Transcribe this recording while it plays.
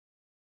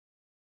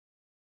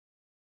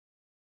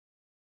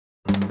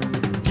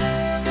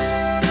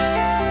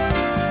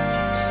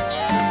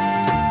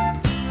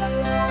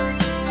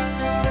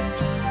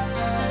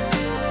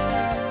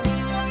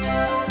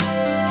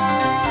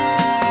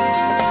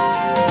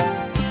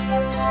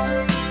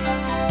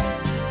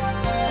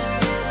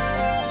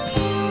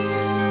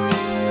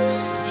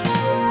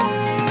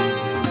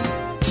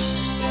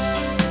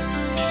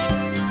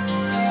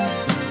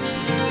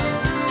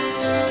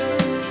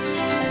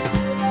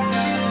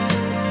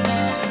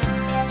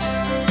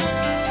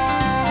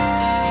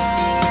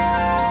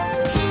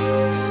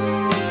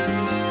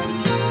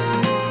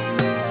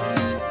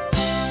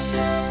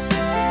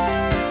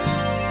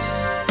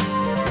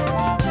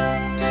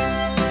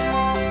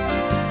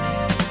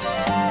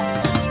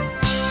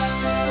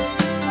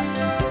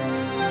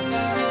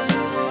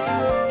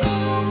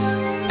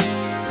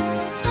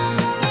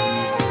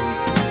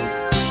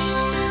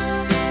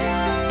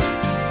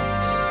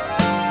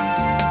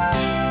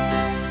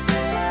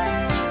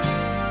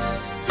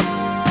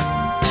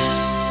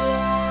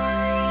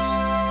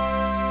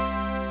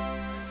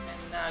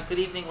Good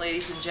evening,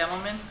 ladies and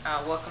gentlemen.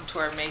 Welcome to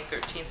our May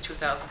 13th,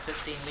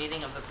 2015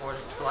 meeting of the Board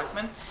of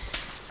Selectmen.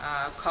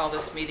 Call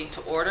this meeting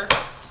to order.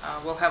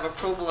 We'll have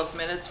approval of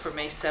minutes for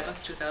May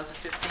 7th,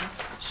 2015.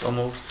 So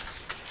moved.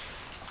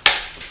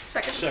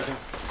 Second? Second.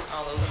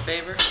 All those in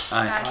favor?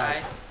 Aye.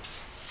 Aye.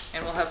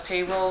 And we'll have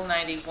payroll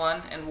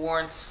 91 and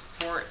warrants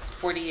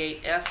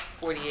 48S,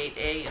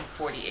 48A, and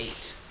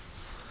 48.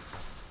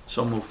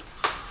 So moved.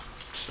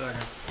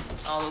 Second.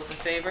 All those in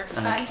favor?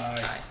 Aye.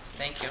 Aye.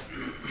 Thank you.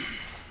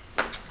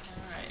 All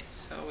right,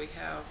 so we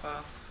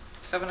have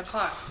 7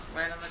 o'clock,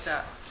 right on the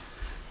dot.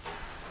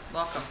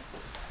 Welcome.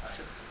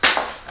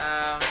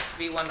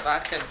 V1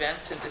 vodka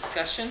events and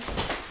discussion.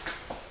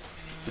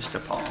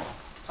 Mr. Paul.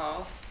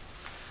 Paul,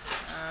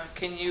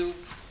 can you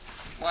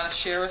want to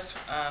share us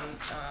on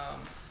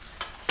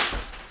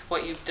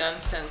what you've done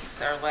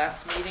since our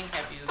last meeting?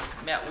 Have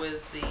you met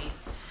with the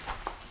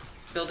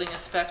building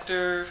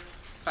inspector,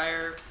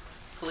 fire,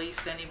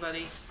 police,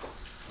 anybody?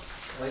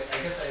 Well,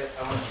 I guess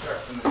I want to start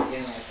from the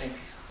beginning. I think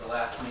the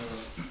last meeting,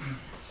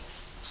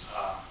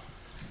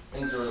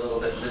 things were a little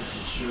bit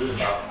misconstrued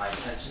about my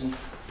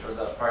intentions for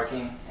the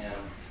parking, and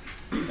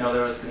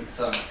there was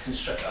some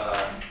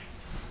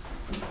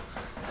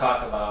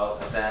talk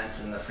about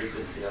events and the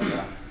frequency of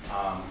them.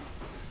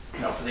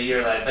 For the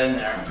year that I've been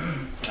there,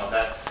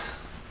 that's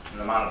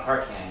the amount of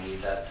parking I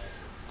need.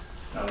 That's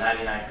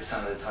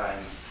 99% of the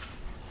time,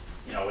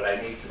 what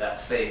I need for that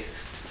space.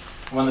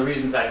 One of the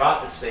reasons I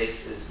bought the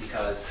space is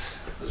because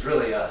it was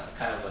really a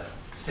kind of a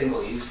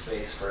single-use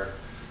space for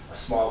a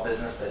small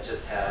business that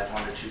just had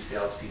 1 or 2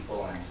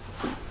 salespeople and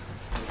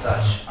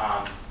such.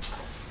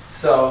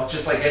 So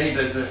just like any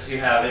business, you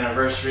have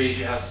anniversaries,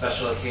 you have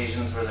special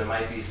occasions where there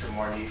might be some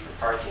more need for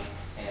parking.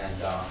 And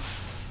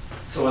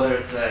so whether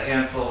it's a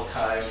handful of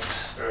times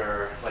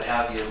or what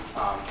have you,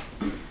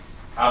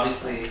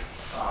 obviously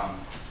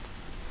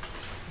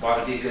want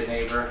to be a good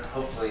neighbor.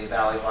 Hopefully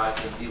Valley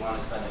Vodka and V1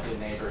 has been a good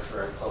neighbor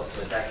for close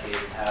to a decade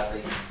in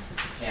Hadley.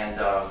 And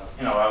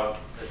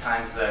the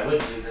times that I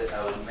would use it,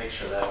 I would make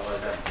sure that it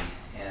was empty.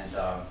 And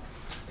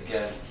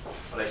again,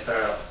 what I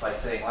started out by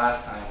saying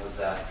last time was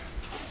that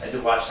I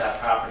did watch that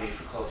property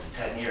for close to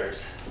 10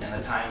 years, and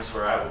the times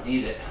where I would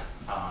need it,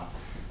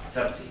 it's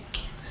empty.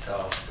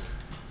 So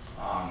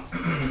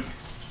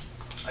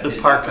The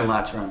parking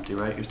lots are empty,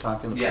 right? You're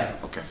talking? Yeah.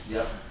 Okay.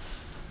 Yep.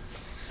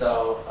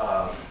 So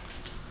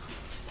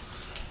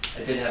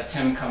I did have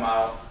Tim come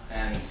out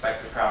and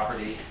inspect the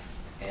property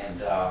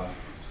and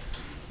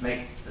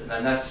make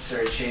the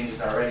necessary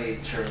changes already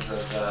in terms of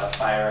the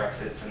fire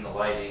exits and the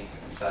lighting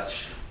and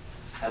such.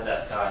 Had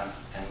that done,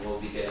 and we'll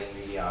be getting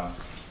the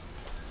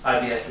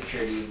IBS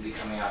security will be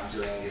coming out and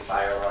doing the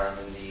fire alarm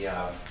and the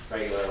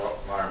regular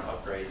alarm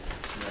upgrades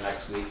in the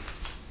next week.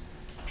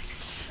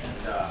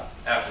 And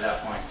after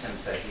that point, Tim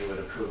said he would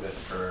approve it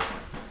for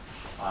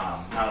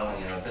not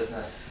only a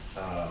business,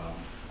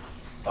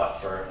 but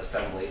for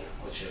assembly,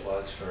 which it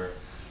was for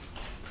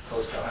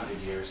close to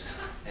 100 years.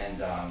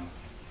 And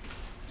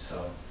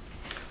so.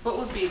 What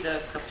would be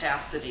the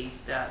capacity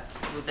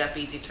would that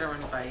be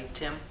determined by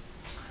Tim?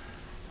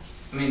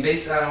 I mean,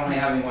 based on only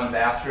having 1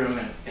 bathroom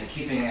and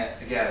keeping it,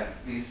 again,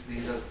 these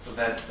are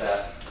events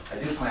that I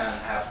do plan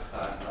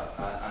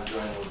on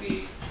doing will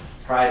be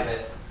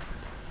private,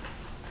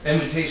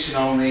 invitation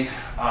only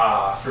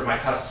for my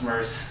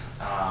customers,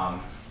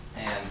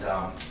 and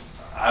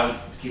I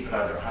would keep it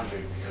under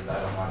 100 because I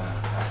don't want to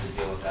have to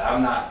deal with that.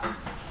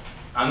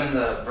 I'm in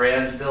the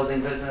brand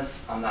building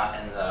business. I'm not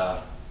in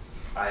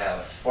I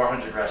have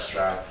 400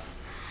 restaurants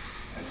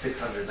and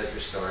 600 liquor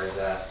stores.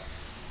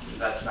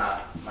 That's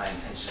not my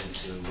intention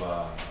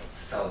to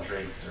sell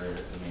drinks or,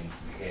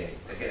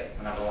 again,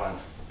 number one,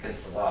 it's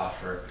against the law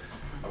for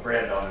a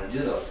brand owner to do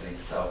those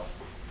things. So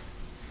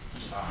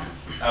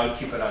I would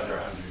keep it under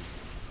 100.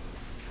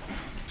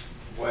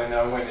 When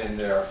I went in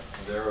there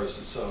was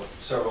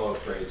several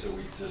upgrades that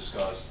we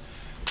discussed.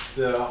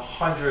 The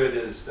 100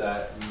 is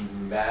that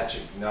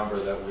magic number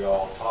that we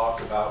all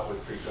talk about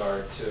with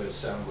regard to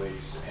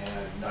assemblies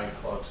and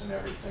nightclubs and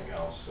everything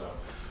else. So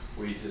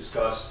we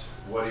discussed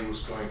what he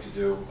was going to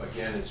do.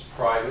 Again, it's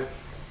private.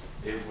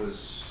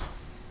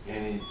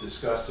 And he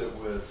discussed it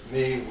with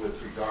me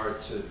with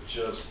regard to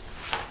just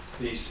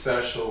these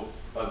special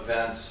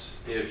events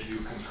if you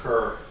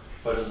concur,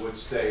 but it would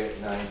stay at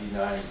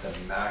 99, the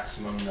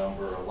maximum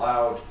number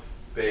allowed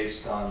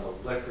based on the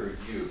liquor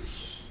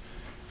use.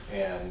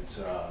 And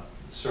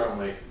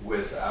certainly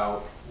with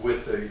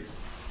the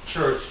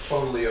church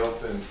totally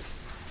open,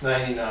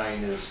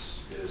 99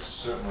 is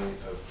certainly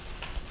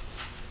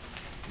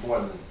more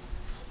than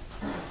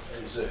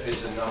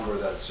is a number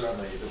that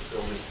certainly the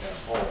building can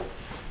hold.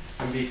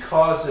 And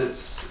because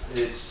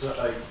it's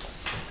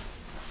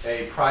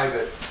a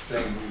private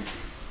thing,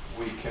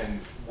 we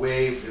can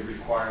waive the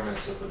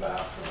requirements of the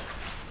bathroom.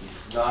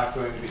 He's not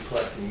going to be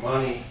collecting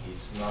money.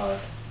 He's not,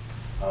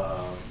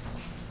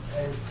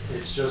 and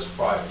it's just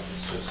private.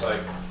 It's just like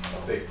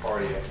a big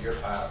party at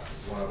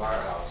one of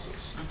our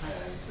houses,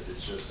 and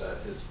it's just at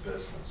his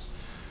business.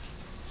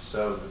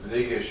 So the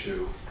big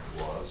issue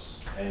was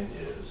and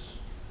is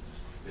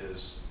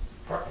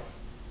parking.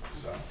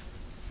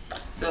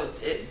 So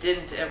it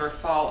didn't ever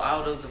fall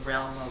out of the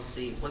realm of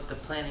what the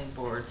planning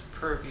board's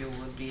purview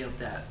would be of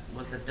that,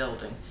 with the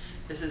building.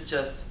 This is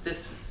just,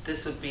 this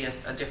would be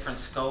a different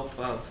scope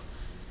of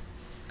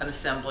an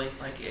assembly,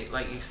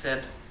 like you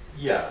said.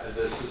 Yeah,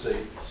 this is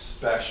a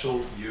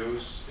special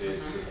use.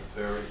 It's a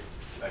very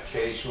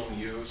occasional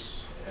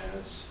use,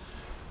 and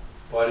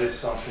but it's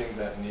something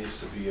that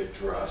needs to be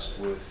addressed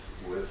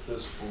with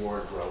this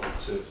board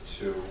relative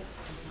to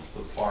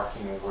the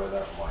parking and where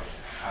that might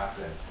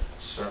happen.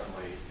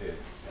 Certainly, and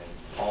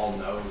Paul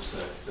knows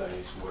that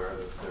he's aware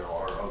that there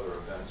are other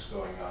events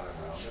going on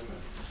around him,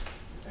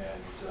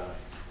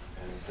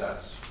 and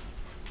that's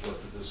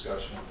what the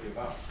discussion will be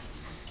about.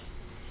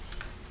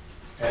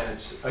 And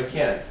it's,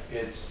 again,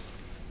 it's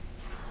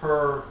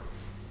per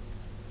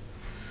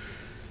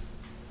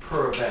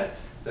event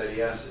that he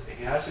has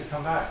to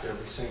come back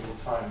every single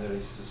time that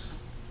he's just,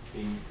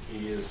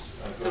 he is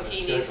So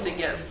he needs to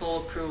get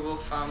full approval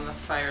from the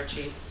fire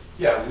chief?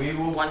 Yeah, we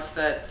will. Once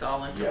that's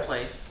all into Yes.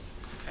 place?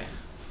 Okay.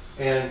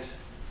 And,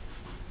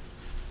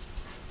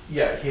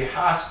 yeah, he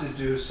has to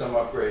do some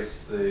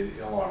upgrades to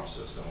the alarm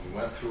system. We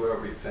went through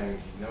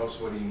everything. He knows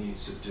what he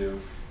needs to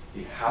do.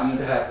 He has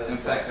to have that in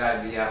fact,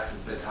 IBS has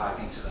been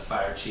talking to the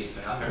fire chief,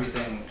 and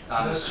everything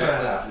on the That's gonna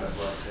checklist happen. is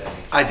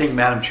what they. I think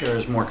Madam Chair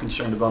is more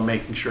concerned about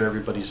making sure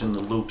everybody's in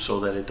the loop so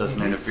that it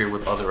doesn't interfere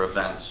with other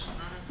events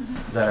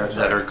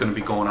that are going to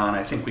be going on.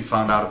 I think we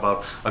found out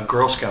about a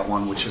Girl Scout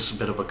one, which is a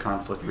bit of a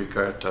conflict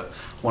regard to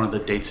one of the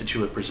dates that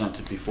you had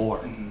presented before.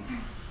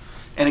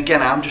 And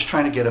again, I'm just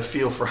trying to get a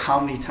feel for how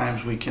many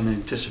times we can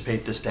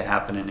anticipate this to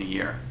happen in a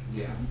year.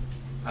 Yeah,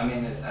 I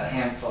mean, a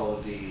handful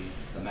would be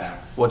the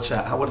max. What's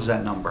that? What is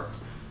that number?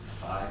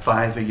 5.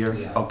 5 a year?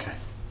 Yeah. Okay.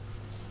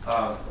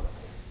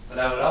 But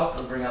I would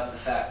also bring up the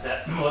fact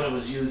that what it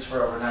was used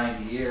for over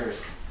 90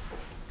 years,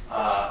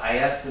 I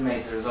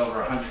estimate there's over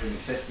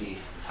 150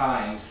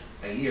 times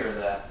a year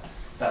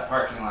that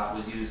parking lot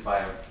was used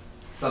by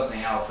something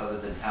else other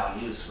than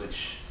town use,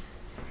 which,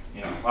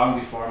 you know, long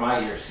before my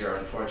years here,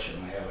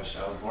 unfortunately. I wish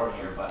I was born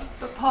here, but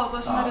But Paul,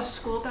 wasn't it a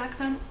school back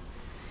then?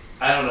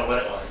 I don't know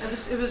what it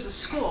was. It was a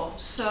school,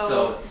 So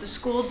so the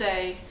school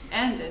day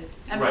ended,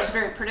 and it was Right.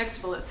 very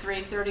predictable at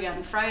 3:30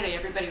 on Friday,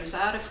 everybody was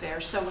out of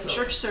there. So when So-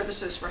 church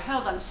services were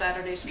held on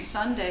Saturdays and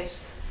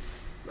Sundays,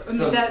 I mean,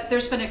 So-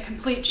 there's been a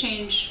complete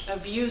change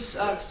of use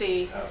of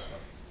the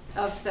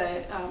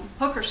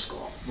hooker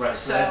school. Right,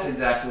 so that's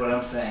exactly what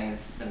I'm saying,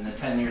 is in the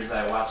 10 years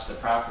I watched the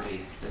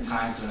property, the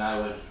times when I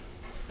would,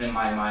 in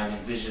my mind,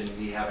 envision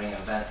me having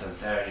events on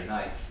Saturday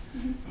nights.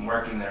 I'm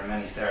working there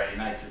many Saturday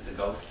nights, it's a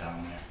ghost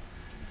town there.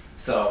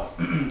 So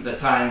the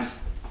times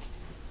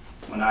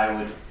when I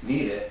would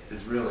need it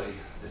is really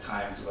the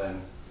times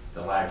when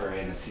the library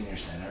and the senior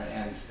center,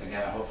 and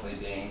again, hopefully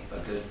being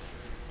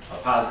a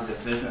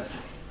positive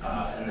business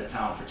in the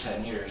town for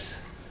 10 years,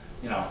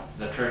 you know,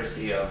 the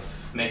courtesy of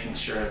making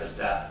sure that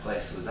that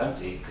place was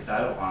empty, because I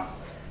don't want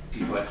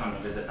people that come to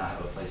visit not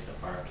have a place to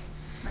park.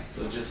 Right.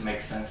 So it just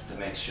makes sense to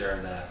make sure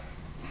that,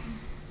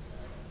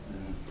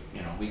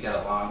 you know, we get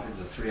along, because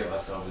the three of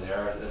us over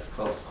there are this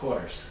close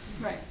quarters.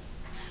 Right.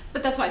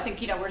 But that's why I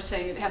think, you know, we're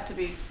saying it'd have to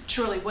be,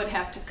 truly would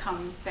have to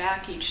come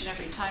back each and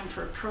every time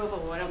for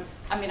approval.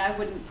 I mean, I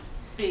wouldn't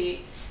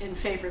be in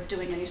favor of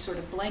doing any sort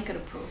of blanket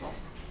approval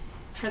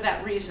for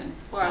that reason.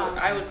 Well,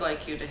 I would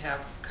like you to have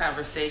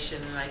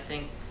conversation, and I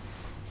think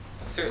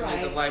certainly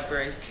the Right.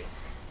 libraries.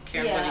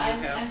 Karen, what do you Yeah,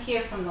 have? I'm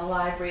here from the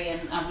library,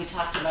 and we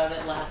talked about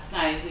it last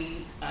night.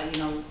 We, you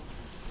know,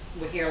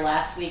 were here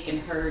last week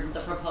and heard the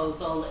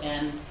proposal,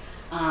 and,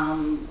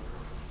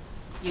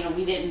 you know,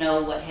 we didn't know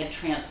what had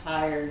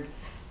transpired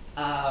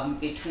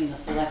between the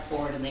select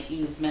board and the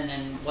easement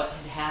and what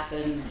had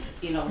happened,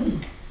 you know,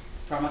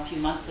 from a few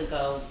months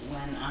ago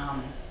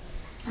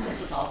when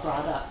this was all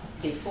brought up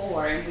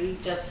before. And we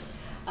just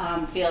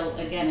feel,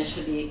 again, it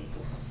should be,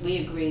 we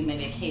agree,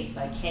 maybe a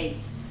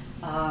case-by-case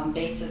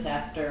basis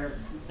after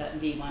that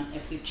V1,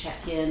 if we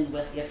check in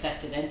with the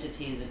affected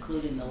entities,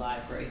 including the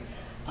library,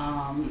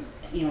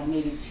 you know,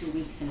 maybe 2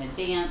 weeks in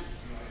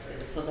advance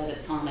so that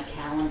it's on the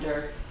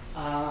calendar.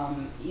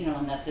 You know,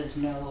 and that there's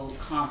no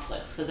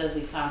conflicts. Because as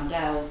we found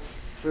out,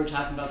 we were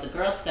talking about the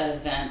Girl Scout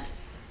event,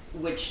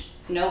 which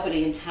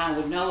nobody in town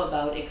would know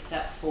about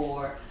except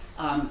for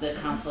the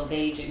Council of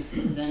Aging.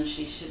 Susan,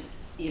 she should,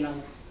 you know,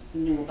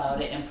 knew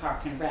about it in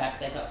Park and Rec.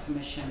 They got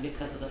permission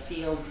because of the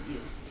field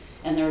use.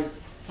 And there's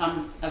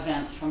some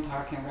events from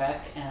Park and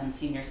Rec and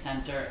Senior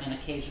Center, and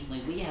occasionally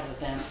we have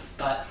events,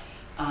 but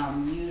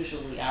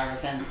usually our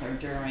events are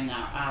during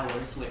our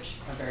hours, which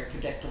are very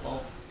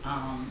predictable.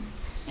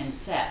 And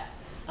set.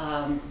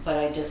 But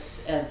I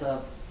just, as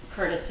a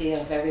courtesy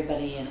of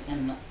everybody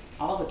in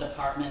all the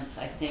departments,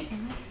 I think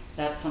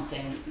that's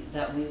something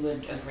that we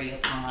would agree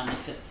upon.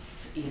 If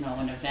it's, you know,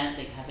 an event,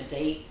 they have a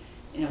date,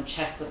 you know,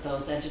 check with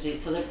those entities.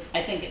 So that,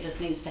 I think it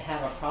just needs to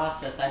have a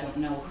process. I don't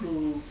know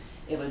who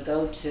it would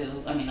go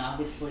to. I mean,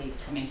 obviously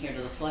coming here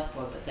to the select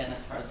board, but then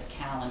as far as the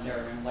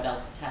calendar and what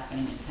else is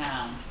happening in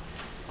town,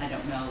 I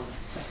don't know.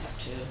 That's up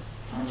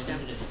to for you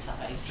to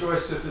decide.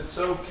 Joyce, if it's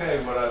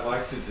okay, what I'd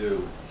like to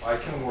do, I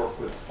can work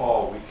with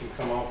Paul. We can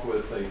come up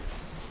with a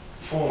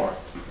form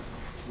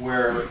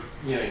where,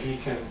 you know, he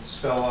can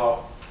spell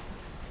out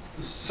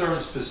certain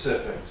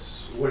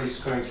specifics, what he's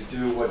going to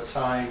do, what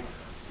time,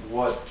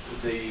 what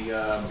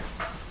the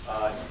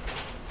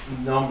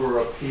number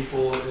of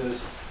people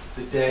is,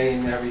 the day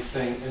and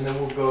everything, and then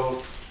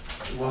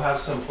we'll have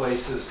some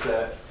places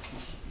that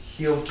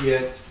he'll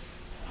get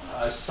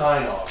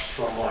sign-offs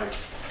from, like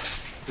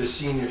the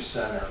senior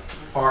center,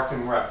 park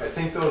and rec. I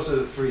think those are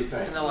the three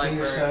things. And the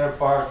Senior library. center,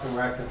 park and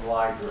rec, and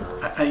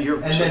library.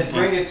 You're And then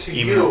bring it to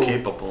email you.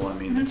 capable, I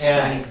mean,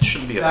 And it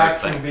shouldn't be a hard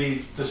that can thing.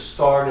 be the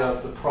start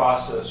of the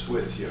process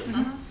with you,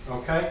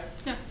 okay?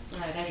 Right,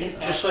 I think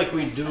that Just like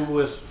we makes do sense.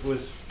 With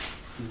with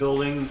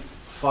building,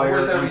 fire,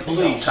 and everything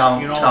police.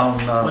 else. You know,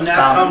 Town, when that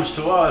town- comes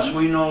to us,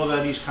 we know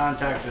that he's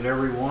contacted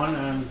everyone,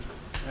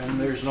 and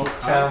there's no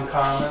Town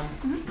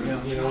conflict. common,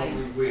 Yeah. you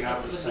know, we have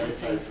It the would be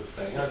same the type of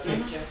thing. I The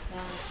think center,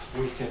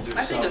 we can do something.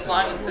 I think as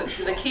long as that works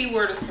the well. key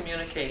word is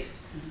communicate.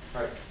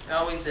 Right. It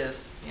always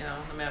is, you know,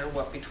 no matter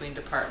what, between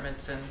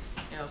departments and,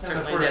 you know, And the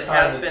certainly first that time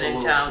has it's been a in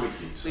little town.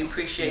 squeaky, so. We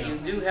appreciate you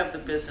do have the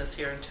business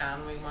here in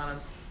town. We want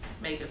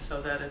to make it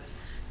so that it's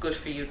good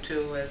for you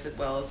too, as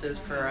well as is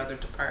for our other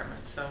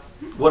departments, so.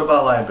 What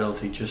about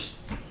liability? Just,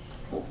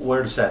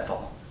 where does that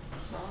fall?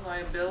 Well,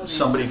 liability.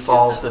 Somebody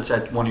falls that's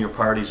at one of your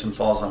parties and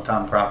falls on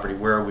town property,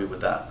 where are we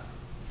with that?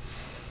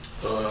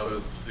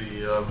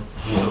 The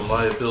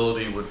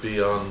liability would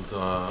be on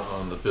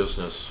the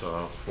business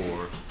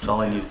for, That's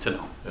all I needed to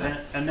know.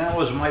 And that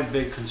was my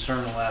big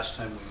concern the last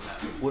time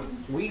we met.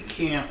 We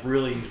can't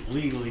really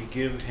legally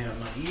give him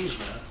an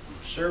easement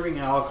serving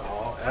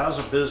alcohol as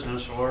a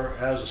business or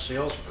as a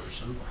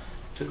salesperson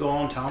to go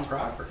on town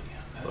property.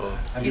 Well,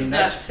 I mean, He's not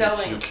that's-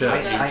 selling. you he's can,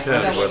 not you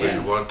selling can, whether it.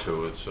 you want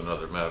to, it's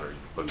another matter,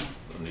 but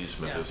an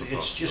easement is a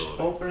It's just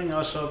possibility. opening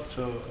us up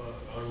to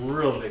a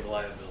real big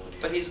liability.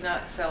 But he's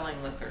not selling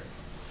liquor.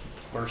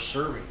 Or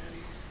serving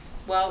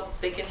it. Well,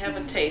 they can have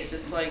a taste,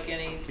 it's like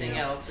anything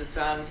Yeah. else, it's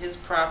on his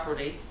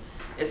property.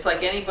 It's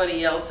like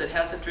anybody else that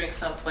has a drink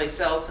someplace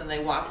else and they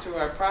walk through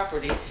our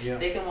property, Yeah.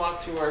 they can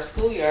walk through our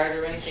schoolyard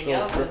or anything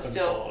still else trip and and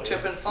still fall,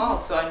 trip yeah. and fall.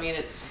 So I mean,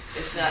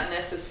 it's not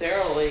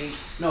necessarily,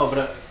 No,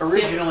 but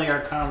originally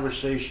our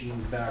conversation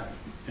back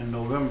in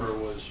November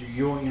was,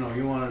 you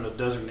wanted a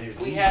designated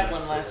we easement had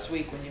one for last that.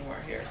 week when you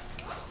weren't here.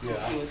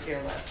 Yeah. He was here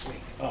last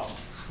week. Oh,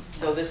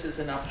 So this is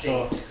an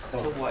update to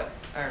okay. what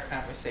our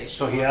conversation was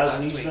so he has an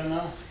last week. easement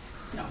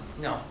now?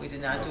 No, we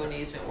did not do an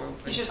easement, we're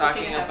He's just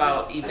looking talking at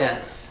about having-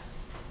 events.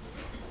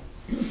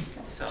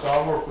 So So,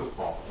 I'll work with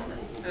Paul.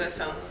 We'll That get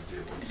sounds- that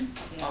deal.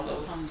 Yeah, all that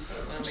those, sounds-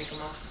 wanna make a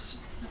motion?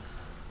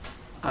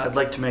 I'd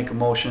like to make a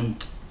motion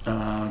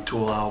to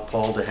allow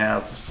Paul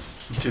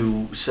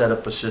to set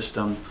up a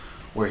system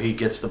where he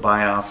gets the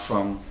buy-off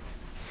from,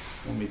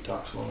 let me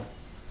talk slower.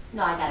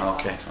 No, I got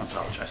it. Okay, I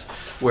apologize.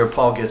 Where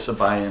Paul gets a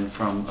buy-in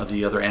from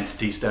the other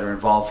entities that are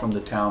involved from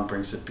the town,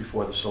 brings it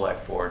before the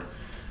select board,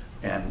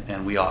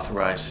 and we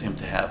authorize him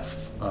to have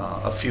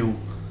a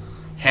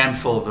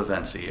handful of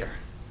events a year.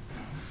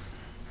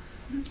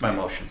 It's my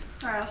motion.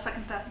 All right, I'll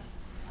second that.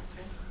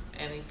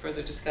 Okay. Any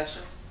further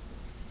discussion?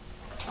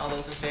 All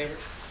those in favor?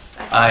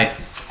 Aye.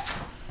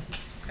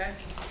 Okay,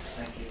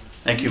 Thank you.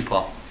 Thank you,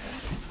 Paul.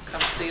 come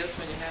see us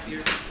when you have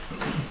your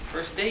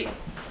first date.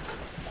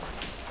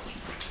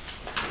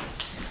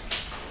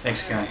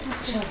 Thanks, Karen.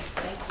 Sure,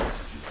 thank you.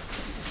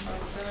 I'm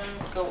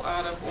gonna go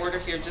out of order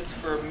here just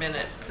for a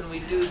minute. Can we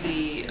do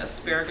the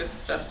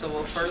asparagus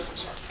festival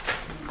first?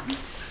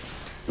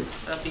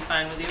 That'd be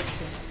fine with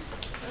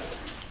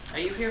you? Are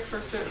you here for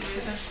a certain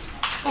reason?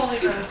 Only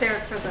Excuse me. there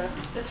for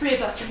the three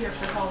of us are here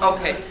for home.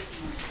 Okay.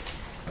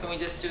 Can we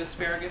just do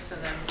asparagus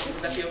and then,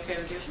 would that be okay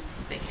with you?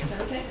 Thank you.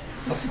 Okay.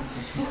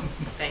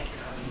 Thank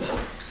you. Okay,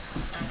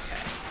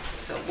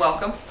 so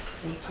welcome.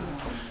 Thank you.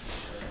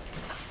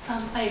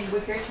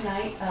 We're here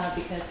tonight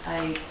because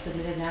I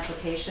submitted an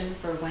application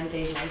for a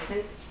one-day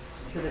license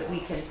so that we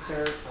can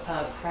serve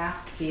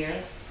craft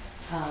beer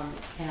and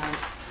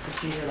a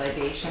junior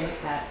libation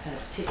at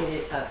a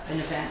ticketed, an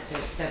event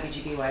that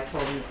WGBY is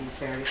holding at these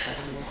various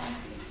festivals.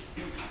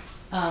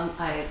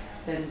 I've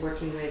been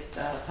working with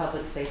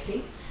public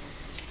safety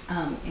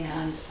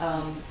and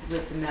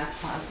with the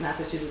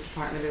Massachusetts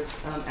Department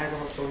of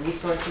Agricultural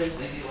Resources.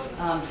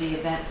 The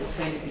event is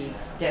going to be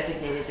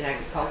designated an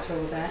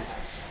agricultural event,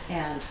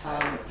 and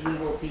we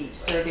will be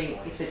serving,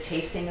 it's a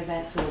tasting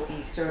event, so we'll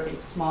be serving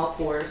small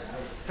pours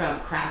from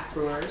craft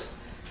brewers.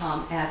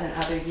 As in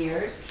other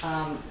years,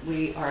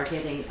 we are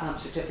getting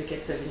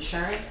certificates of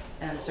insurance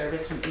and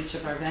service from each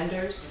of our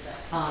vendors,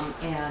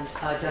 and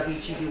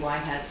WGBY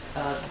has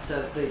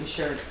the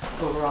insurance,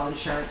 overall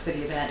insurance for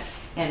the event,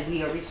 and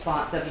we are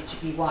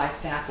WGBY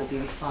staff will be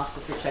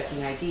responsible for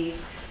checking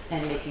IDs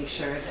and making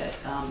sure that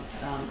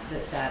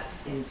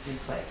that's in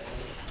place.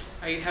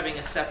 Are you having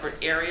a separate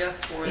area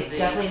for the It's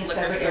definitely a liquor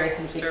separate area, it's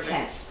in a big serving?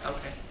 tent.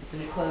 Okay. It's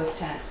an enclosed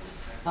tent.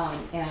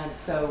 And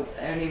so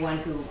anyone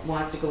who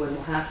wants to go in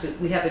will have to,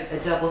 we have a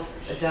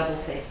double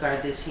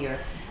safeguard this year.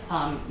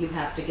 you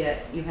have to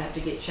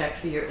get checked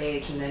for your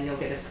age, and then you'll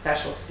get a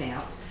special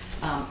stamp,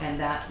 and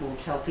that will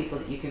tell people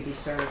that you can be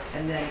served.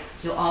 And then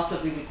you'll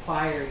also be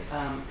required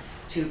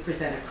to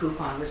present a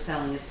coupon. We're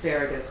selling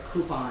asparagus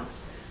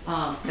coupons,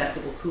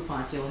 festival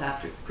coupons. You'll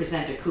have to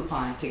present a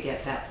coupon to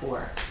get that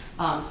pour.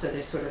 So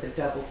there's sort of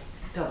a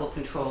double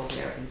control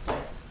there in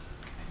place.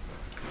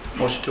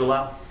 Motion to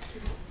allow?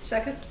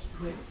 Second?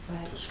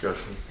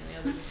 Discussion. Any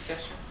other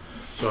discussion?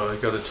 So I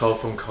got a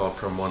telephone call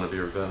from one of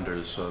your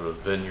vendors, a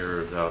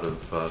vineyard out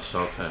of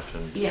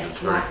Southampton. Yes,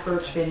 Black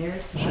Birch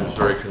Vineyard. She was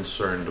very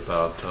concerned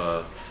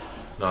about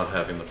not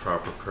having the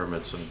proper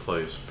permits in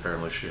place.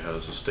 Apparently she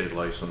has a state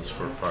license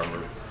for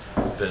farmer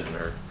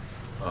vintner.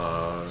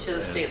 She has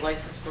a state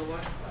license for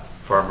what?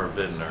 Farmer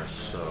vintner,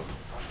 so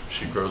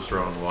she grows her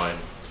own wine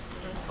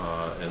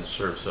and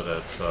serves it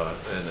at,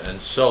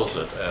 and sells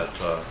it at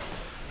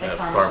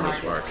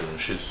farmers market. And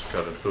she's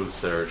got a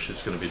booth there.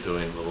 She's going to be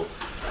doing little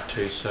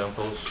taste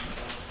samples,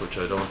 which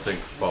I don't think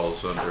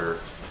falls under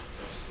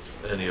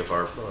any of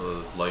our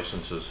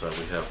licenses that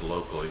we have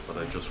locally, but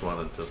I just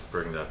wanted to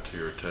bring that to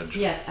your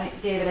attention. Yes,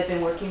 David, I've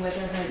been working with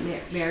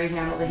her, Mary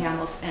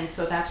Hamilton, and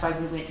so that's why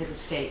we went to the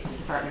State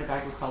Department of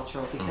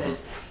Agricultural,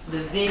 because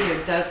the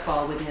vineyard does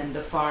fall within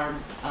the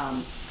farm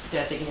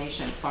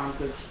designation, farm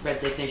goods red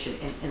designation,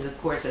 and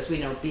of course, as we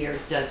know, beer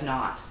does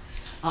not.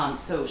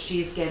 So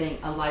she's getting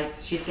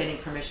she's getting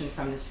permission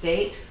from the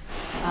state.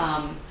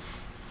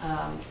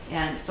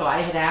 And so I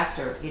had asked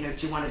her, do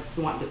you want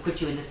me to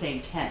put you in the same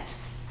tent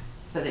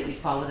so that you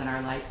fall within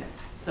our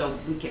license? So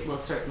we'll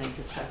certainly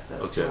discuss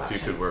those two Okay, if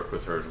options. you could work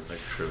with her to make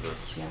sure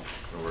that's Yeah.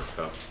 going to work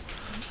out.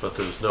 But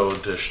there's no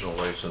additional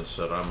license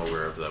that I'm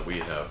aware of that we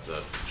have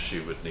that she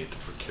would need to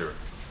procure.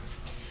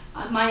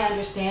 My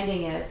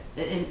understanding is,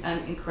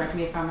 and correct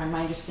me if I'm wrong,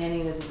 my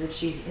understanding is if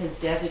she is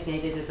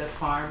designated as a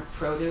farm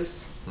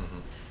produce,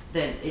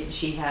 then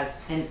she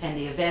has, and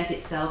the event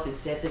itself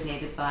is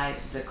designated by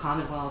the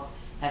Commonwealth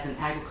as an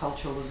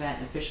agricultural event,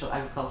 an official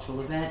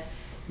agricultural event,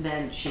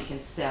 then she can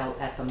sell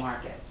at the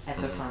market, at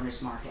the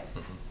farmer's market.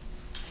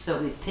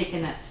 So we've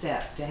taken that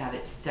step to have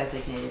it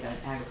designated an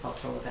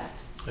agricultural event.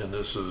 And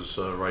this is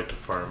right to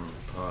farm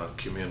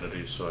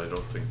community, so I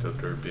don't think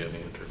that there'd be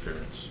any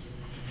interference.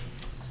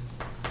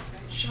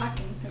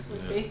 Shocking, it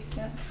would be,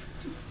 yeah.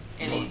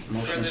 Any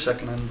Motion further?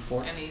 second on the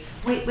floor? Any,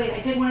 Wait, I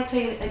did want to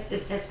tell you,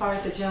 as far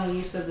as the general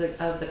use of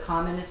the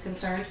common is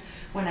concerned,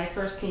 when I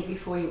first came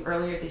before you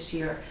earlier this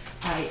year,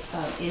 I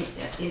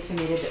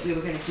intimated that we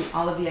were going to do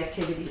all of the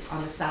activities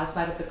on the south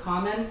side of the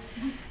common.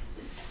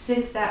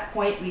 Since that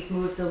point, we've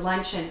moved the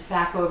luncheon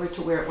back over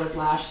to where it was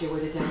last year, where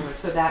the dinner was,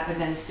 so that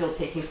event is still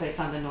taking place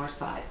on the north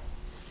side.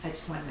 I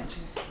just want to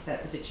mention it, 'cause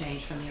that was a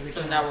change from the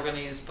original. so now we're going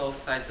to use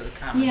both sides of the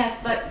common?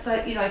 Yes, but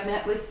I've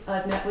met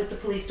with the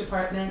police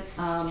department,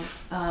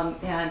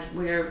 and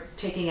we're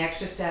taking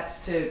extra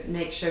steps to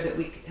make sure that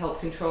we help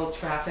control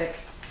traffic,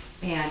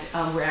 and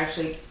we're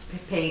actually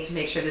paying to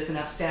make sure there's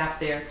enough staff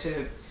there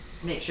to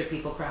make sure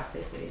people cross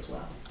safely as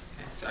well.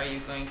 Okay, so are you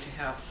going to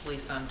have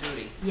police on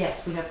duty?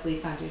 Yes, we have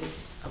police on duty.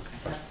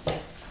 Okay.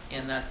 Yes,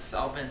 And that's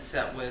all been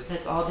set with?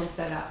 that's all been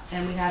set up,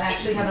 and we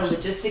actually have a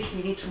logistics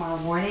meeting tomorrow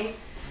morning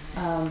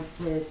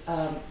with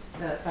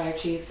the fire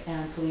chief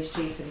and police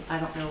chief, and I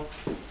don't know,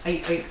 are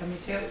you coming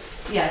too?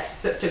 Yes,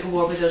 so to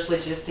go over those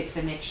logistics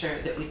and make sure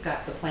that we've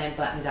got the plan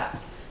buttoned up.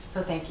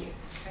 So thank you.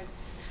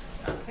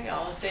 Okay,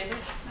 all in favor?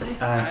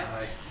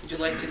 Aye. Would you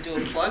like to do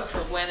a plug for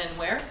when and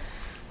where?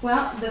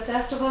 Well, the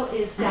festival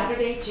is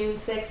Saturday, June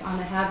 6th on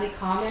the Hadley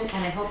Common,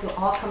 and I hope you'll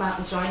all come out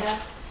and join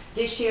us.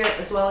 This year,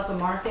 as well as a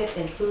market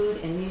and food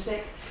and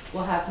music,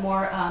 we'll have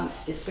more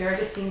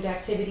asparagus-themed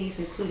activities,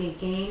 including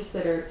games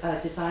that are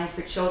designed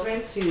for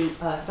children to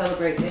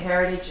celebrate the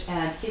heritage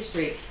and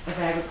history of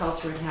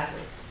agriculture in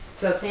Hadley.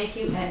 So thank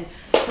you, and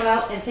come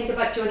out and think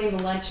about joining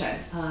the luncheon.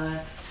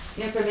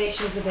 The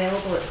information is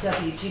available at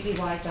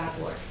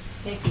wgby.org.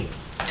 Thank you.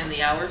 And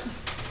the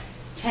hours?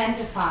 10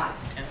 to 5.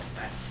 10 to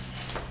 5.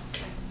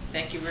 Okay.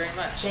 Thank you very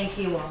much. Thank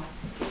you all.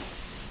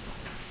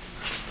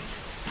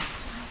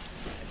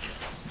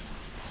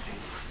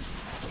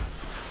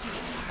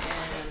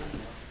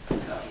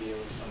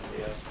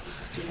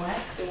 What?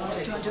 Do you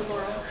want to do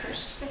Laurel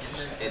first?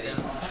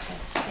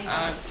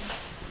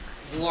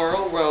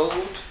 Laurel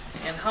Road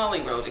and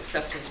Holly Road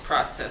acceptance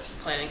process,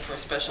 planning for a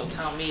special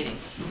town meeting.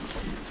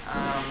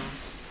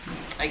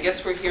 I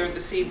guess we're here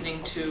this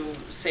evening to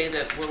say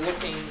that we're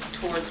looking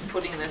towards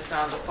putting this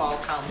on the fall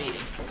town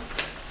meeting.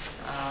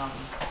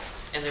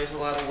 And there's a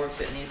lot of work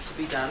that needs to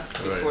be done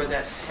before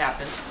that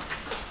happens.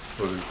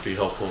 Would it be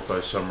helpful if I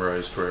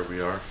summarized where we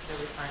are?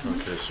 Every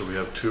time. Okay, so we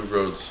have two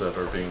roads that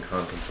are being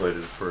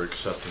contemplated for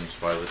acceptance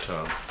by the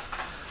town.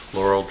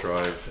 Laurel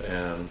Drive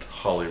and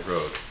Holly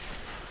Road.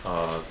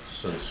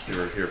 Since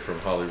you're here from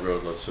Holly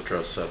Road, let's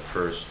address that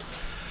first.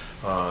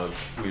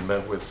 We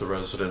met with the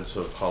residents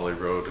of Holly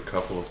Road a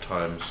couple of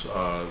times.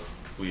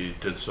 We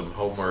did some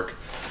homework,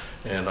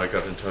 and I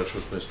got in touch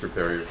with Mr.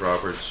 Barry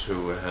Roberts,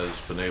 who has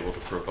been able to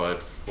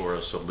provide for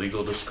us a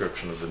legal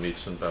description of the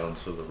metes and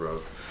bounds of the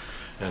road.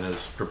 and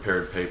has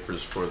prepared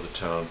papers for the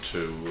town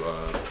to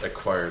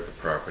acquire the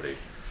property.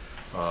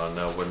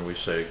 Now, when we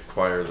say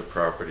acquire the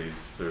property,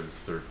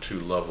 there are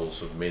two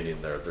levels of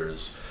meaning there.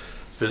 There's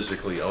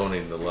physically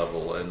owning the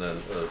level, and then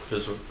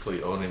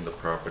physically owning the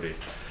property,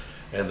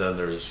 and then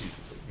there's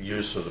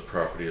use of the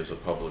property as a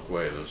public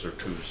way. Those are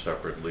two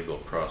separate legal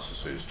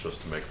processes,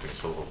 just to make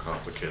things a little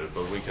complicated,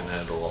 but we can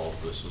handle all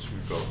of this as we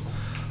go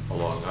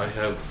along. I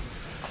have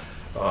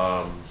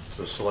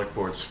the select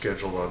board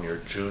scheduled on your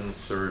June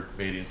 3rd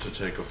meeting to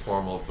take a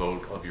formal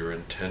vote of your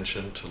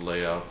intention to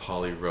lay out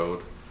Holly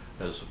Road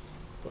as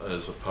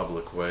a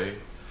public way.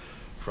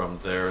 From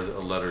there, a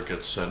letter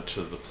gets sent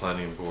to the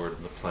planning board,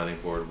 and the planning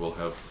board will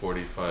have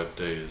 45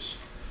 days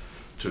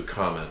to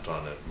comment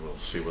on it. We'll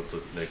see what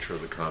the nature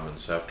of the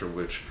comments, after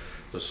which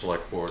the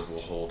select board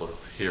will hold a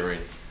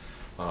hearing,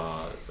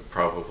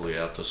 probably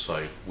at the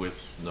site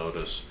with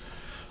notice.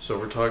 So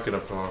we're talking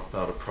about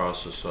a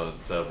process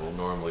that will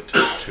normally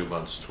take 2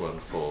 months to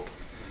unfold.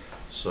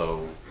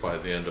 So by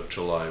the end of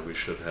July, we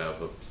should have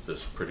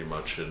this pretty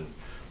much in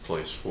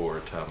place for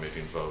a town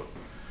meeting vote.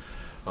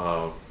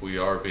 We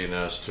are being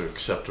asked to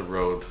accept a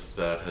road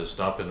that has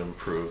not been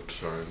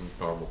improved, or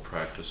normal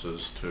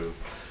practices to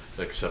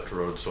accept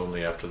roads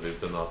only after they've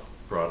been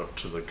brought up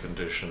to the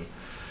condition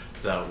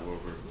that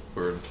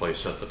were in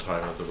place at the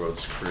time of the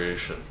road's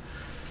creation.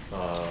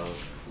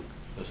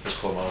 Mr.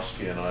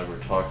 Klomowski and I were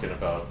talking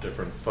about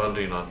different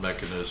funding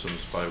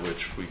mechanisms by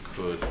which we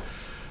could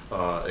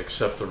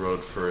accept the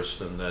road first,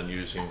 and then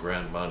using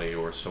grant money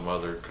or some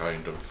other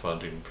kind of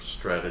funding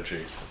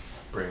strategy,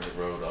 bring the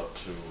road up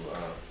to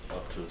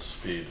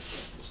speed.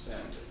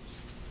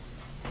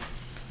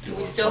 Do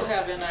we still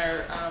have in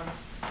our,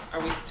 are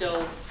we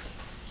still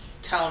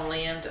town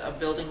land, a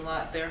building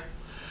lot there?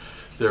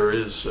 There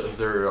is a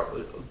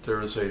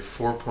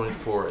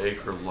 4.4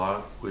 acre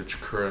lot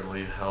which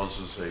currently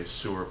houses a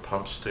sewer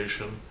pump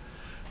station.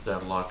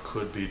 That lot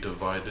could be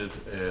divided,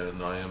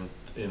 and I am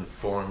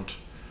informed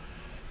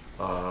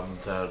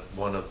that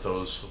one of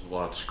those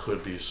lots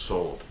could be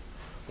sold.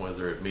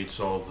 Whether it meets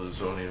all the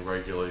zoning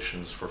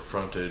regulations for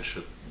frontage,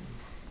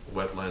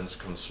 wetlands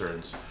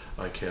concerns,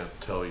 I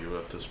can't tell you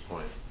at this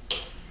point.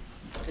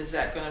 Is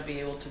that going to be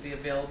able to be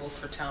available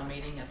for town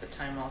meeting at the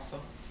time also?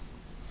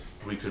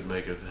 We could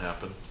make it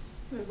happen.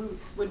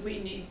 Would we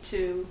need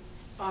to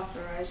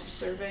authorize a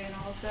survey and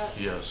all of that?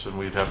 Yes, and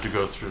we'd have to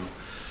go through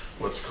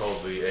what's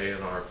called the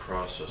A&R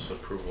process,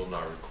 approval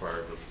not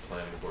required with the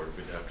planning board.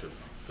 We'd have to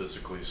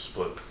physically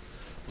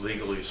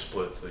legally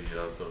split the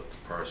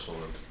parcel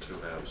into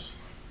 2 halves.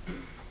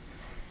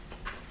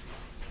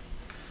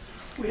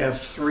 We have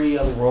 3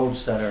 other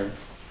roads that are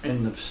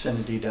in the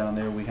vicinity down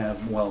there. We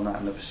have, well, not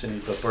in the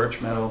vicinity, but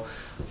Birch Meadow,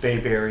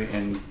 Bayberry,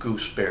 and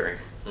Gooseberry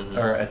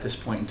are at this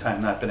point in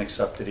time not been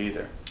accepted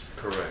either.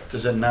 Correct.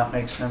 Does it not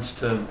make sense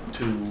to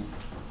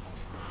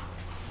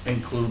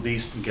include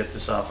these and get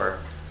this off our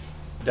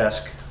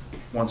desk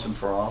once and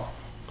for all?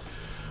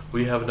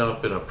 We have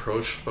not been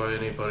approached by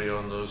anybody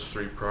on those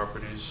 3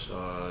 properties.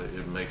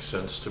 It makes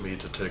sense to me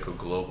to take a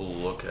global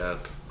look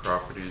at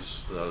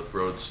properties,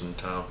 roads in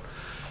town,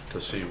 to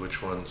see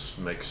which ones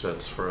make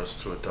sense for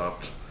us to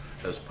adopt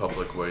as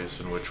public ways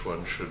and which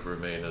ones should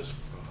remain as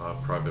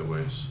private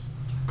ways.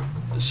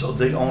 So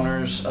the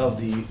owners of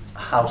the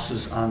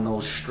houses on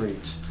those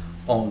streets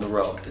own the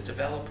road? The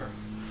developer.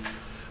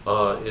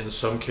 In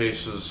some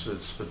cases,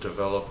 it's the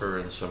developer.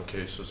 In some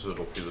cases,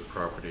 it'll be the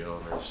property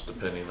owners,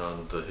 depending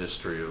on the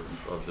history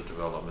of the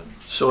development.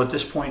 So at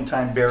this point in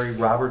time, Barry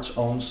Roberts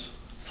owns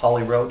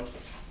Holly Road?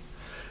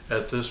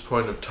 At this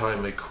point of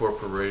time, a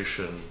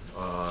corporation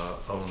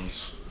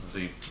owns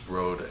the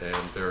road,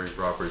 and Barry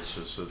Roberts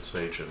is its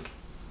agent.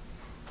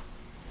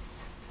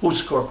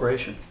 Whose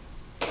corporation?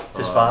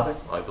 His father?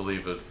 I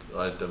believe it.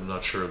 I'm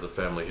not sure of the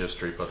family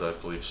history, but I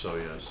believe so,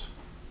 yes.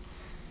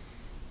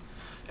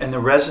 And the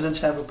residents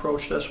have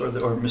approached us, or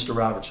Mr.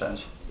 Roberts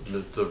has?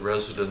 The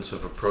residents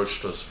have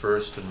approached us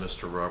first, and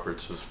Mr.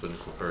 Roberts has been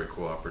very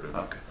cooperative.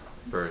 Okay.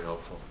 Very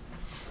helpful.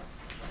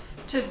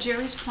 To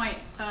Jerry's point,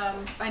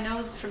 I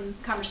know from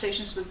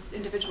conversations with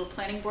individual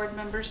planning board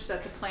members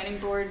that the planning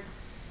board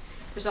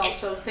is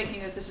also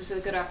thinking that this is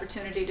a good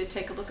opportunity to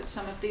take a look at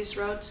some of these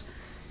roads.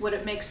 Would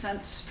it make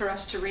sense for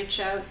us to reach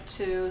out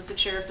to the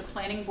chair of the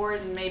planning board,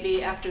 and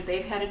maybe after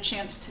they've had a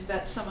chance to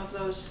vet some of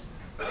those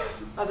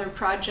other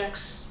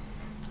projects,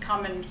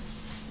 come and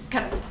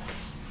kind of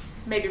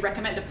maybe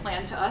recommend a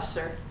plan to us?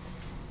 Or,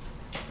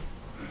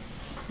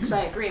 because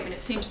I agree, I mean, it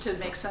seems to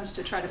make sense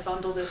to try to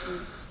bundle this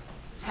and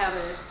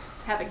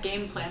have a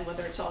game plan,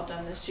 whether it's all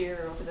done this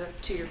year or over the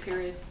 2-year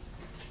period.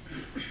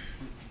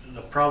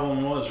 The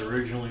problem was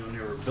originally when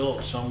they were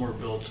built, some were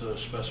built to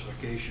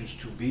specifications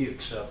to be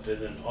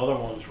accepted, and other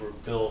ones were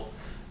built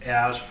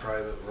as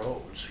private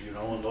roads, you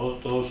know, and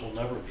those will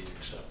never be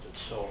accepted.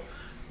 So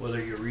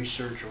whether you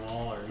research them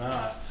all or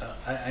not,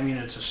 I mean,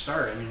 it's a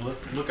start. I mean,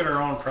 look at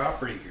our own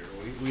property here.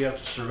 We have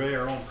to survey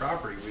our own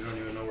property. We don't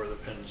even know where the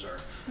pins are.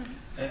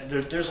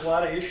 There's a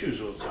lot of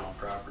issues with town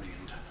property,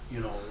 and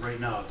you know, right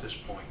now at this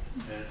point,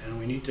 and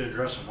we need to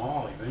address them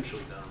all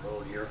eventually down the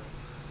road here.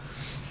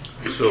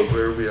 So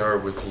where we are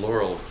with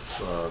Laurel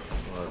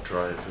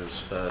Drive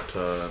is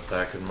that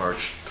back in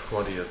March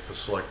 20th, the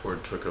select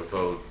board took a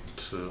vote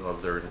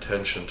of their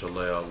intention to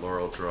lay out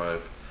Laurel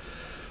Drive.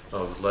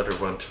 A letter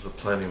went to the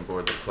planning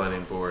board. The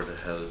planning board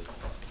has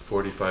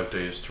 45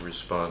 days to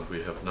respond.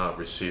 We have not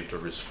received a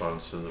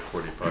response in the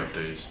 45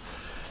 days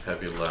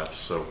have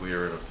elapsed. So we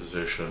are in a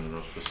position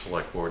of the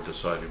select board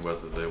deciding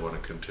whether they want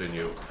to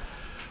continue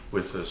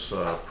with this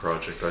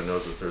project. I know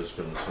that there's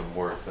been some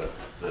work that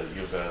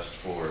you've asked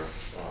for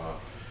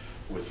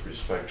with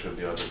respect to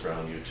the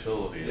underground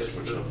utilities,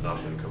 which have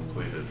not been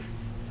completed.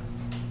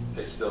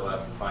 They still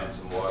have to find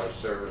some water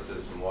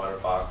services, some water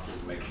boxes,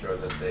 make sure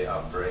that they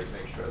operate,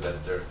 make sure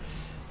that they're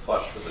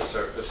flush with the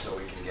surface so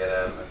we can get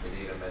at them if we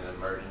need them in an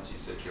emergency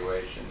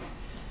situation.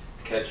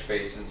 Catch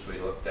basins we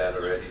looked at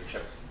already,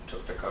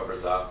 took the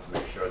covers off to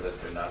make sure that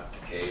they're not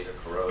decayed or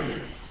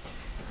corroded.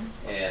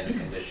 And the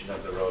condition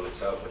of the road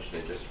itself, which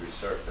they just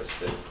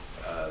resurfaced it,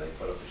 they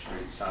put up a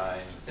street sign.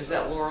 Is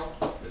that Laurel?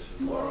 This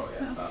is Laurel,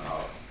 yes, not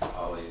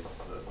Holly's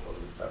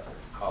totally separate.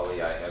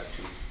 Holly, I have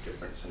two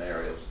different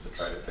scenarios to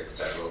try to fix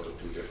that road with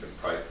two different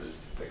prices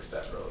to fix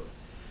that road.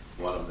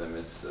 One of them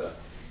is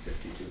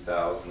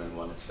 $52,000 and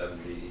one is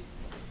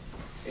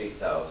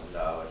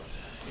 $78,000.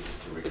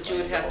 But you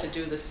would have to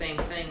do the same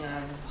thing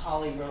on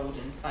Holly Road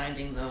and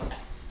finding the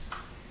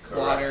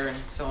water and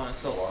so on and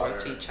so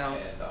forth to each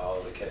house. And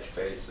all the catch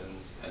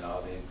basins and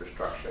all the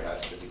infrastructure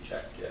has to be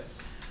checked, yes.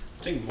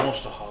 I think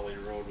most of Holly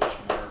Road was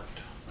marked.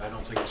 I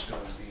don't think it's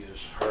going to be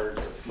as hard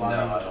to find.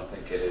 No, I don't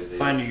think it is either.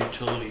 Find the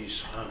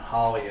utilities on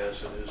Holly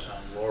as it is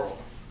on Laurel.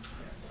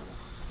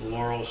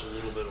 Laurel's a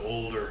little bit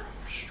older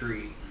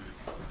street.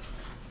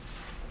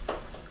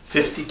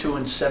 52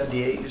 and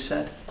 78, you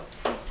said?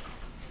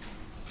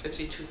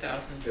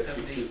 52,070.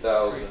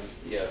 52,000,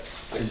 yes,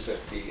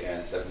 650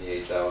 and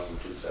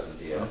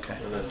 78,270, yes. Okay.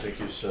 And I think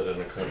you said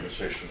in a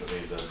conversation to me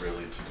that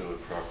really to do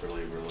it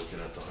properly, we're looking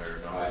at the higher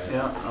number.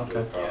 Yeah,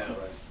 okay.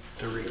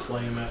 To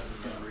reclaim it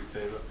and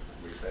repave it.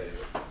 Repave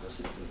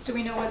it. Do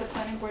we know why the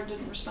planning board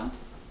didn't respond?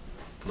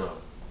 No.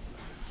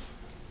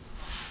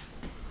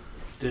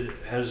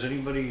 Has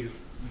anybody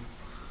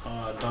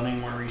done any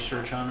more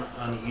research on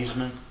the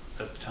easement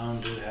that the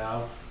town did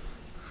have?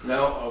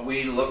 No,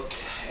 we looked,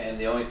 and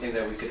the only thing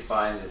that we could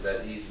find is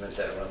that easement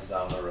that runs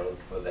down the road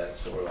for that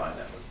sewer line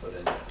that was put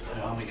in.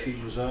 And how many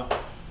feet was that?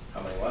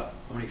 How many what?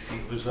 How many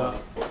feet was that?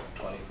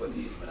 20-foot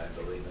easement, I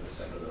believe, in the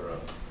center of the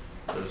road.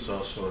 There's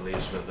also an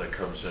easement that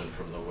comes in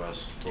from the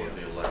west for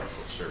the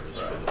electrical service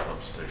for the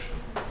pump station.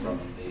 From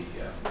the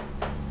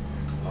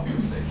pump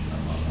station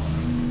up on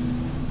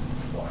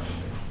water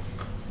station.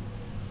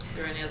 Are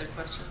there any other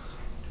questions?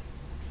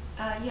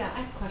 Yeah, I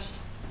have a question.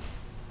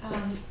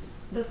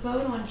 The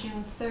vote on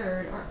June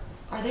 3rd,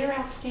 are there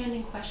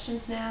outstanding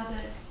questions now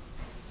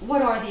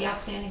what are the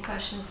outstanding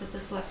questions that the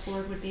select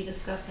board would be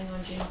discussing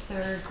on June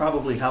 3rd?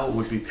 Probably how it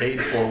would be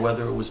paid for,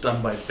 whether it was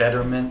done by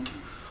betterment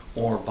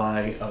or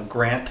by a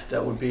grant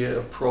that would be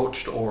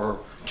approached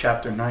or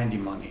Chapter 90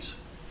 monies.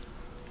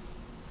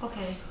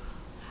 Okay.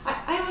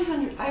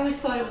 I always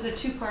thought it was a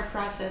two-part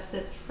process,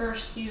 that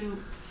first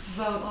you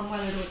vote on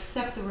whether to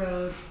accept the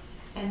road,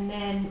 and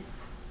then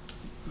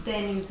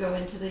you go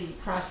into the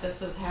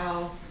process of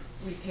how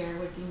repair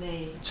would be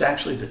made. It's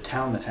actually the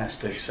town that has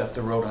to accept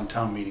the road on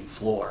town meeting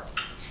floor.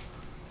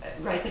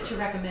 Right, but to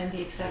recommend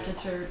the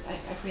acceptance, or I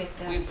forget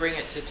that. We bring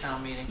it to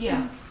town meeting.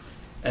 Yeah.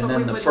 And But then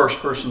we the would- first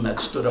person that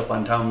stood up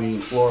on town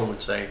meeting floor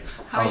would say,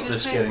 How are you how's gonna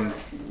this pay getting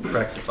for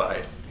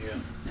rectified? Yeah.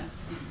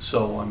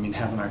 So, I mean,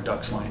 having our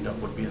ducks lined up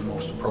would be the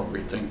most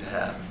appropriate thing to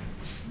have.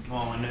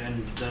 Well, and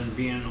then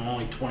being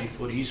only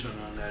 20-foot easement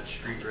on that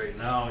street right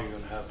now, you're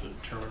gonna have to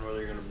determine whether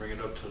you're gonna bring it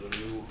up to the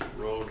new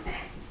road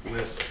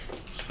with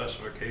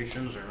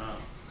specifications or not.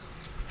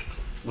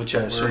 Which I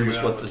Where are assume you is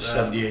at what the with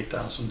that?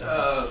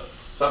 $78,000.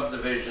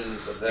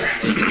 Subdivisions of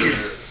that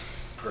nature,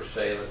 per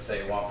se, let's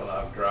say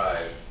Wampanoag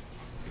Drive,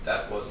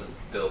 that wasn't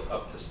built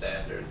up to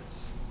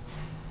standards.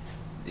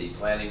 The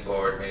planning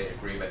board made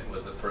agreement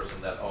with the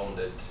person that owned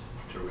it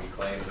to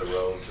reclaim the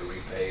road, to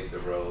repave the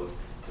road,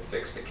 to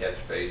fix the catch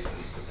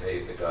basins, to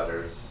pave the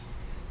gutters,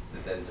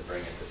 and then to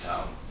bring it to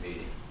town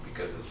meeting,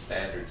 because the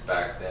standards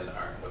back then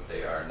aren't what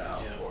they are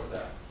now Yeah. for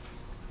that.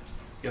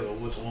 Yeah, but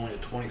with only a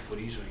 20-foot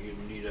easement, you'd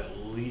need at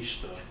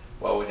least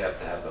Well, we'd have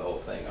to have the whole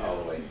thing all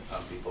the way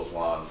on people's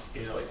lawns,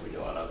 just Yeah. like we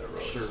do on other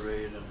roads.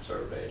 surveyed and.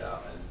 Surveyed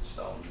out and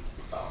stone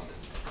bounded.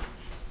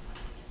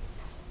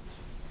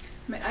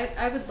 I mean,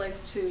 I would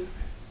like to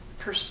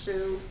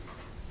pursue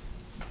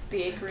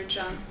the acreage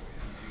on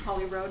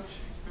Holly Road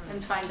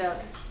and find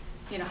out,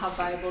 how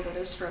viable it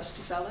is for us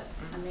to sell it.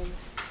 I mean,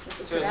 if it's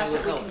an Certainly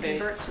asset would we help can pay.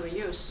 convert to a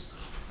use.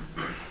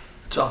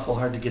 It's awful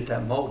hard to get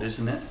that mowed,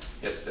 isn't it?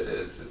 Yes, it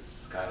is.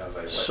 It's kind of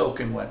a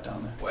Soaking wet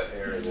down there. wet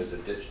area. There's a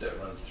ditch that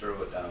runs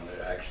through it down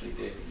there. Actually,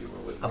 David, you were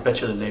with me. I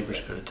bet you the neighbors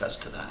could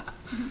attest to that.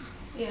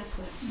 Yeah, that's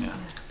what. Yeah.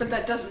 But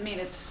that doesn't mean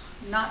it's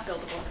not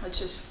buildable. It's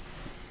just,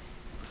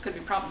 could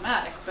be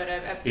problematic, but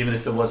Even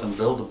if it wasn't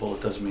buildable,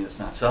 it doesn't mean it's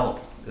not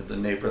sellable. If the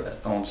neighbor that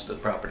owns the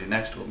property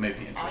next to it may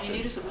be interested. all you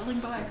need is a willing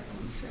buyer.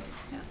 So,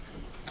 yeah.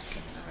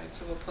 All right, so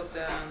so we'll put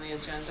that on the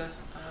agenda.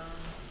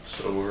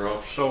 So we're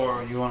off.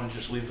 So you want to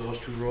just leave those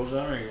two roads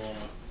on, or you want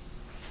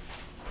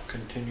to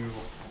continue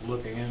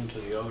looking into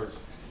the other?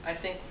 I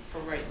think for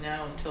right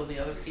now, until the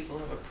other people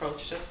have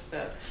approached us,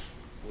 that,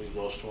 Leave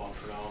those two on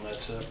for now, and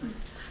that's it?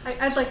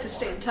 I'd like to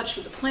stay in touch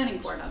with the planning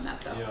board on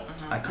that, though. Yeah.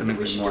 I I couldn't think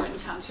we agree should more. do it in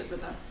concert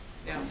with them.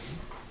 yeah.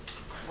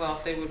 Well,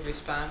 if they would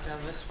respond on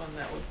this one,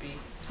 that would be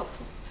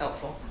Helpful.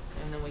 helpful,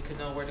 and then we could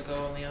know where to go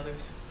on the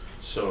others.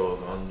 So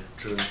on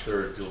June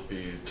 3rd, you'll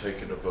be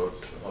taking a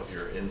vote of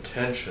your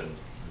intention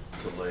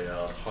to lay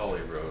out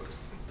Holly Road.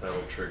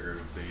 That'll trigger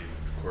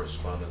the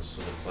correspondence to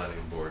the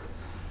planning board.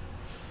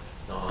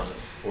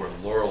 For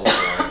Laurel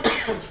Drive,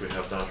 since we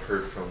have not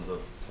heard from the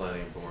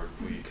planning board,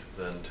 we can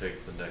then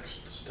take the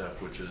next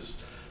step, which is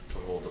to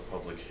hold a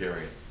public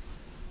hearing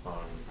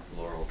on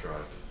Laurel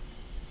Drive.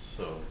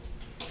 So,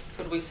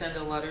 Could we send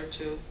a letter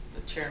to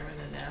the chairman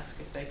and ask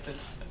if they could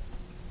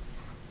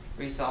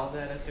resolve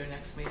that at their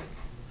next meeting?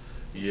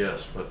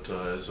 yes, but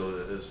as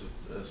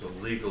a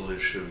legal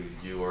issue,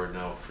 you are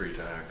now free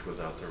to act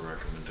without the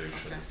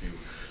recommendation. Okay. If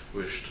you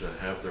wish to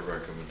have the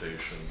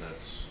recommendation,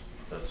 that's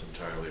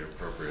entirely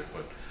appropriate,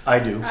 but, I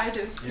do. I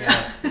do.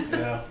 Yeah,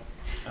 yeah,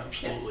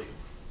 absolutely.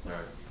 all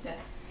right. Yeah.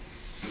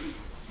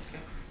 Okay.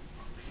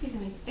 Excuse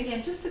me,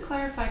 again, just to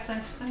clarify,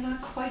 because I'm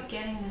not quite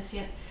getting this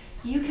yet.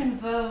 You can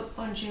vote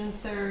on June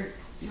 3rd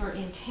your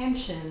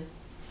intention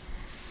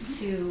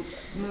to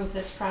move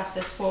this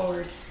process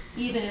forward,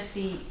 even if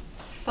the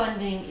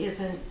funding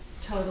isn't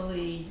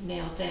totally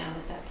nailed down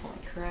at that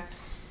point, correct?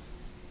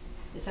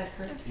 Is that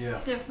correct? Yeah.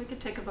 Yeah, we could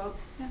take a vote,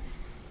 yeah.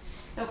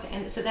 Okay,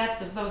 and so that's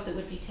the vote that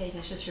would be taken,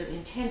 it's just your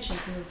intention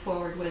to move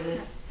forward with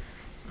it.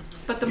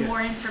 But the Yeah.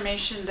 more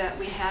information that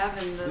we have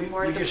and the We-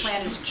 more we the just-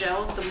 plan is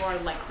gelled, the more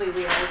likely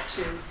we are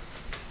to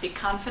be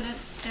confident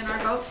in our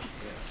vote.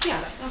 Yeah,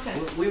 okay.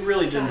 We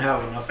really didn't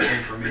have enough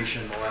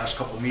information the last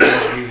couple of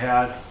meetings we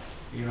had.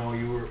 You know,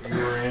 you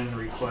were in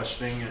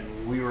requesting,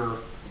 and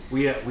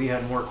we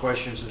had more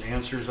questions than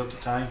answers at the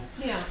time.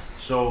 Yeah,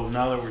 So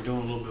now that we're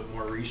doing a little bit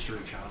more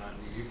research on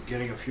it, and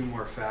getting a few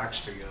more facts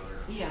together,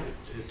 Yeah.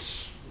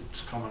 it's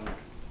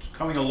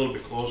coming a little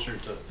bit closer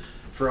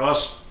for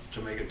us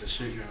to make a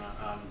decision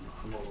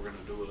on what we're gonna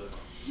do with it.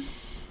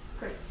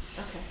 great,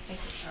 okay, thank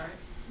you. All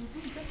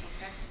right.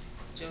 Okay.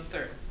 June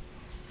 3rd.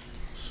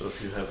 So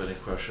if you have any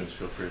questions,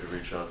 feel free to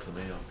reach out to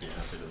me. I'll be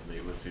happy to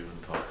meet with you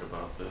and talk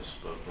about this,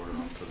 but we're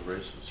off to the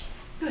races.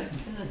 Good,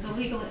 and the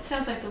legal, it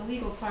sounds like the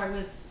legal part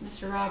with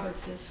Mr.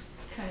 Roberts is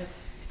kind of,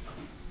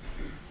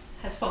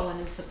 has fallen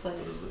into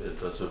place.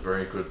 That's a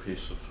very good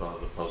piece of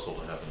the puzzle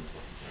to have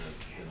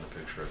in the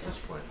picture at this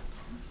point.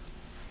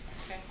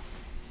 Okay,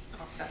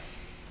 all set.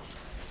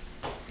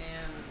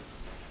 And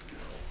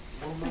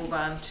we'll move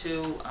on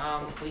to,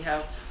 we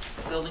have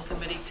a building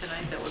committee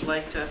tonight that would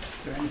like to, Is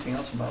there anything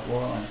else about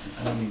Laurel?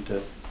 I don't need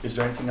to, is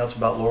there anything else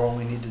about Laurel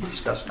we need to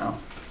discuss now?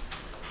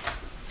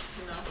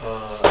 you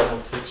know, I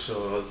don't think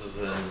so, other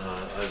than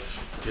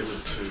I've given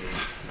to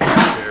the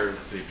chair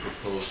the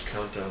proposed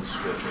countdown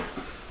schedule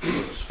for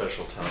the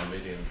special town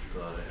meeting.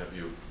 I have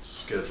you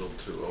scheduled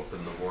to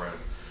open the warrant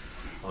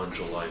on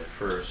July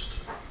 1st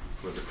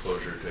with a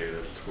closure date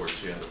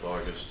towards the end of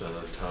August and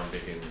a town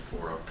meeting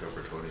for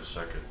October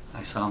 22nd.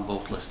 I saw them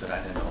both listed.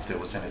 I didn't know if there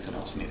was anything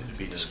else needed to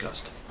be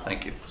discussed.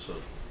 Thank you. So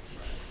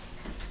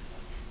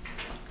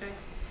okay,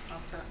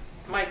 all set.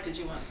 Mike, did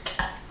you want?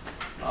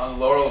 On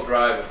Laurel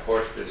Drive, of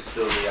course, there's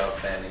still the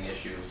outstanding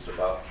issues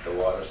about the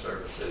water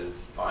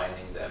services,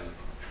 finding them.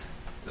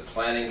 The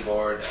planning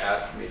board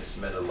asked me to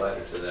submit a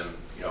letter to them,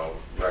 you know,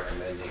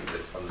 recommending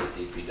that from the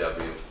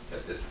DPW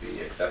that this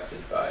be accepted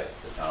by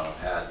the town of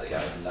Hadley. I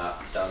have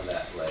not done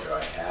that letter.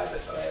 I have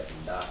it, but I have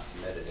not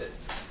submitted it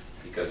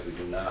because we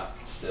do not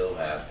still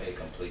have a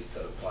complete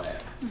set of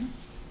plans,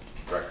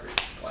 record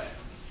plans.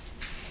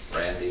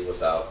 Randy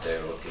was out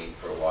there looking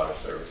for water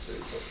services,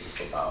 looking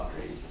for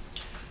boundaries.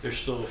 There's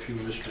still a few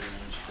mystery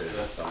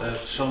There's ones.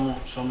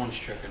 Someone's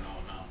checking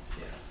out now,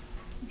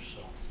 Yes.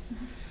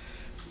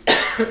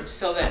 so.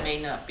 So that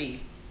may not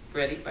be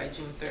ready by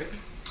June 3rd?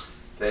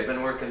 They've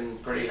been working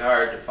pretty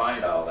hard to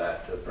find all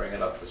that, to bring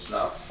it up to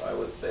snuff. I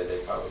would say they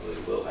probably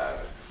will have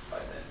it by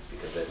then,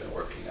 because they've been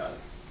working on,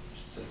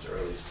 since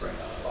early spring,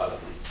 on a lot of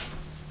these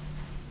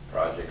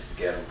projects to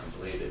get them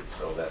completed,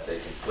 so that they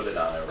can put it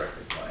on their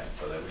record plan,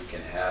 so that we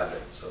can have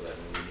it, so that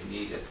when we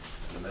need it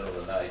in the middle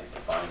of the night to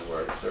find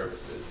where the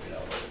service is, we know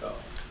where to go.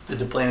 Did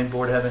the planning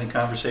board have any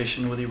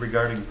conversation with you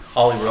regarding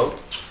Holly Road?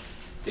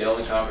 The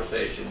only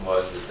conversation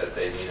was is that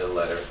they need a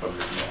letter from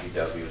the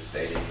DPW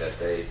stating that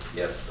they,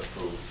 yes,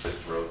 approve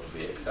this road to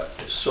be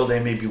accepted. So they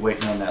may be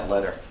waiting on that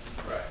letter.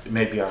 Right, It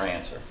may be our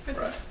answer.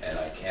 right, and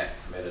I can't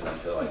submit it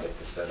until I get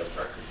the set of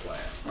record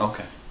plans.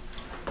 Okay.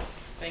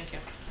 Thank you.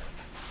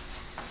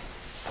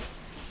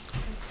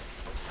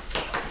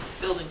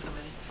 Building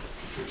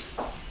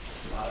committee.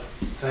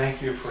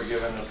 Thank you for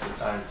giving us the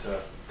time to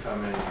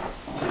come in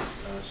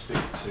and speak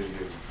to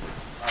you.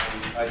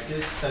 I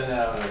did send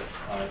out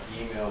an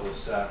email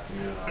this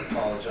afternoon. I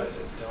apologize,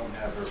 I don't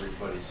have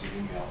everybody's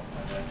email,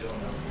 and I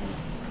don't know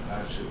who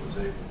actually was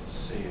able to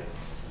see it.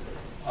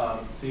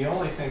 The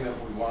only thing that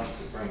we wanted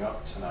to bring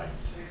up tonight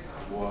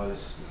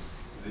was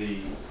the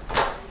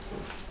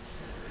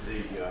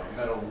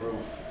metal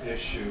roof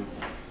issue,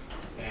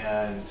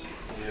 and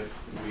if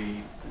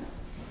we,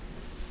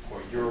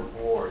 or your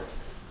board,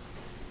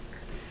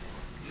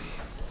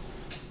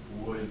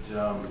 would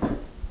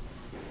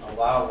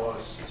allow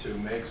us to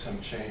make some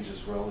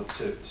changes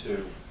relative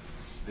to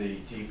the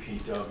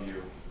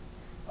DPW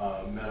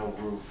metal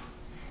roof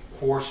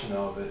portion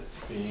of it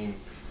being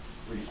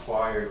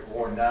required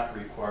or not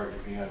required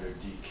to be under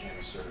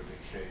DCAM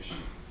certification.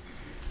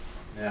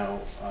 Now,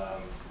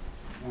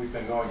 we've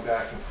been going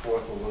back and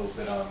forth a little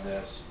bit on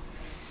this.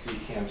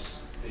 DCAM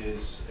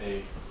is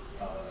a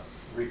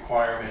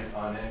requirement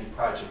on any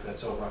project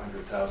that's over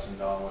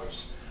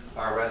 $100,000.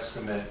 Our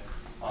estimate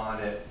on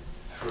it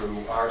through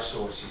our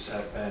sources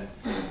have been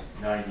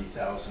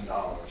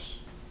 $90,000.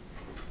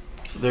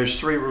 There's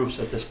 3 roofs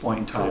at this point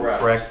in time, Correct.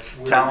 correct?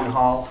 We're Town doing-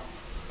 Hall,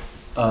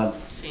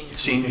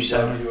 Senior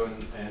Center, DPW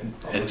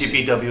and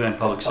DPW and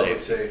Public Public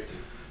Safety. safety.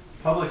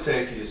 Public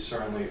safety is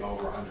certainly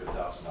over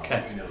 $100,000.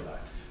 Okay. We know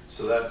that.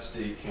 So that's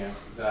DCAM.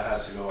 That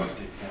has to go on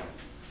DCAM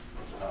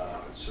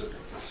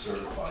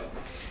certified.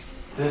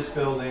 This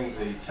building,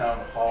 the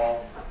town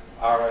hall,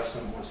 our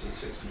estimate was at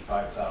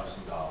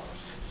 $65,000.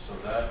 So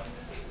that,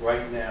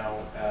 right now,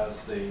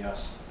 as the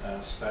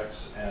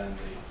specs and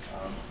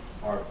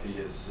the RP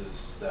is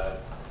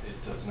that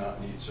it does not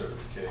need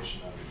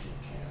certification under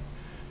DCAM.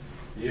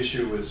 The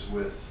issue is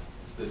with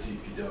the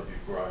DPW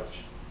garage.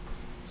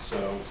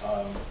 So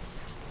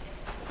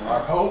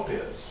our hope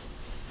is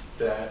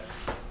that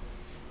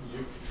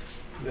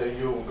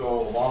you'll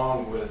go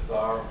along with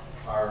our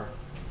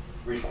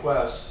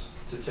request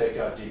to take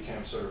out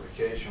DCAM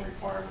certification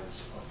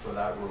requirements for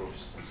that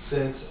roof,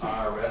 since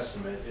our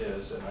estimate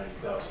is at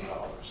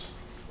 $90,000.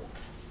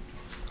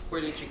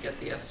 Where did you get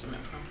the estimate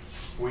from?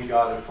 We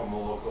got it from a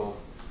local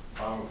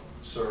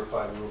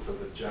certified roofer,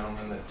 the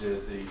gentleman that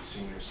did the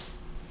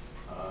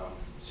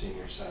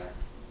senior center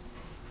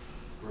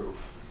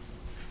roof.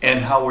 And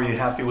how were you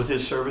happy with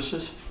his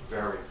services?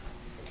 Very.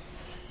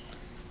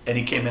 And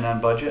he came in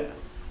on budget?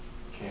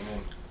 Came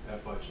in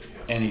at budget, yes.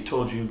 And he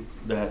told you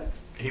that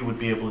he would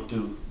be able to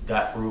do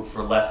that roof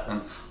for less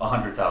than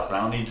 $100,000. I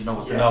don't need to know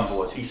what the Yes. number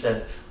was. He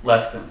said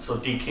less than. So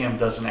DCAM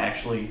doesn't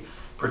actually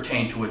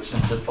pertain to it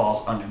since it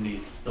falls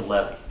underneath the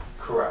levy.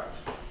 Correct.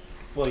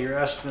 Well, your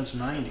estimate's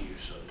 90, you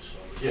said,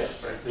 so.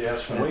 Yes, the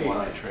It's estimate way, one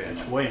I it's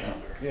traded. way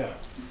under, yeah.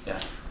 Yeah.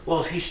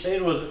 Well, if he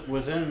stayed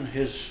within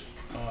his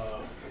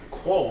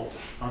quote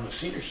on the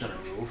senior center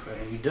roof,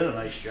 and he did a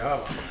nice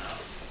job on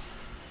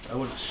that, I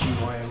wouldn't see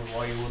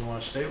why you wouldn't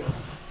want to stay with him.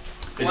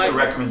 Is it a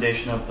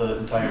recommendation of the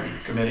entire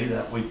committee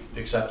that we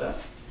accept that?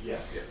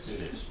 Yes.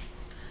 It is.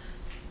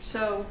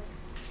 So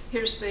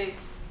here's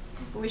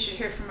we should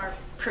hear from our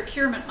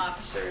procurement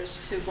officer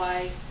as to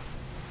why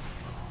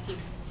he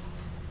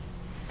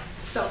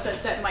felt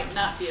that that might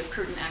not be a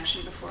prudent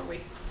action before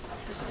we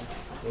decide.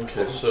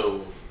 Okay,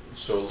 so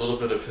a little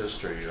bit of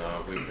history.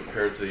 We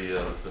prepared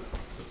the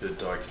bid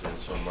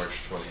documents on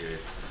March 28th.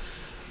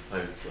 I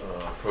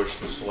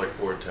approached the select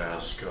board to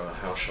ask,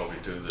 how shall we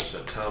do this?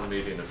 At town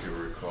meeting, if you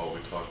recall,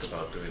 we talked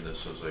about doing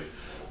this as a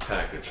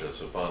package,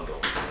 as a bundle.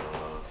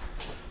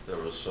 There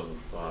was some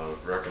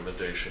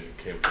recommendation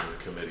came from the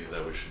committee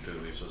that we should do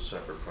these as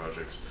separate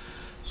projects.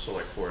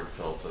 Select board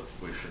felt that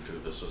we should do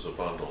this as a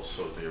bundle.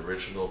 So the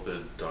original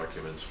bid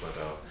documents went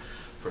out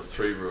for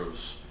 3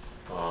 roofs,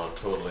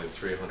 totaling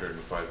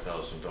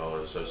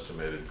 $305,000,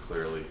 estimated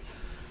clearly.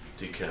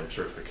 DCAM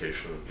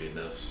certification would be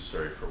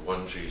necessary for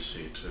 1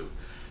 GC to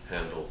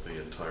handle the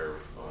entire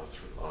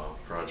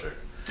project.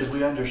 Did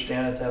we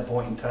understand at that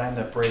point in time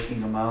that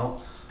breaking them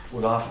out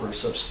would offer a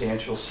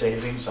substantial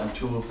savings on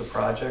 2 of the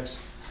projects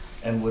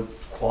and would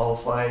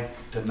qualify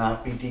to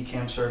not be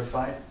DCAM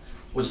certified?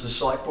 Was the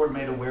select board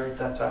made aware at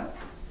that time?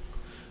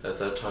 At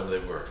that time, they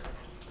were.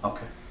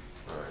 Okay,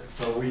 All right.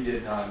 But we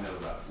did not know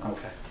that.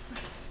 okay.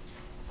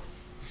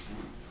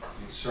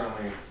 We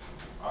certainly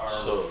are.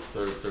 So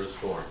there's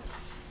more.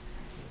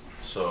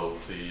 So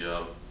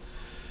the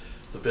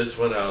bids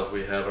went out.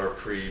 We had our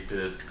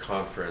pre-bid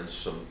conference.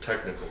 Some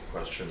technical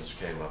questions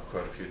came up,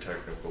 quite a few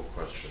technical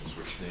questions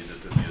which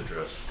needed to be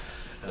addressed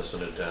as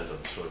an addendum.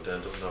 So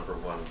addendum number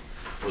 1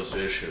 was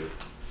issued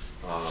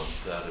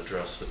that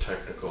addressed the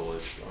technical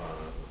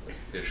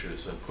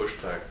issues and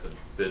pushed back the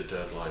bid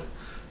deadline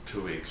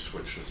 2 weeks,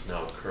 which is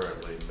now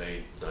currently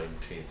May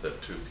 19th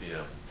at 2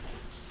 p.m.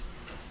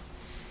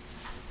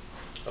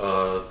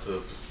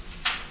 The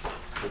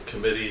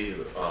committee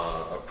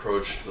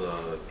approached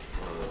the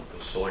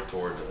select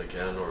board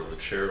again, or the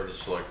chair of the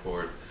select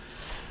board,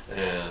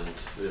 and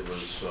it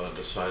was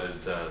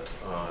decided that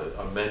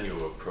a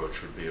menu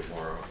approach would be a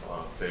more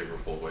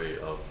favorable way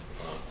of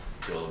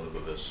dealing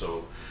with this.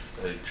 So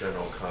a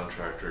general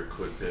contractor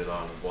could bid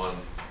on 1,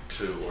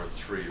 2, or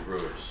 3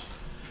 roofs.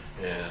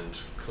 And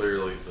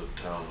clearly the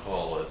town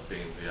hall, at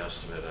being the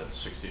estimate at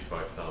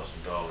 $65,000,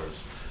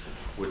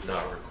 would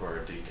not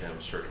require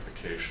DCAM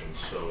certification.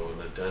 So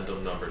an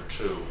addendum number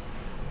 2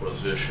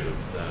 was issued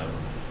that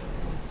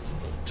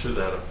to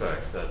that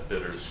effect, that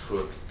bidders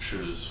could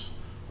choose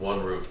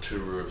 1 roof, 2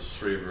 roofs,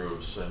 3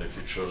 roofs, and if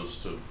you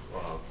chose to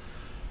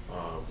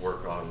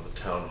work on the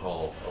town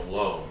hall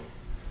alone,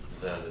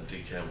 then a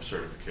DCAM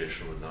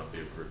certification would not be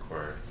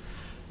required.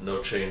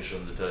 No change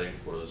in the date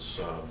was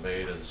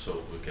made, and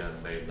so again,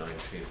 May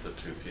 19th at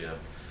 2 p.m.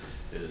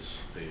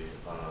 is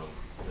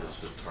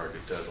the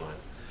target deadline.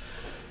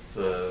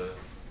 The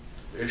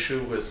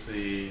issue with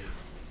the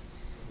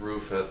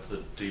roof at the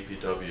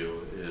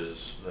DPW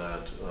is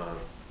that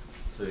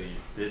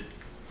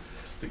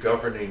the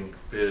governing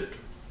bid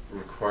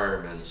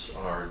requirements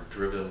are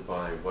driven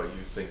by what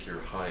you think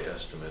your high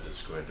estimate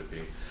is going to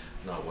be,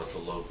 not what the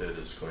low bid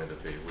is going to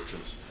be, which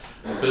is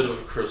a bit of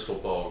a crystal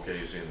ball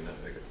gazing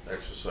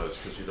exercise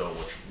because you don't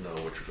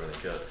know what you're going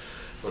to get.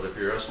 But if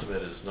your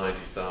estimate is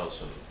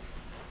 90,000,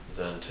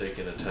 then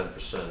taking a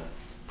 10%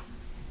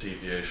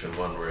 deviation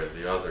one way or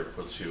the other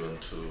puts you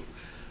into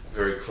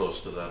very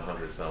close to that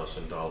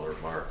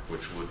 $100,000 mark,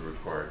 which would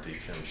require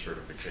DCAM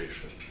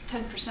certification.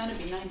 10% would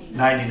be 99.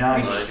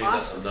 99. Really?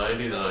 Awesome.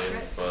 99,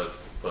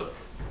 but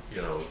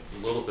you know,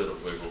 a little bit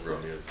of wiggle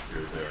room,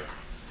 you're there.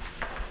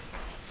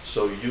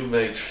 So you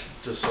may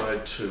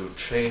decide to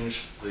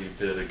change the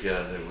bid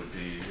again. It would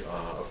be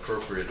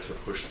appropriate to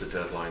push the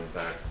deadline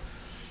back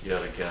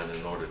yet again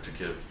in order to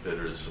give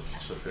bidders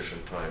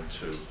sufficient time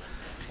to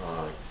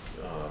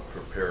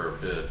prepare a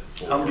bid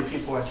for. How many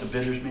people were at the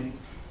bidders meeting?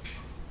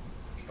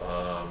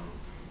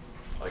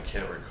 I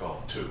can't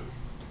recall. 2.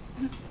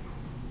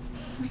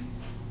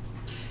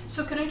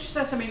 So can I just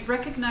ask, I mean,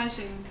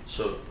 recognizing,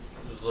 So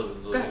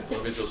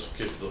let me just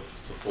give the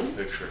full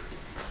picture.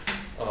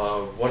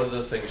 One of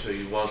the things that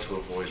you want to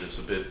avoid is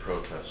a bid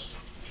protest.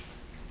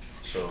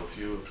 So if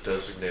you've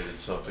designated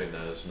something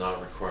as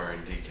not requiring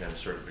DCAM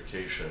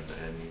certification,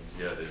 and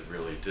yet it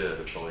really did,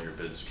 if all your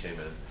bids came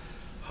in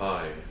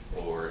high,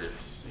 or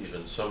if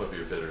even some of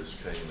your bidders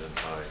came in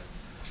high,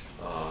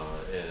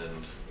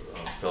 and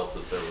felt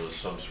that there was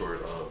some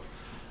sort of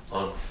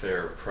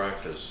unfair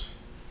practice,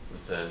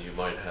 then you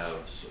might have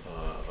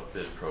a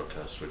bid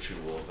protest, which you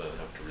will then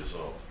have to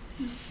resolve.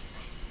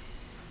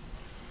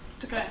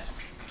 can I ask?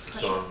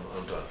 So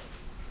I'm done.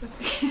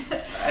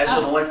 As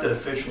an elected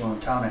official in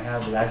the town of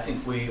Hadley, I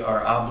think we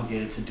are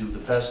obligated to do the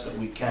best that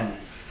we can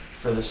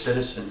for the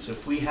citizens.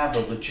 If we have a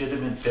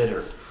legitimate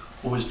bidder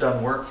who has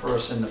done work for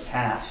us in the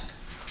past,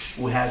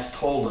 who has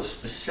told us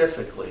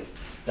specifically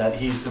that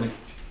he's going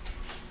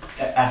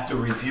to, after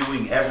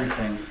reviewing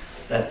everything,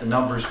 that the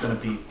number is going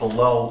to be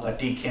below a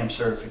DCAM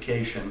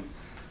certification,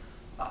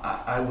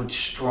 I would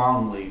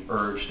strongly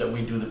urge that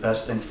we do the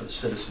best thing for the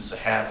citizens of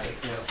Hadley.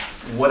 Yeah.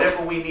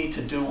 Whatever we need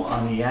to do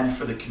on the end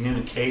for the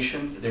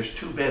communication, there's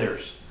 2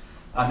 bidders.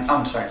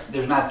 I'm sorry,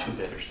 there's not 2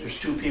 bidders. There's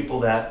 2 people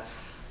that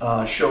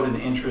showed an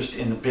interest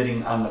in the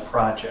bidding on the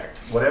project.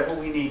 Whatever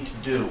we need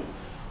to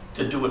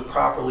do it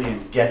properly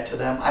and get to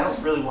them. I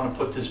don't really want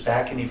to put this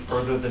back any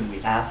further than we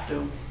have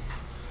to.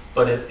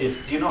 But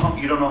if you don't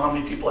know how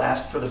many people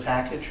asked for the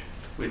package?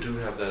 We do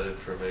have that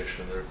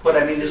information there. But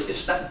I mean,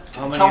 it's not,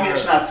 How many tell me are-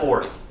 it's not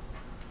 40.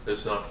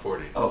 It's not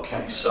 40.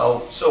 Okay,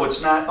 so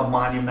it's not a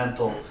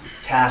monumental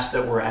task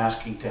that we're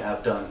asking to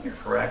have done here,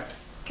 correct?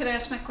 Can I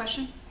ask my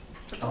question?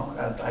 Oh,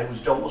 I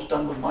was almost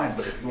done with mine,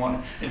 but if you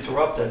want to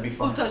interrupt, that'd be Well,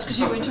 fine. it does, because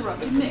you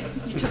interrupted me.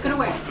 You took it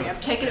away from me. I'm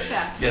taking it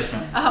back. Yes,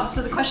 ma'am.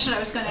 So the question I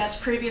was going to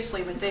ask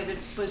previously when David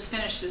was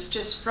finished is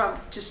just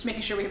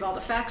making sure we have all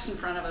the facts in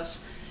front of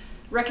us,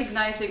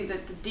 recognizing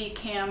that the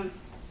DCAM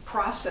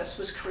process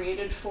was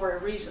created for a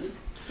reason,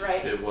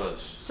 right? It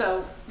was.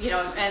 So,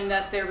 and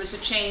that there was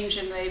a change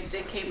and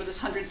they came with this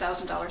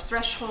 $100,000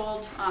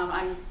 threshold.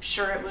 I'm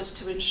sure it was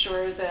to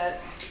ensure that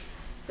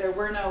there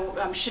were no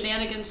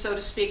shenanigans, so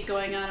to speak,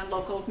 going on in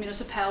local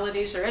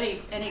municipalities or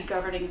any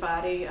governing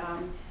body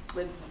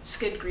with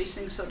skid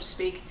greasing, so to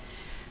speak.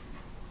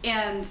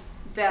 And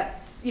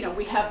that,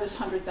 we have this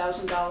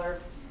 $100,000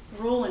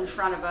 rule in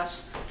front of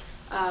us.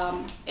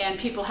 And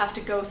people have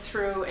to go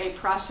through a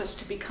process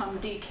to become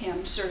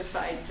DCAM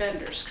certified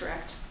vendors,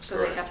 correct? So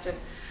Correct. they have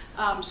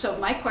to. So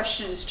my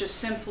question is just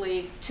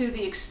simply, to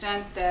the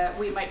extent that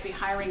we might be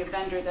hiring a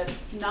vendor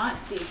that's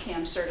not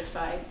DCAM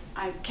certified,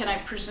 can I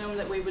presume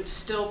that we would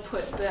still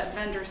put that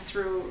vendor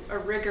through a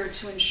rigor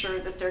to ensure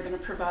that they're going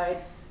to provide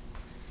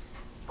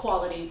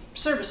quality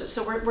services?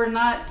 So we're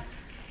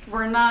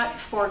not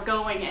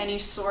foregoing any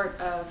sort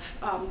of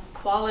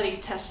quality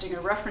testing or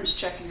reference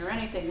checking or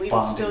anything. We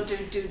would still do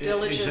due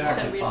diligence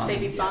Exactly, and they'd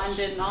be bonding, bonded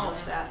yes. and all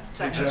of that. Is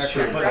that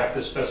Exactly, In but- fact,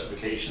 the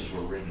specifications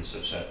were written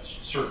such that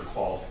certain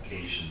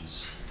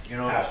qualifications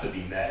have to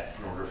be met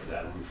in order for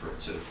that roofer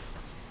to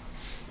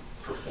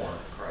perform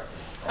correctly.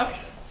 Okay.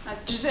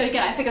 Just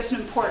again, I think it's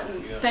an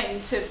important thing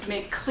to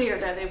make clear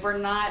that we're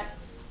not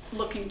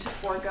looking to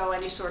forego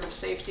any sort of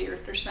safety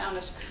or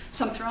soundness.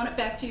 So I'm throwing it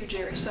back to you,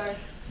 Jerry. Sorry.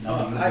 No,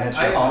 you've I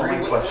answered all agree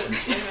my with- questions.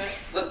 Wait a minute,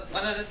 look,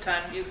 one at a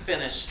time, you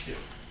finished.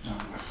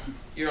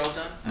 You're all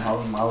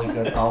done? Molly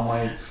got all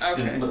my,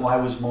 Okay. what I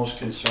was most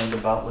concerned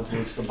about was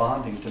the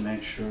bonding, to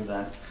make sure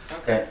that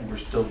Okay, we're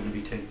still going to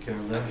be taking care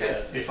of that.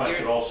 okay. If I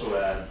could also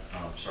add,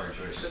 sorry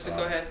Joyce.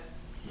 Go ahead.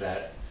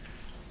 That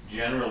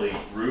generally,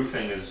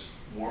 roofing is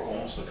more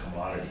almost a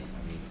commodity.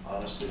 I mean,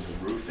 honestly,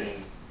 the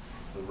roofing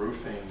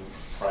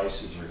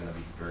prices are gonna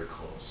be very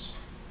close.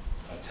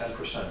 A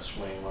 10%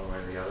 swing one way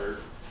or the other,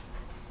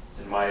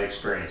 in my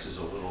experience, is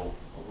a little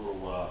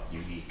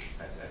unique.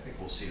 I think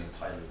we'll see them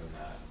tighter than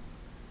that.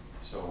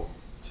 So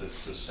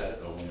to set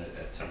a limit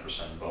at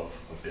 10% above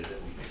a bid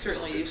that we think.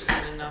 Certainly you've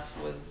seen enough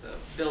with the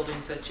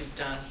buildings that you've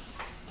done.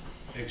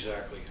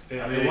 Exactly.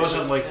 I mean, It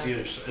wasn't like yeah. the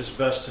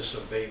asbestos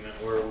abatement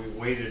where we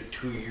waited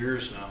 2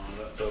 years now,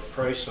 and the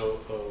price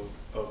of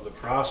the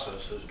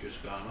process has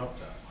just gone up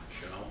that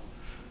much, you know?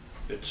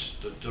 It's,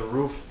 the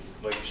roof,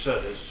 like you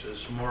said,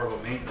 is more of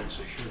a maintenance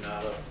issue,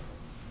 not a,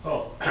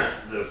 Well,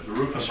 the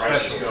roofing A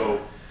prices special.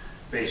 go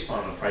based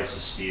on the price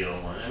of steel.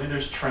 I mean,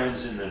 there's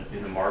trends in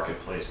the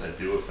marketplace that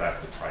do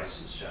affect the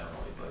prices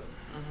generally, but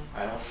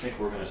I don't think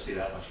we're gonna see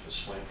that much of a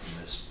swing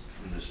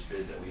from this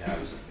bid that we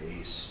have as a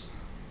base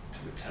to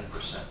a 10%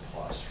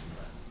 plus from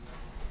that.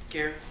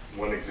 Gary?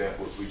 One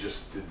example is we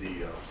just did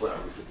the flat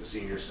roof at the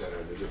senior center.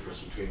 The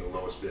difference between the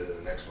lowest bid and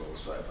the next one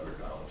was $500.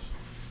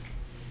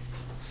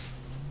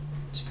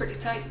 It's pretty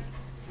tight.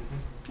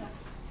 Yeah.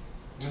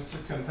 It's a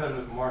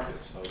competitive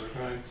market, so they're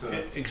going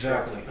to.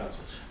 Exactly. sharpen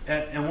pencils.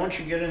 and once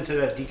you get into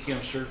that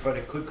DCAM certified,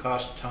 it could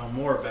cost the town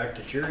more, back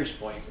to Jerry's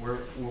point, where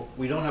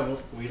we don't have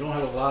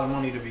a lot of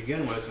money to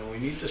begin with, and we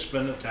need to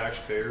spend the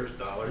taxpayers'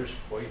 dollars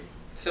quite.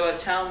 So at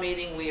town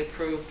meeting, we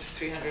approved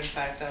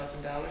 $305,000?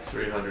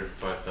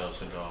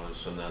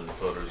 $305,000, and then the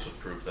voters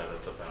approved that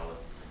at the ballot.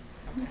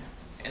 Okay.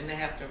 And they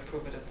have to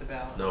approve it at the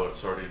ballot? No,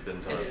 it's already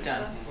been done. It's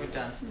done, we're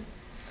done.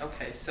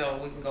 Okay, so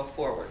we can go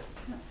forward.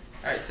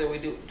 All right, so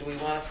do we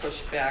want to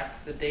push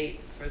back the date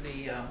for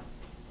the,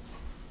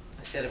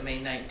 instead of May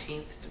 19th,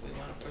 do we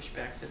want to push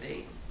back the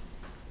date?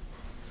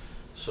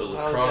 So the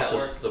How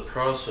does that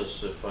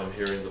process, if I'm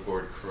hearing the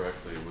board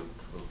correctly, would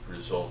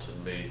result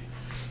in me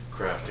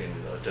crafting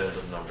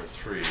addendum number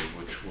 3,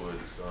 which would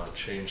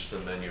change the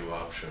menu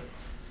option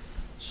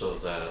so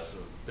that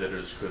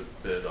bidders could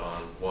bid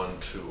on 1,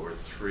 2, or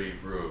 3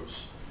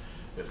 roofs.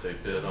 If they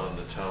bid on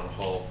the town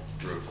hall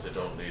roof, they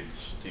don't need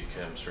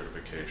DCAM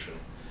certification.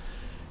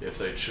 If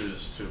they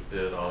choose to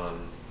bid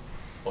on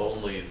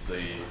only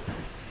the...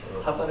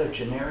 How about it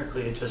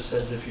generically, it just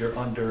says if you're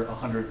under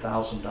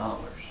 $100,000.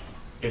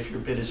 If your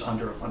bid is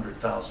under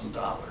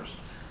 $100,000,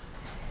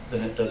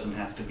 then it doesn't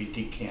have to be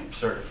DCAM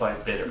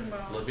certified bidder.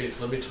 Let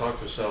me talk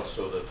this out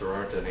so that there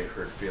aren't any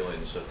hurt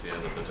feelings at the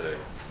end of the day.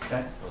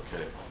 Okay?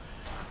 Okay.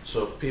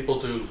 So if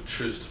people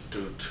choose to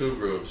do 2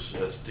 roofs,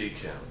 that's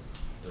DCAM.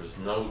 There's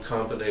no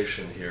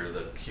combination here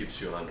that keeps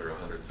you under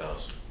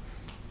 100,000.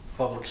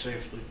 Public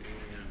safety.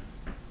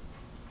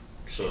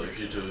 So if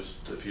you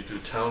do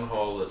town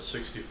hall, that's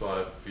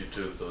 65. If you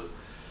do the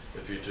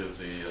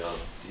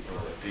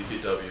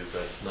DPW,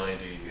 that's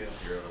 90.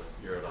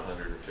 You're at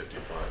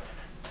 155.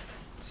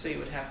 So you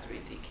would have to be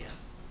DCAM.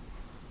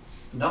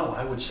 No,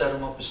 I would set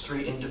them up as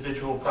 3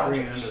 individual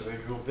projects. 3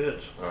 individual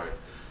bids. All right.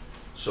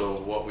 So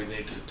what we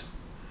need to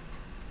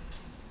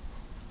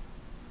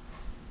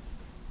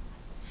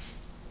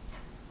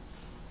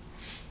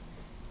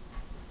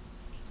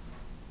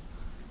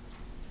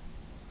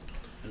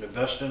In the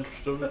best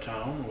interest of the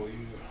town, we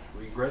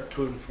regret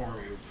to inform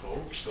you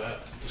folks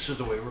that this is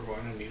the way we're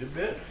going to need a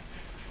bid.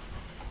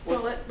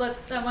 Well,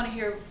 I want to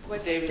hear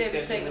what David's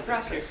David's saying gonna the do the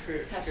process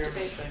has to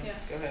be, procurement thing. yeah.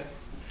 Go ahead.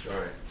 All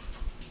right.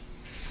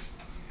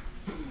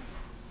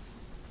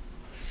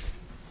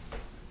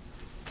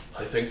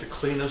 I think the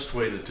cleanest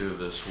way to do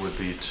this would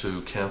be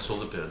to cancel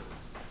the bid,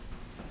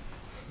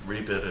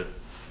 rebid it,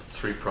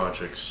 3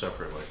 projects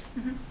separately.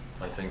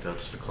 I think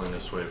that's the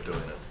cleanest way of doing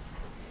it.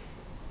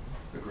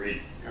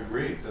 Agreed.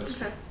 Agreed, that's.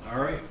 Okay.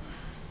 All right.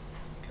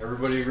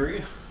 Everybody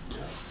agree?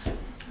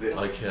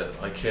 I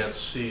can't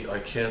see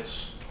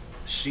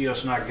See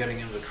us not getting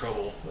into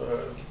trouble.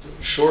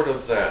 short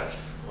of that.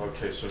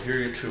 Okay, so here are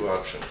your 2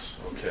 options.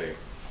 Okay,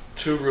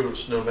 2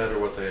 roofs, no matter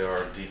what they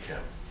are,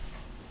 DCAM.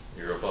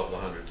 You're above the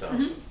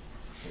 100,000.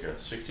 You got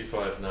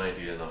 65,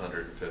 90, and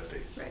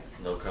 150. Right.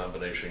 No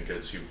combination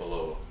gets you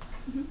below.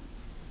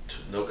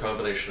 No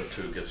combination of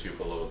 2 gets you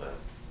below that.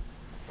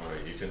 All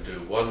right, you can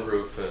do 1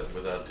 roof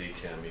without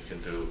DCAM. You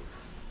can do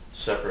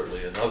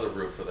separately another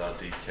roof without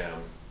DCAM,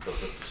 but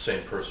the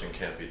same person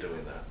can't be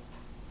doing that.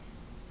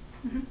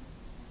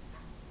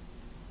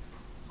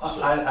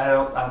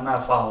 I'm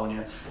not following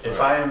you. If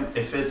I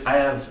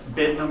have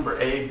bid number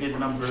A, bid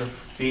number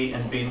B,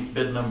 and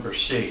bid number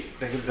C.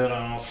 They could bid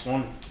on all,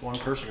 one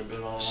person could bid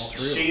on all 3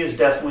 of them. C is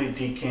definitely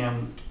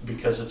DCAM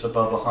because it's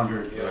above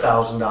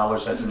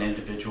 $100,000 as an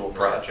individual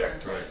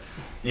project. Right.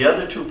 The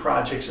other 2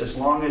 projects, as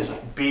long as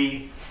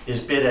B is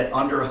bid at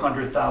under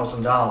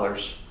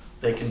 $100,000,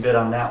 they can bid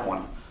on that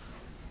one.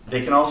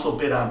 They can also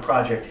bid on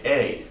project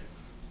A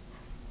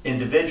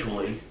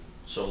individually.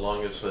 So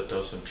long as that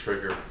doesn't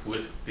trigger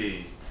with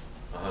B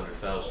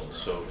 100,000.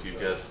 So if you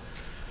get,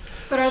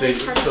 But are they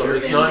see, part of so the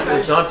it's same not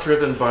project?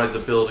 driven by the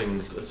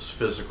building, its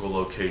physical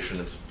location.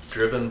 It's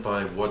driven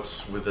by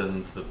what's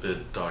within the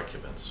bid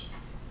documents.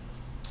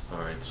 All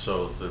right.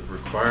 So the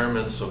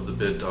requirements of the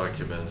bid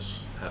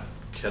documents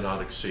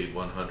cannot exceed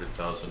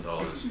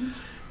 $100,000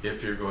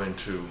 if you're going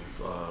to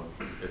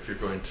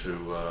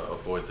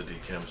avoid the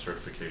DCAM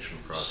certification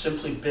process.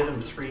 Simply bid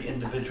them 3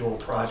 individual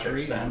projects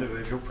 3 then.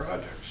 individual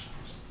projects.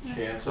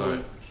 Cancel,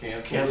 Alright.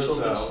 cancel Cancel this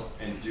this. out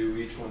and do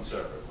each one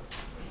separately.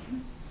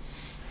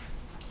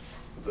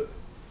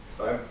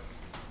 If I'm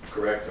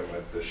correct on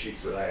what the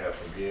sheets that I have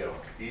from Gail,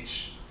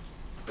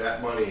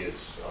 that money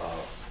is,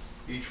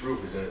 each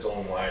roof is in its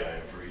own line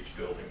item for each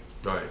building.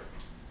 Right.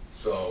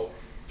 So,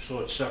 So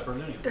it's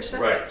separate anyway. They're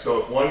separate. right,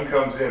 so if one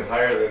comes in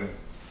higher than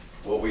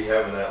what we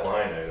have in that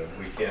line item,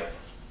 we can't,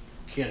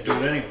 Can't do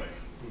it anyway.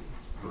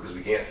 because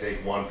we can't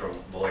take one from,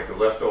 like the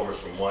leftovers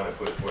from one and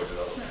put it towards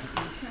another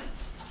one.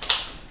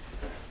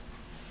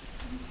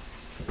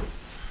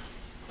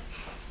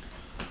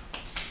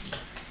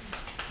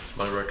 It's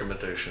my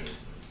recommendation to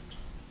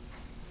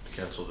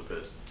cancel the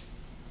bid,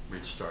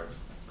 restart.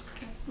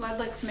 Well, I'd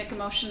like to make a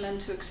motion then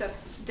to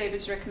accept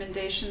David's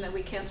recommendation that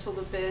we cancel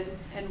the bid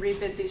and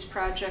rebid these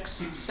projects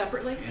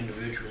separately.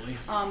 Individually.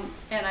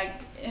 And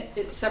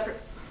it's separate,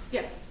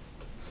 yeah.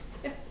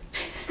 Yeah.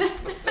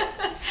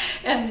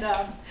 And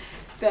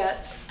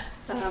that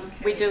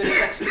we do it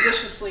as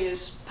expeditiously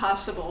as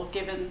possible,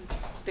 given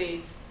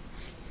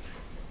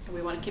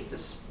we want to keep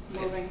this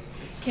moving.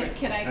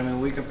 Can I I, mean,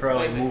 we could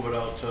probably Wait a minute. move it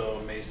out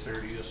till May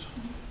 30th.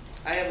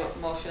 I have a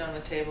motion on the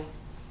table.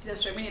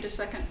 that's right, we need a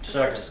second for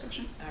Second.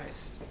 discussion. All right,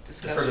 For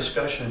discussion.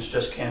 discussion, it's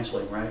just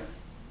canceling, right?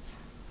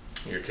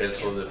 You're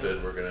canceling the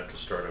bid, we're gonna have to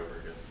start over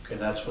again. Okay,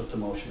 that's what the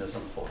motion is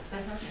on for.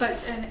 But,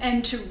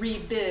 and to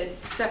rebid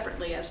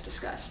separately as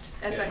discussed,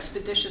 as Yeah.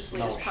 expeditiously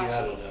No, as she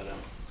possible. added that in.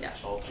 Yeah.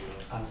 It's all together.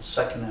 I'll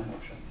second that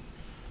motion.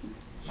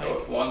 So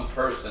if one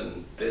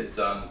person bids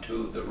on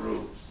 2 of the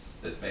roofs,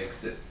 that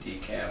makes it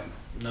DCAM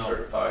No.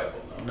 certifiable,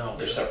 no? No,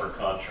 They're separate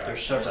they're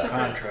contracts. separate Separate.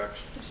 contracts.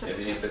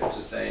 Even if it's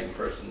the same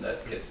person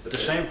that gets the The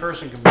bid? same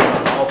person can bid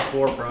on all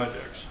 4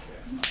 projects.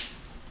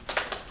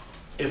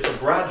 If a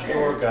garage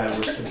door guy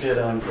was to bid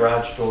on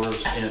garage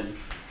doors in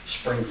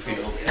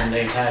Springfield and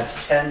they had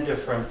 10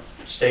 different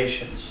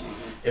stations,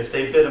 if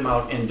they bid them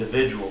out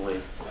individually,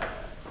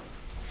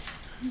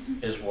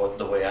 is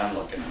the way I'm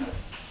looking at it.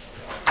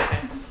 Okay.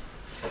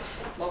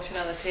 Motion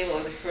on the table,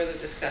 any further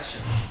discussion?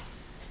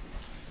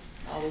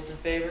 All those in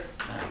favor?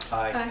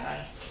 Aye.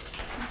 Aye.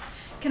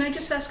 Can I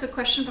just ask a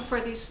question before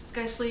these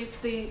guys leave?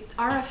 The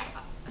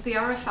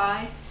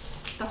RFI,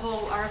 the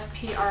whole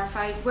RFP,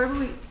 RFI,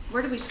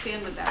 where do we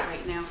stand with that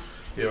right now?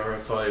 The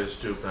RFI is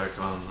due back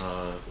on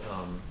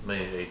May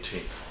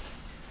 18th.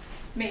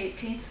 May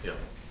 18th? Yeah,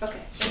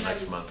 Okay. so And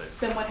next then- Monday.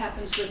 Then what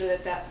happens with it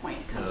at that point?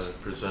 I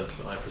present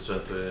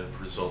the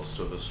results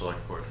to the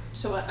select board.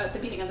 So at the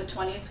meeting on the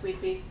 20th, we'd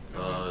be,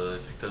 I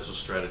think there's a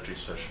strategy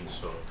session,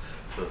 so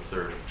the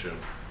 3rd of June.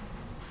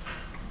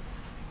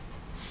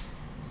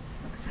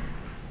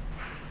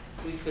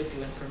 We could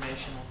do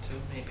informational too,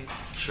 maybe.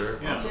 Sure,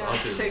 Yeah. I'll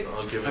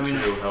give I it to mean,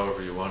 you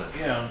however you want it.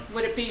 Yeah.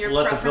 would it be your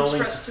Let the preference for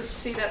building- us to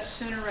see that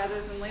sooner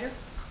rather than later?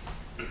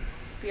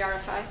 The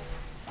RFI?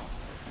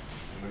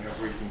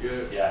 Whenever we can get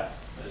it. Yeah,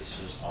 as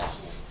soon as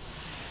possible.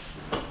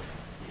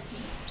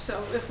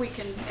 So if we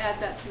can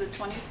add that to the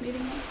 20th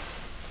meeting then?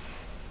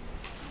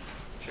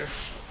 Sure.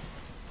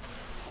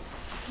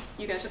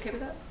 You guys okay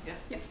with that? Yeah.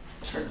 Yeah.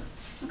 Sure.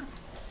 Okay.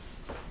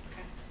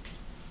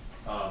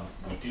 Okay.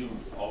 We do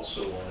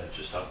also want to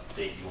just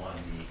update you on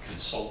the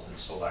consultant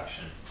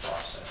selection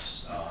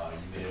process.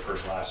 You may have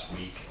heard last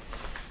week,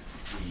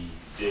 we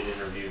did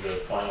interview the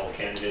final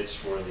candidates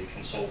for the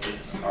consultant,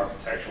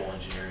 architectural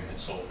engineering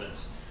consultant.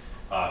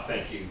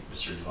 Thank you,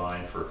 Mr.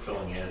 Devine, for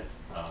filling in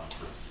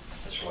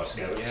for Mr.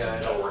 Westgate. Yeah,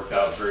 That worked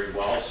out very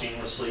well,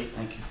 seamlessly.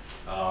 Thank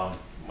you.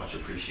 Much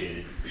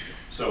appreciated.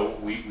 So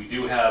we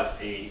do have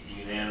a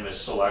unanimous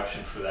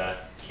selection for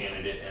that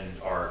candidate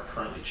and are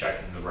currently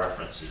checking the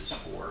references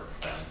for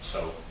them.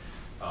 So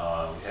we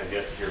have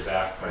yet to hear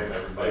back from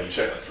everybody. I've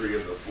checked 3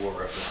 of the 4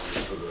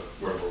 references for the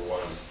rubber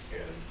one,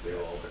 and they've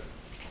all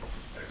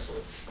been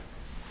excellent.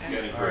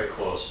 Getting very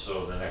close,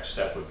 so the next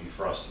step would be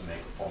for us to make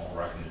a formal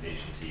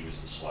recommendation to you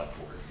as the select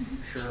board.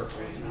 Sure.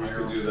 We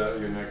could do that at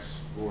your next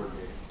board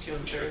meeting. June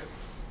 3rd.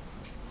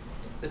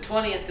 The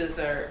 20th is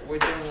we're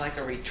doing like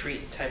a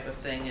retreat type of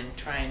thing and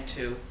trying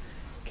to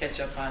catch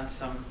up on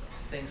some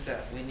things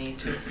that we need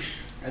to.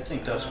 I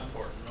think that's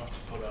important enough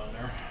to put on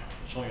there.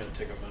 It's only gonna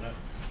take a minute.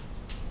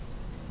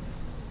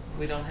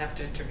 We don't have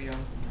to interview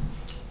them.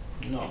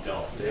 No. We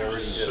don't. They already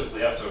Just did.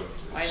 simply have to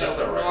I know, accept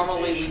but our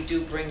normally we recommendation.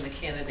 do bring the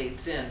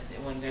candidates in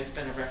when there's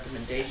been a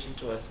recommendation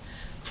to us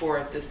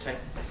for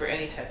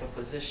any type of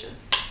position.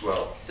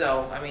 Well,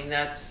 So, I mean,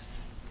 that's,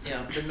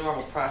 the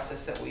normal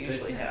process that we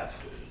usually have.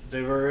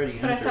 They've already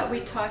But I thought we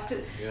interviewed. talked,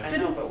 Yeah. I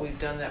know, but we've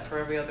done that for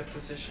every other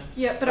position.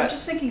 yeah, but I'm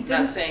just thinking, Not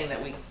didn't, saying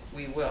that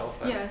we will,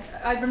 but. yeah,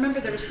 I remember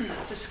there was some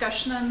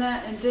discussion on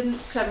that and didn't,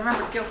 because I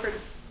remember Guilford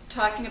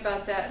talking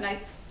about that and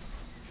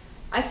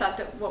I thought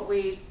that what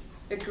we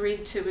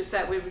agreed to was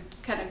that we would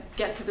kind of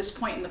get to this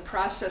point in the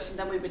process and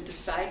then we would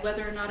decide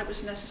whether or not it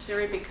was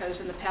necessary,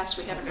 because in the past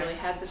we haven't Okay. really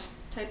had this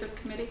type of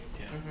committee.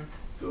 Mhm.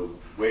 the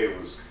way it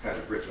was kind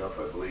of written up,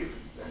 I believe,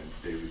 and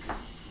David,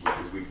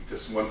 because we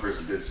this one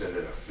person did send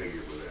in a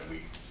figure with it, and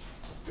we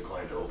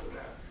declined to open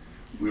that.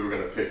 We were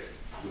gonna pick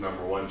the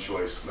number one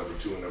choice, number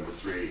two, and number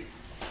three,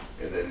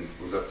 and then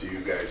it was up to you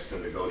guys to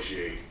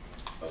negotiate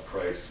a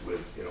price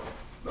with, you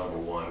know, number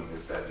one.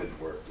 If that didn't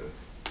work, then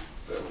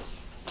that was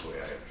the way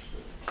I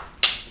understood it.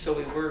 So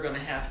we were gonna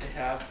have to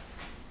have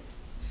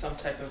some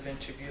type of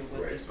interview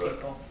with Right, these but-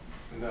 people.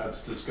 And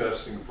that's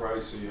discussing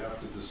price, so you have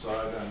to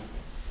decide on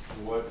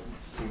what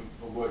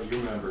your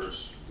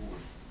members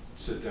would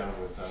sit down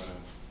with them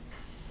and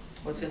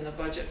What's in the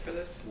budget for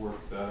this? work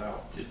that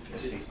out.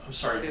 I'm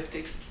sorry,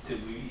 50?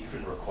 did we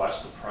even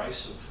request a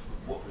price of,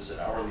 what was it,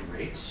 hourly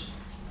rates?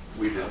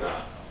 We did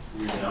not.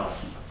 We No,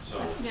 so,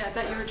 Yeah, I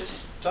thought you were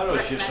just I thought it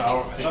was just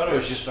recommending. I thought it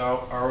was just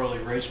hourly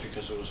rates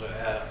because it was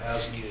a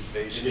as-needed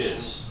basis. it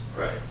is.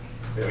 Right.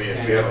 I mean, if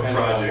And we have a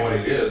depending on project. what we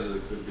it could- is,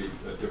 it could be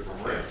a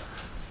different rate.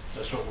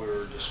 That's what we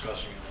were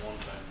discussing at one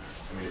time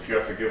there. I mean, if you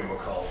have to give them a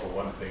call for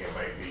one thing, it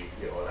might be,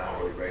 you know, an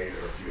hourly rate,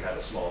 or if you had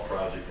a small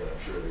project, then I'm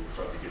sure they would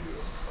probably give you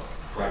a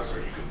price, or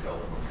you could tell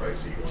them a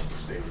price that you want to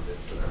stay within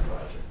for that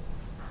project.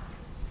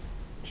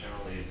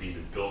 Generally, it'd be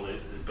the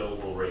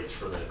billable rates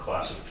for the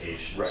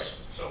classifications. Right.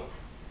 So,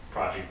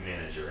 project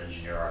manager,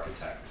 engineer,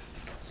 architect.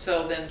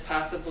 So then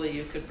possibly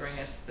you could bring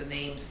us the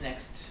names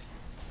next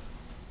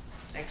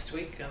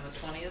week on the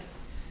 20th,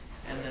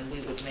 and then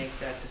we would make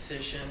that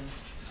decision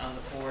on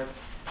the board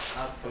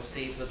how to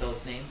proceed with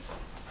those names.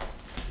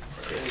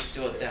 So we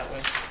do it that way.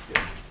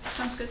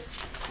 Sounds good.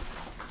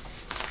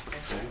 Okay.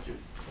 Thank you.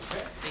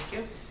 Thank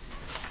you.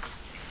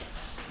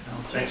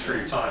 Thanks for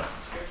your time.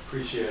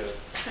 Appreciate it.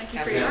 Thank you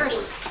for Happy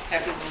yours.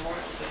 Happy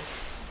Memorial Day.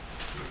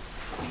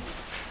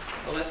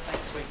 Well, that's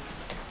next week.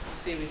 We'll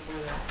see you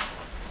before that.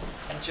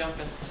 I'm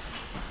jumping.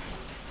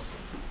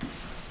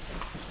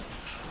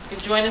 You can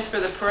join us for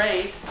the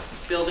parade,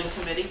 building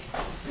committee.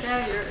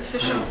 Yeah, you're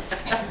official.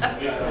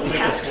 We'll make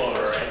it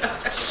slower,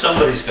 right?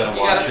 Somebody's gotta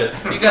watch it.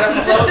 You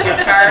gotta float your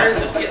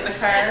cars and get in the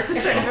car.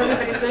 So if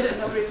everybody's in it,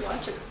 nobody's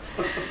watching.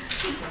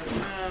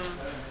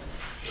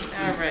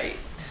 All right,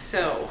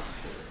 so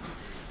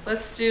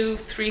let's do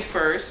 3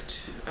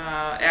 first.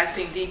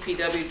 Acting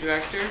DPW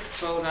Director,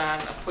 vote on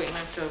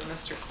appointment of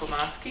Mr.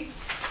 Klomoski.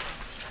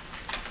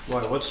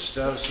 Why, what's the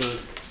status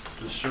of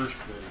the search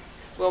committee?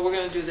 Well, we're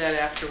gonna do that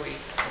after we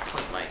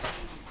appoint Mike.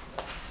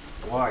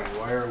 Why?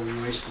 Why are we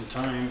wasting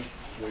time?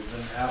 We've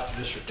been after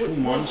this for 2 We're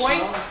months going-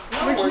 now.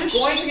 No, We're we're just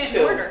going shifting it in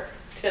to order.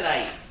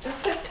 tonight.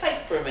 Just sit tight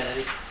for a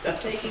minute. I'm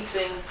taking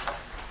things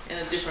in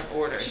a different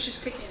order. She's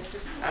just taking it a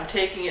different way. I'm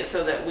taking it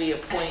so that we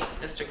appoint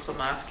Mr.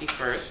 Klomoski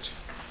first,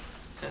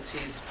 since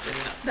he's been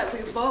That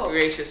we vote.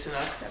 gracious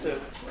enough That to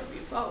we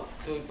vote.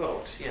 do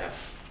vote, yeah.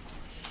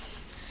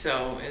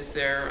 So is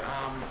there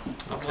a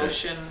Okay.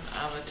 motion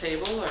on the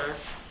table, or?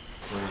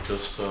 Let me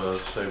just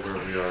say where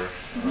we are.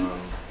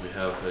 We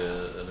have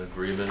an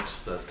agreement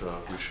that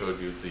we showed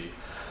you the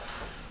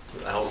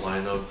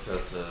outline of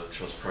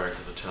just prior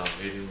to the town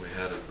meeting. We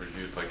had it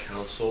reviewed by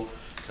council.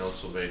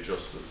 Council made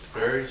just a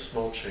very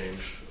small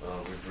change.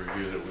 We've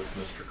reviewed it with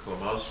Mr.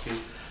 Klomoski.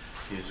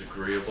 He's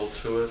agreeable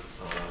to it.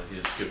 He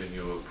has given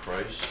you a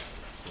price,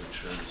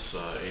 which is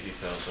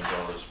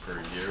 $80,000 per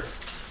year.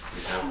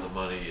 We have the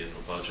money in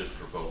the budget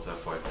for both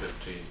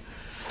FY15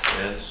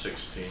 and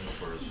 16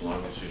 for as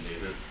long as you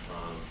need it.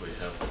 We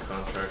have the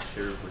contract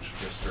here, which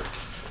Mr.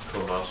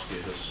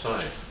 Klomoski has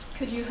signed.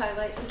 Could you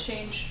highlight the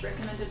change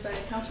recommended by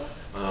the council?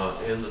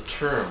 In the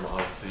term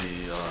of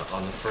the,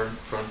 on the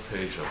front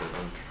page of it,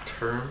 under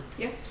term,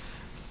 Yeah.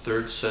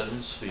 third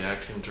sentence, the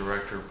acting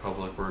director of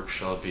public works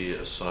shall be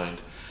assigned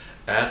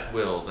at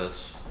will,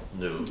 that's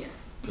new Yeah.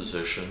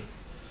 position.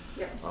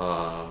 Yeah.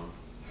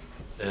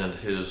 And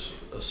his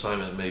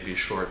assignment may be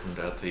shortened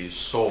at the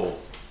sole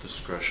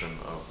discretion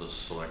of the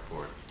select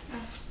board. Oh,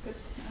 good.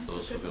 That's a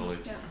Those are good the one. only,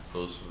 Yeah.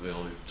 those are the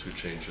only 2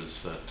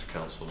 changes that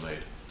council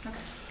made. Okay.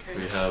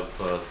 We have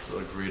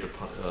agreed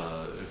upon,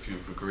 if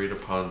you've agreed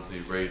upon the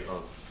rate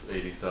of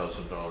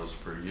 $80,000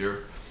 per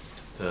year,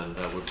 then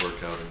that would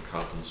work out in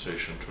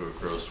compensation to a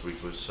gross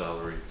weekly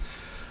salary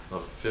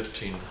of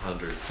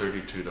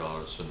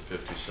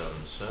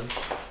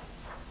 $1,532.57,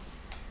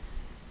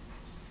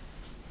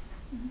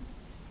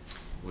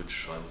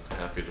 which I'm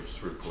happy to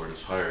report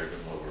is higher than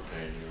what we're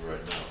paying you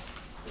right now.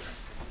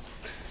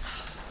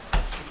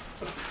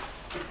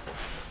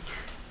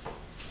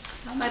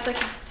 I'd like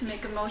to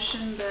make a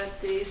motion that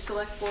the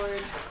select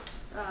board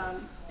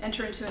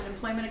enter into an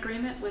employment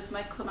agreement with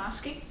Mike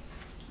Klomoski.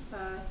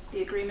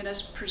 The agreement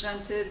is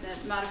presented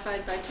and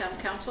modified by town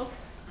council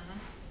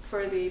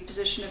for the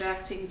position of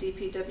acting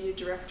DPW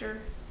director,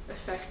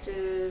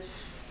 effective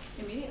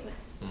immediately.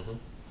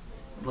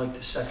 I'd like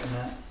to second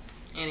that.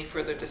 Any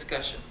further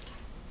discussion?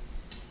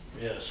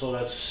 Yeah, so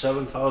that's a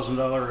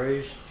 $7,000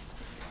 raise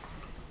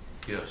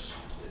Yes.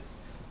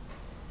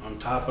 on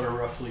top of the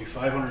roughly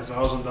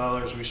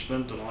 $500,000 we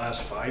spent in the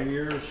last 5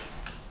 years? Is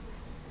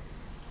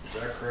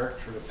that correct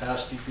for the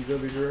past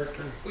DPW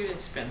director? We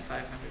didn't spend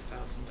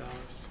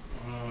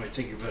 $500,000. I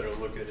think you better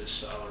look at his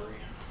salary.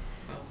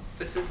 Well,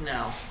 this is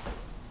now.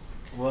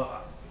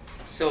 Well,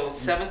 So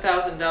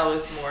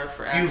 $7,000 more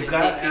for acting you've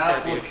got DPW.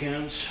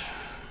 applicants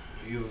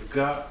you've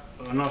got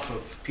enough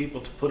of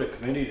people to put a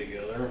committee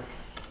together.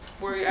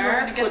 We We're are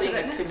gonna get to putting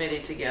that a next. committee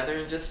together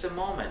in just a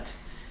moment.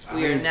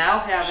 We are I'm now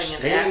having an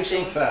stating some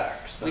acting,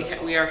 facts, we that's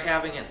all. we are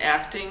having an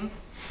acting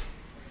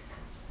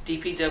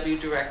DPW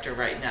director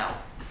right now.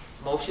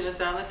 Motion is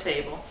on the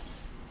table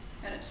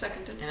And it's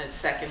seconded. and it's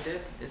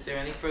seconded. Is there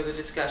any further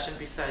discussion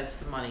besides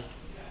the money?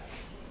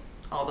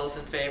 All those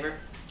in favor?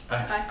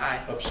 Aye. Aye.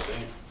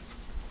 Abstain.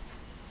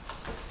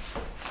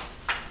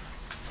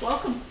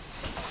 Welcome.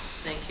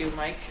 Thank you,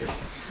 Mike.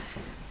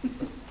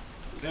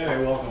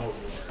 Hey, welcome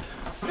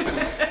aboard.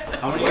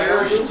 How many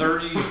years?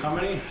 30, how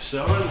many?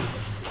 7?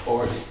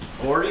 40.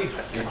 40?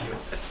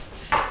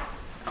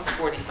 I'm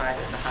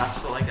 45 in the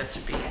hospital, I got to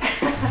be.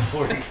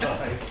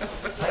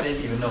 45. I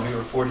didn't even know you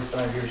were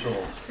 45 years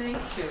old. Thank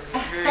you,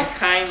 you're very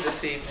kind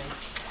this evening.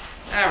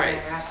 All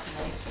right,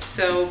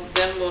 so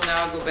then we'll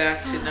now go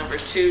back to number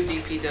 2,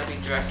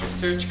 DPW Director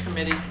Search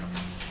Committee.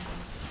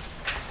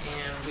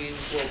 And we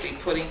will be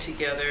putting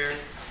together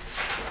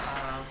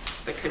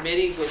the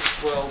committee,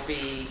 which will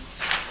be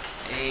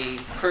a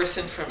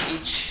person from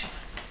each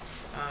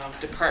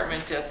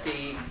department at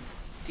the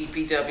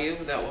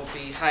DPW. That will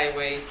be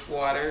highway,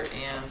 water,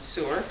 and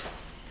sewer.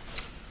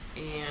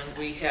 And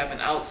we have an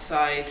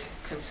outside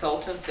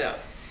consultant that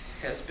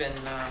has been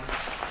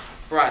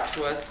brought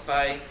to us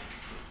by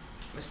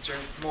Mr.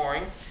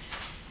 Mooring.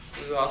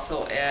 We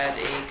also add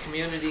a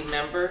community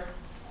member,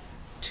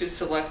 2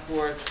 select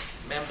board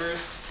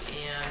members,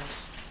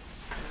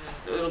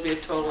 and it'll be a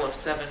total of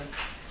 7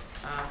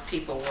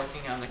 people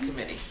working on the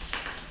committee.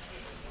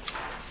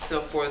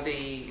 So for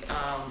the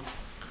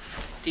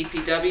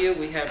DPW,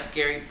 we have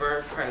Gary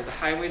Berg, part of the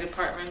highway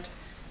department,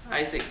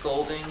 Isaac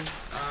Golding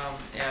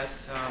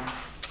as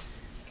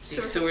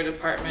the sewer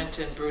department,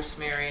 and Bruce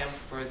Merriam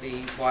for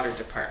the water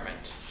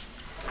department.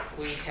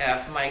 We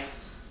have Mike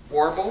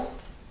Warble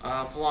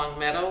of Long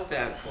Meadow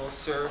that will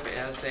serve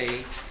as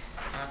a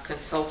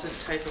consultant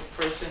type of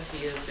person.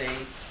 He is a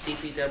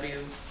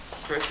DPW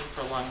person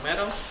for Long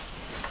Meadow.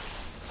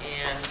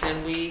 And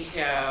then we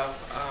have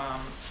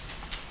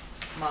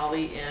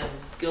Molly and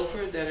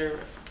Guilford that are,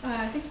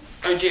 I think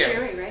or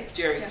Jerry, right?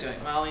 Jerry's Yeah.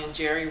 doing. Molly and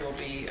Jerry will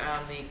be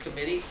on the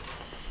committee.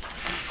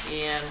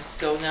 And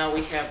so now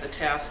we have the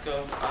task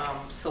of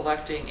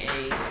selecting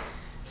a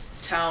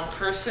town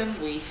person.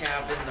 We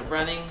have in the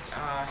running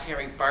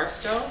Harry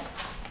Barstow.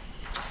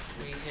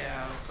 We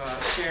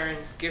have Sharon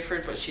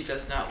Gifford, but she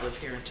does not live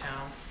here in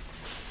town.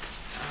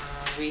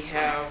 We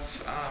have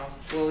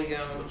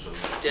William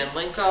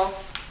Denlinko,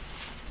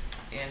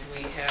 and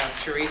we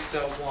have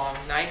Teresa Wong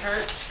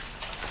Neihart,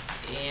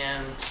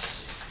 and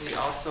we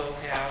also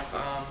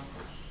have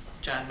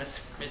John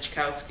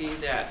Michkowski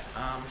that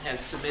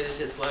had submitted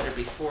his letter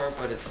before,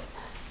 but it's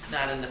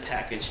not in the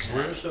package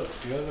tonight. Where's the,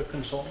 do you have a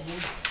consultant?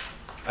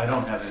 I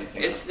don't have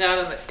anything. It's not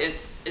in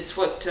the, it's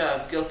what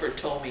Guilford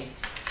told me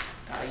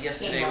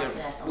yesterday. He mentioned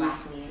it at the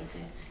last meeting too.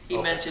 He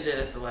Okay. mentioned it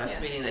at the last Yeah.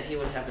 meeting that he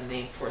would have a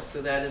name for us,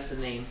 so that is the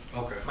name,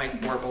 Okay.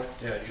 Mike Warble.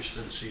 Yeah, I just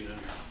didn't see it in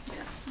there.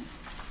 Yes.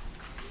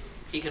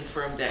 He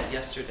confirmed that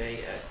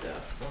yesterday at,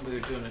 when we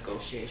were doing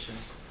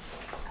negotiations.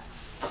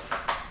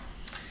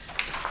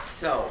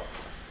 So,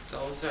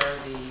 those are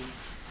the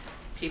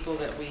people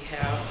that we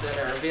have that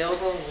are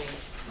available.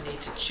 We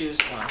need to choose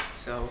one.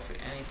 So if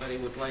anybody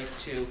would like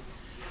to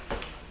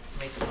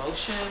make a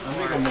motion I or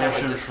make a have a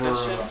motion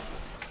discussion.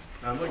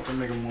 for, I'd like to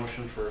make a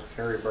motion for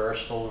Harry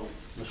Barstow and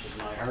Mrs.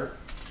 Neihart.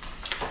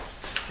 I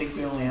think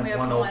we only have We have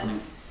one one.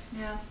 opening.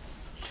 Yeah.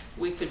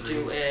 We could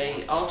do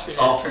a alternate.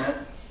 Alternate?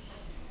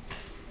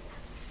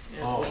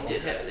 As Oh, we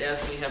did, okay.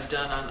 as we have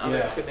done on other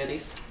Yeah.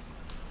 committees.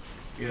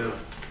 Yeah.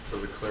 For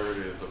the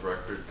clarity of the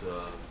record,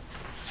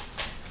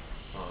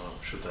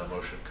 should that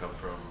motion come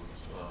from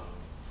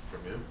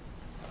you?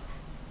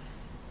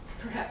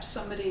 Perhaps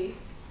somebody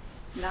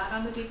not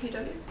on the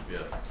DPW? Yeah,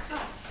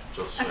 Oh,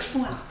 just saying.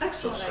 excellent,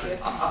 excellent Just idea.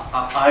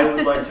 I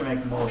would like to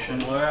make a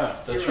motion. Oh, yeah,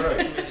 that's You're on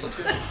the right.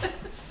 committee, too.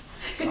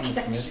 Good On the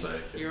catch. committee.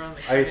 Thank you. You're on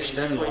the I committee,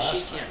 extended that's why she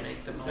last can't time.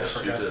 make the I motion. Yes,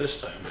 you forgot did.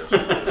 this time. Yes.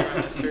 You're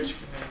on the search committee.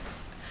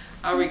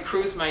 I'll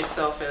recuse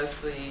myself as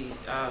the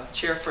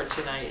chair for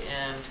tonight,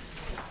 and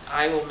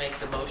I will make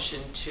the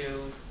motion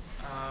to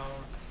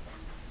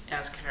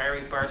ask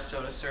Harry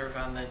Barstow to serve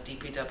on the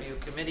DPW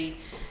committee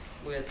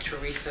with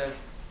Teresa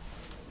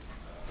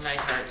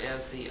Neihart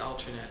as the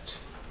alternate.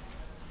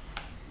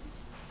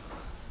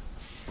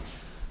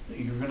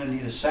 You're gonna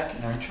need a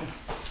second, aren't you?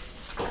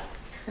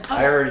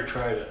 I already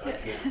tried it, I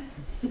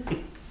Yeah.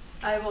 can't.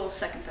 I will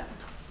second that.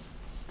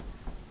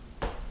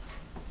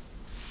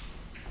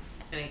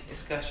 Any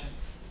discussion?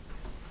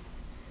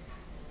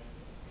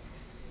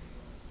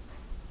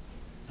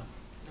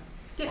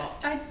 Yeah,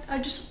 I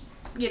just,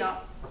 you know,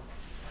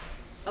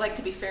 I like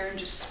to be fair and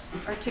just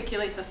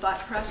articulate the thought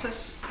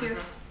process here.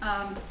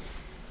 I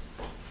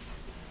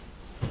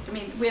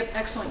mean, we have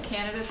excellent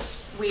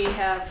candidates. We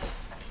have,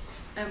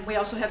 and we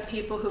also have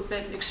people who've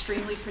been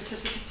extremely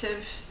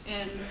participative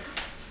in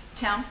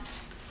town.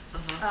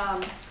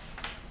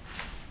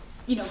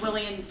 You know,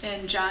 Willie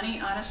and Johnny,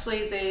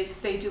 honestly,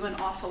 they do an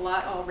awful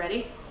lot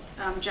already.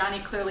 Johnny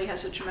clearly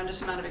has a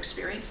tremendous amount of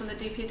experience in the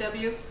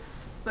DPW,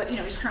 but, you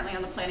know, he's currently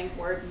on the planning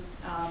board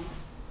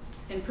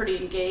and pretty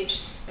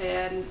engaged.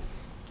 And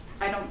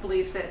I don't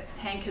believe that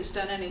Hank has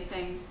done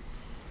anything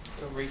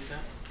of recent.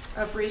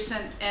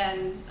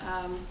 And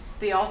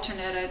the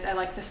alternate, I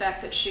like the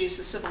fact that she's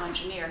a civil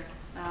engineer,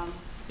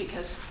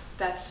 because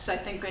that's, I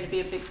think, going to be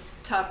a big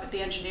topic.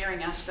 The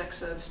engineering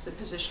aspects of the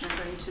position are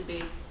going to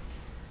be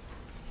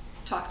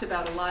talked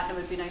about a lot, and it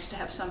would be nice to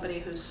have somebody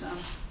who's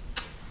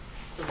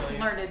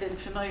learned and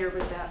familiar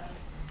with that.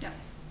 Yeah.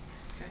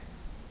 Okay.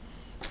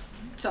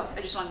 So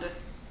I just wanted to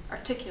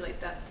articulate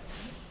that.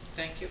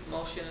 Thank you.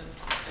 Motion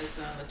is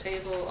on the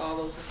table. All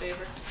those in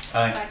favor?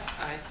 Aye.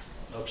 Aye.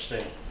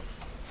 Abstain.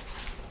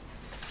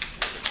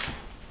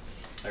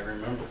 I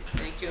remember.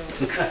 Thank you.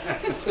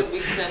 Could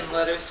we send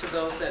letters to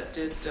those that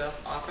did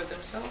offer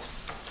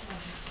themselves?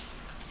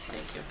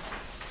 Thank you.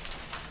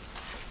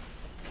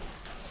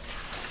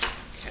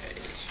 Okay.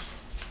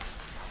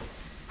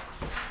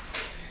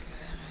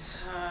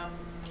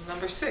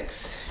 Number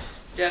 6,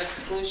 debt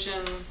exclusion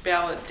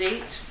ballot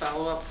date,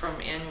 follow-up from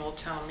annual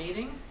town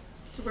meeting.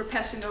 So we're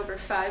passing over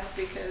 5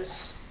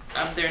 because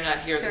They're not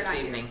here They're this not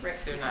here, evening. right.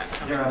 They're not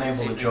coming They're this unable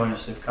to evening. join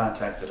us, they've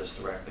contacted us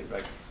directly,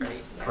 right?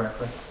 Right.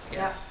 Correctly?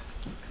 Yes.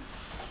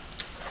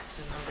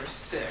 So number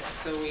 6,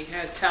 so we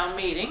had town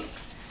meeting.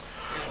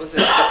 It was a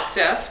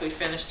success. We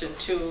finished in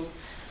 2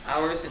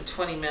 hours and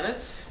 20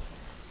 minutes.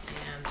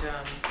 And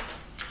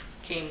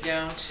came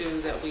down to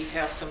that we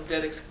have some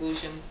debt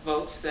exclusion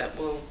votes that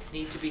will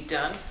need to be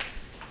done.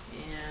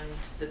 And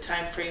the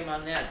time frame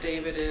on that,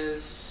 David,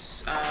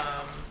 is,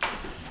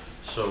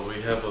 So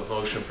we have a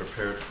motion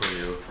prepared for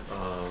you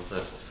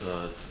that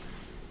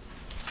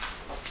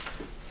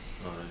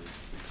I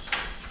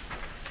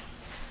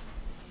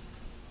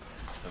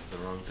have the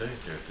wrong date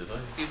here, did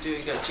I? you do,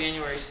 you got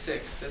January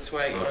 6th. That's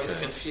why I get always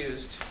Okay.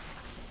 confused.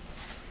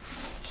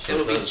 So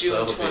It'll be that- June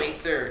that'll be-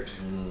 23rd.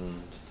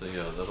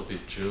 Yeah, that'll be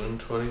June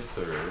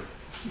 23rd.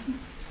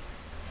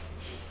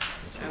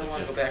 I don't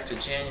want to go back to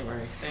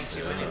January. Thank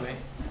you Yeah. anyway.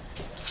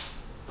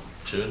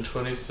 June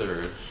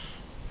 23rd,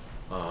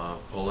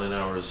 polling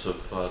hours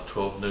of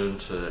 12 noon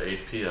to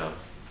 8 p.m.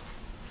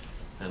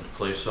 And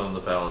place on the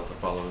ballot the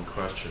following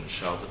question: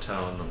 shall the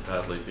town of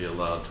Hadley be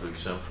allowed to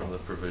exempt from the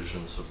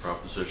provisions of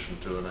Proposition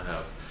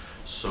 2.5,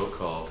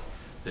 so-called,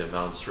 the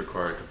amounts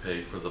required to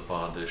pay for the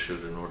bond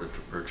issued in order to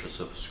purchase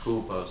a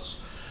school bus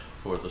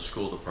for the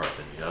school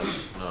department?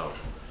 Yes, no.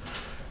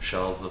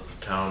 Shall the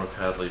town of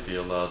Hadley be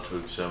allowed to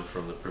exempt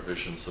from the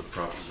provisions of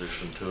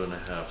Proposition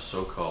 2.5,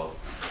 so-called,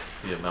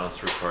 the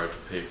amounts required to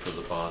pay for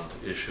the bond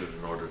issued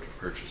in order to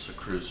purchase a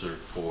cruiser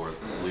for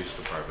the police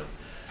department?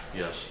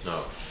 Yes,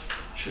 no.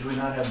 Should we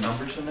not have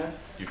numbers in there?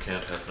 You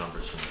can't have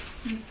numbers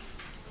in it.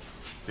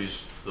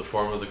 The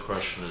form of the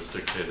question is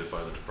dictated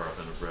by the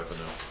Department of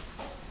Revenue.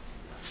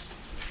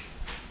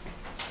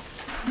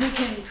 we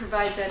can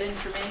provide that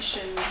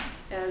information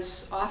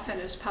as often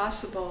as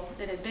possible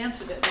in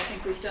advance of it. I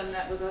think we've done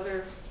that with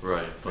other.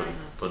 Right, but Right.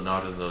 but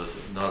not in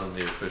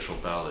the official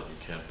ballot. You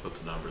can't put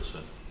the numbers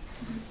in.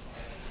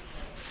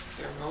 Is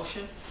there a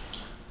motion?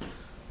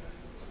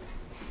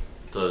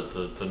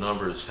 The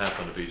numbers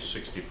happen to be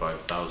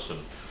 65,000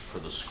 for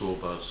the school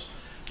bus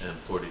and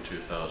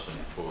 42,000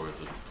 for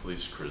the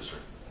police cruiser.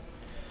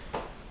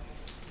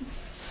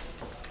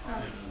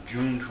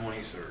 June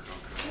 23rd,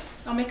 okay.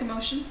 I'll make a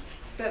motion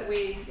that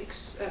we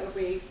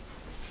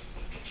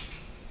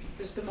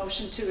is the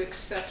motion to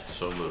accept.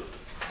 So moved.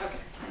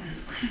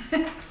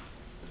 Okay.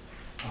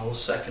 I will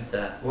second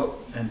that. What,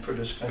 and for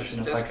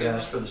discussion, if I could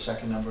ask for the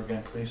second number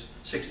again, please?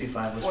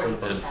 65 was for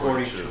the And vote.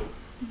 42.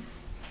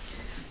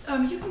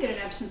 You can get an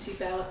absentee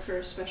ballot for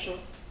a special.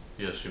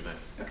 Yes, you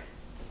may. Okay.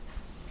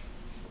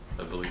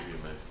 I believe you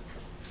may.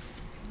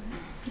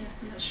 Yeah,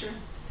 I'm not sure.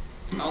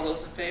 All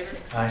those in favor?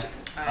 Aye.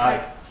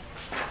 Aye.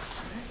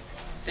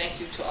 Thank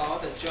you to all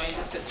that joined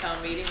us at town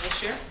meeting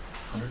this year.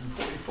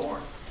 144.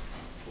 44.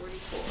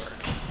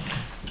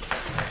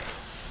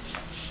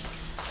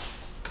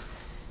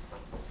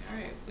 All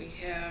right, we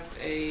have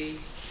a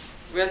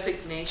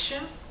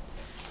resignation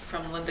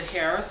from Linda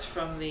Harris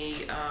from the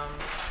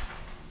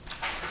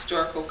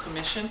Historical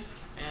Commission,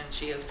 and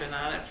she has been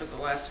on it for the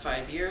last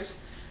 5 years.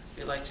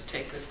 We'd like to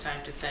take this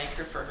time to thank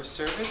her for her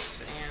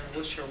service and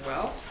wish her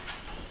well.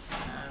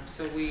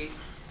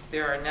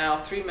 There are now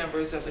 3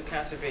 members of the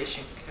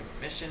Conservation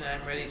Commission,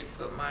 and I'm ready to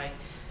put my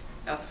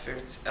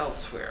efforts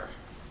elsewhere,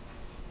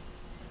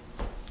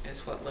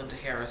 is what Linda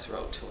Harris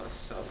wrote to us.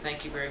 So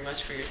thank you very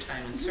much for your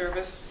time and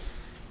service,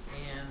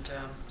 and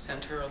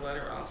send her a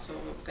letter also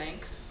of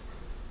thanks.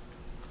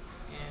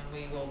 And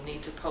we will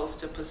need to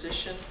post a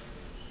position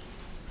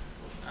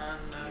on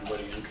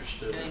Anybody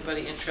interested?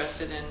 anybody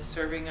interested in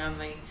serving on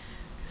the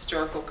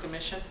Historical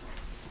Commission.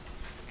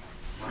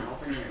 One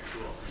opening or 2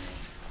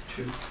 openings?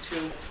 2.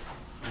 2,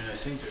 I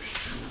think there's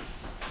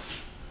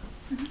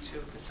 2.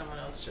 because someone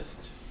else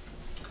just,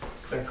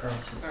 Claire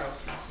Carlson.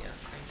 Carlson,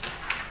 yes, thank you.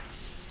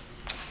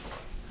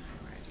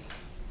 Alrighty.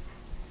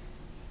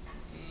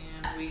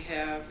 And we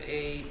have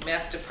a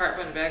Mass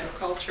Department of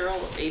Agricultural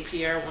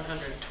APR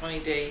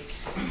 120-day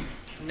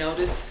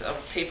notice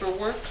of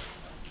paperwork.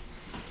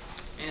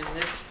 And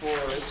this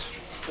was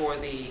for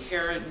the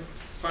Heron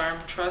Farm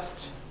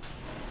Trust.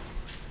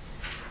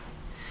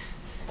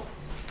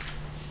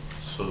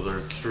 So there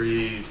are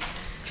three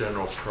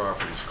general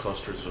properties,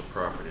 clusters of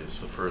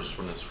properties. The first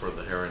one is for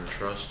the Heron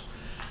Trust,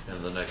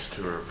 and the next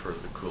two are for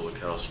the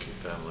Kulikowski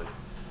family.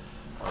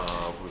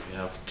 We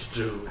have to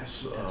do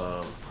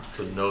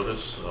the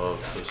notice of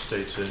the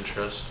state's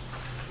interest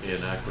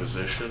in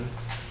acquisition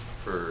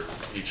for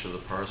each of the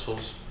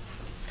parcels,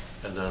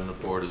 and then the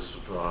board is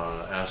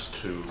asked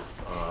to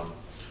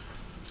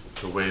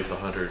waive the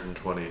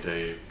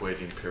 120-day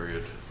waiting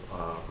period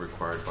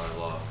required by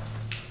law.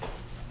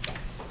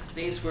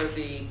 These were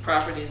the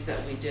properties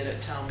that we did at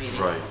town meeting.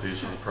 Right,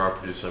 these are the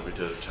properties that we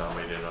did at town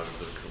meeting under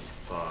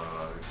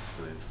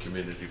the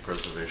Community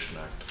Preservation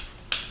Act.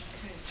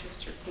 Okay,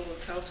 Chester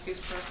Kulikowski's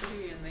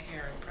property and the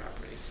Heron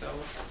property. So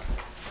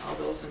all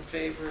those in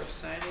favor of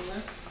signing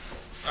this,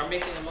 or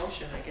making a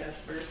motion, I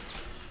guess, first.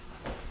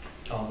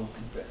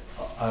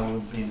 I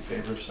would be in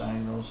favor of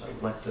signing those. I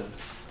would like to,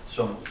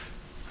 so move.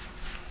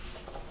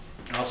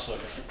 I'll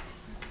second.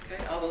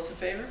 Okay, all those in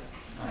favor?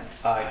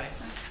 Aye.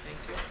 Thank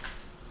you.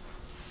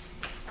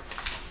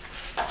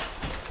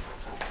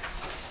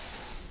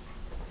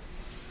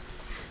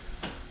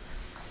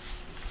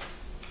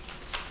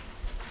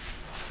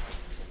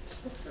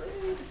 It's the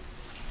parade.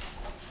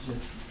 Is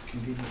it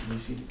convenient and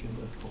easy to give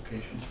the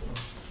locations for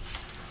those?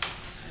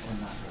 Or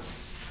not really?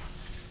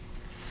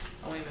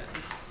 Oh, wait a minute,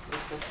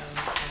 let's look on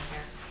this one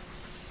here.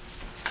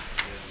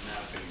 Yeah,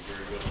 mapping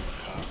very good on the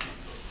copy.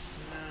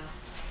 No,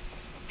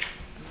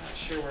 I'm not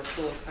sure where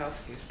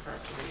Kulikowski's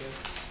property is.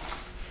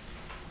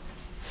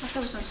 I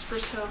thought it was on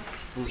Spruce Hill.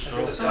 Spruce At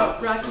Hill. the top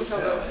of Rocky Spruce Hill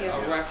Road, yeah.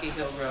 Oh, Rocky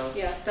Hill Road.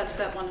 Yeah, that's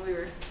that one we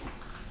were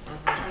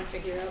Mhm. trying to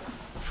figure out.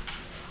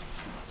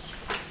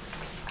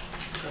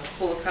 So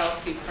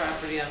Kulikowski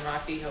property on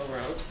Rocky Hill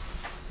Road,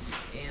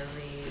 and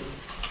the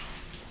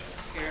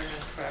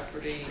Harriman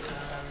property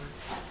on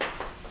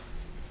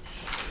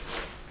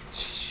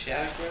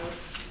Shattuck Road.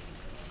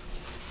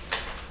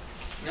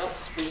 Nope,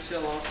 Spruce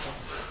Hill also.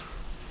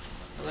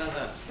 Well,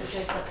 that's But Spruce.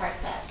 there's the part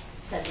that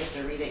says you have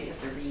to read it, you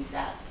have to read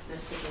that, the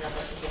sticky note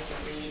that says you have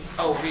to read.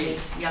 Oh, read.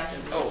 You have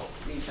to Oh.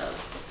 read those.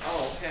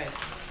 Oh, okay.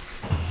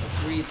 Let's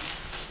read.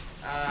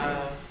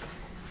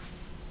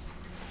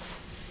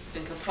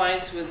 In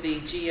compliance with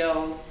the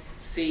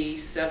GLC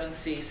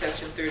 7C,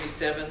 Section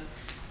 37,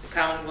 the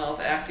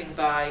Commonwealth acting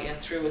by and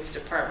through its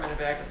Department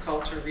of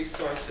Agriculture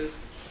Resources,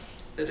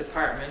 the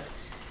department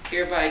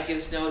hereby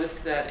gives notice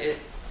that it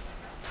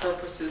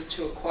purposes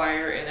to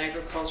acquire an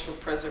agricultural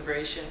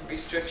preservation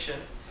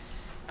restriction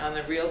on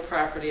the real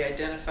property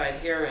identified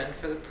herein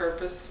for the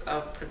purpose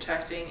of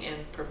protecting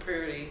in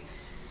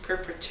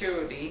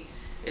perpetuity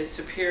its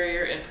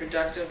superior and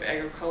productive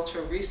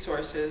agricultural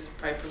resources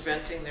by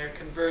preventing their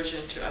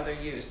conversion to other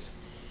use.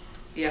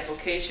 The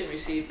application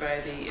received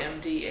by the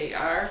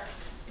MDAR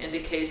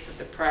indicates that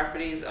the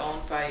property is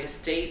owned by a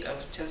estate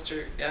of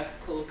Chester F.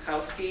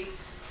 Kulikowski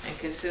and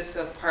consists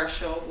of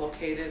parcel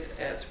located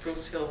at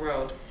Spruce Hill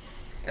Road.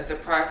 As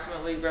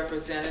approximately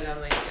represented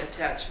on the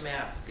attached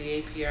map,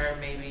 the APR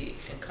may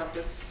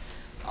encompass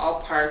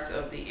all parts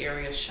of the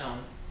area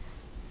shown.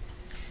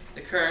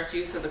 The current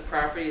use of the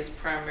property is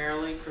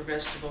primarily for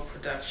vegetable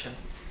production.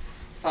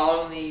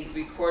 Following the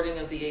recording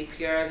of the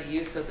APR, the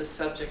use of the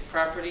subject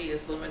property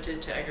is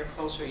limited to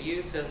agricultural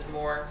use as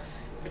more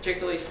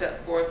particularly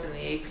set forth in the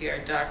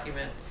APR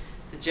document,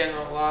 the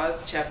general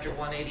laws, Chapter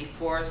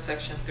 184,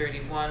 Section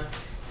 31,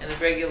 and the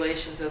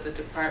regulations of the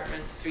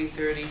Department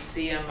 330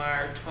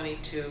 CMR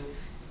 22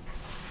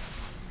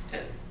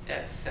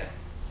 at sec.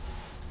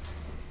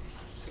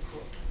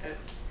 Okay.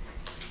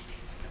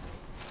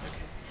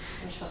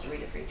 You're supposed to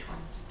read it for each one.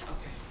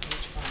 Okay,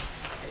 which one?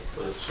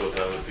 Okay, So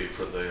that would be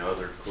for the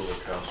other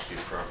Kulikowski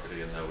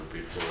property, and that would be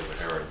for the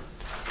Heron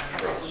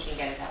Okay, Trust. we can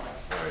get it that way.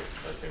 All right,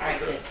 I think All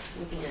right, we're good. good.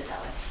 We can do it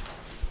that way.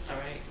 all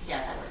right. Yeah,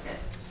 that worked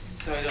good.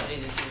 So I don't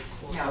need to do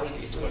No, we Kulikowski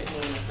just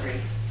twice. need the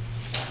three.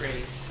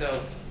 Great,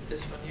 so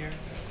this one here.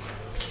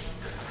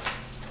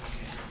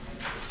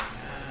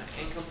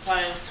 In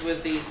compliance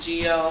with the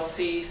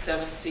GLC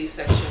 7C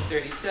Section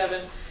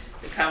 37,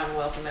 the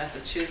Commonwealth of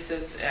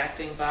Massachusetts,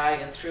 acting by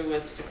and through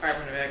its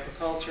Department of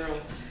Agricultural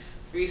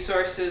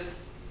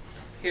Resources,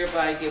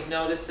 hereby give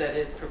notice that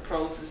it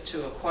proposes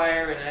to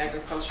acquire an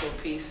agricultural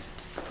piece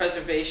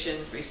preservation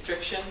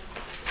restriction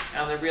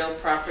on the real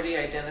property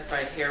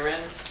identified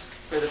herein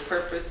for the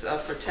purpose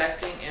of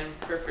protecting in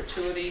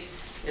perpetuity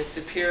its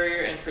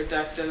superior and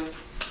productive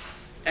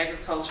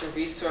agricultural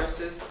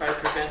resources by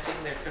preventing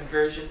their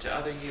conversion to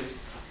other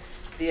use.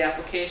 The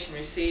application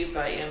received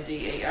by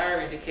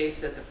MDAR indicates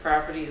that the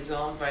property is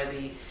owned by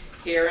the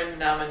Heron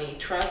Nominee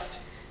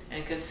Trust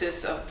and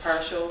consists of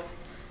parcel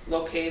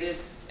located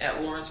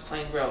at Lawrence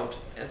Plain Road,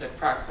 as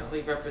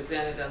approximately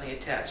represented on the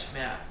attached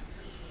map.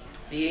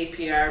 The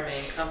APR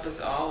may encompass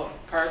all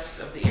parts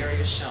of the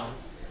area shown.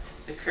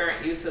 The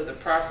current use of the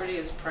property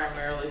is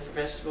primarily for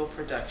vegetable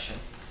production.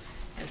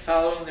 And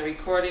following the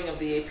recording of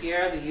the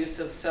APR, the use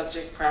of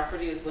subject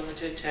property is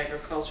limited to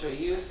agricultural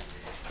use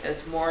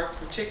as more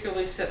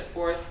particularly set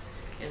forth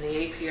in the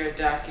APR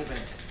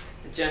document,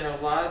 the general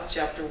laws,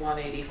 Chapter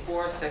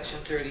 184, Section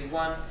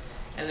 31,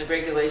 and the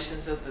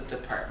regulations of the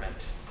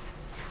department.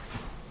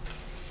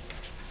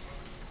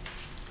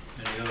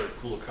 Any other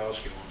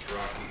Kulikowski ones,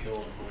 Rocky Hill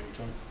and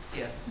Huntington?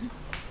 Yes.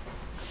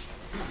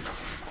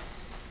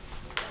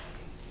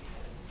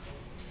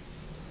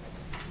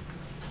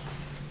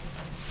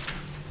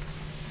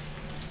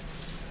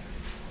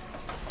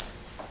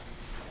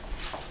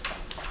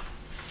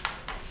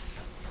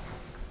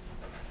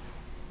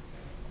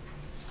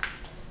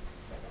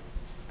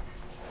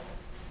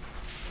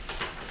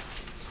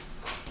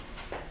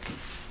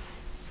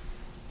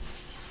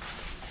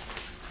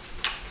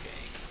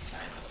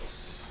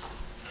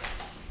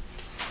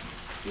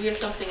 Do we have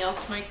something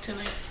else, Mike,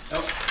 tonight?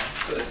 Oh,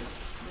 good.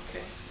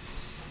 Okay.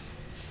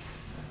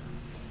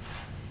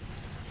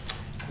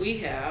 We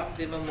have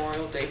the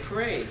Memorial Day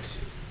Parade.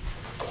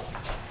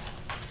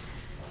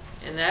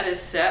 And that is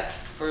set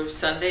for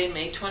Sunday,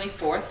 May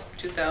 24th,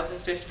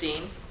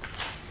 2015.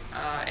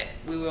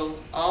 We will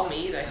all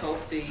meet. I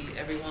hope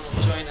everyone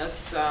will join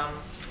us.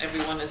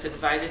 Everyone is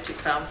invited to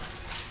come,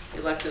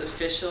 elected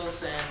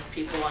officials and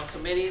people on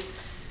committees.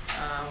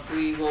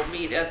 We will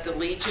meet at the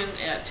Legion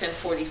at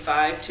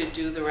 10:45 to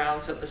do the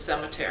rounds of the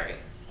cemetery.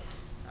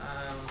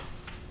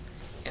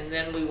 And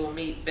then we will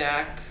meet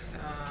back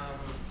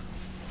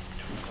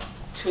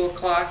 2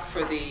 o'clock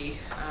for the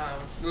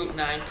Route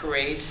 9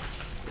 parade,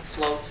 with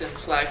floats and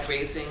flag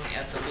raising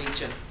at the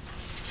Legion.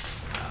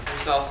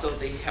 There's also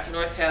the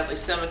North Hadley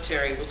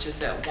Cemetery, which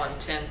is at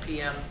 1:10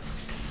 p.m.,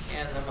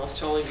 and the Most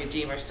Holy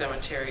Redeemer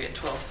Cemetery at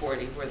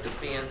 12:40, where the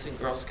bands and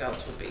Girl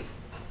Scouts will be.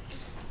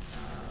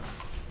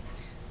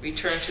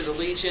 Return to the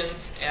Legion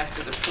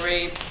after the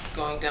parade,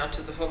 going down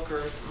to the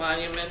Hooker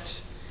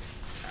Monument,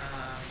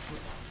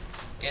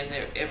 and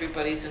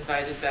everybody's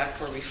invited back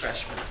for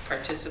refreshments,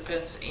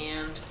 participants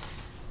and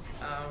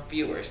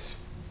viewers.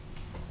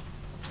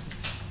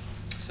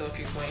 So if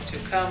you're going to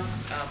come,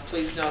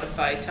 please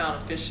notify town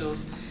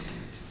officials.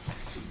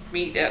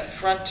 Meet at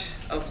front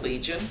of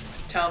Legion.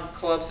 Town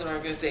clubs and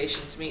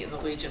organizations meet in the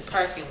Legion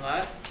parking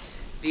lot.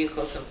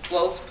 Vehicles and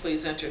floats,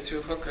 please enter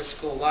through Hooker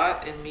School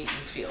lot and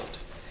Meeting Field.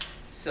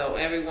 So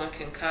everyone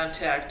can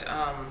contact,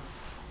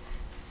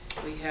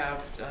 we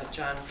have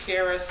John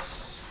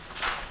Karras,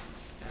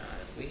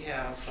 we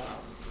have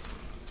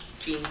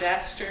Jean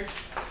Baxter,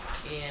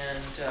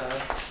 and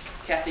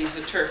Kathy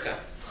Zaturka.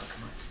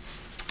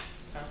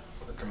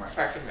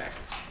 Park and Rec.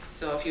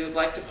 So if you would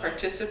like to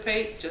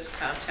participate, just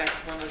contact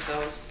one of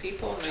those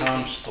people. Maybe.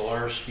 Tom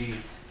Stolarski,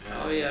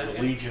 Oh, yeah, the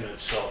yeah. Legion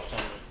itself, on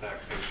the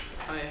back page.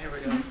 Oh yeah, here we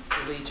go,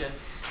 the Legion.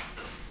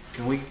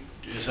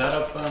 Is that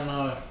up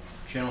on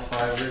Channel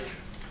 5, Rich?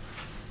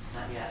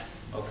 Not yet.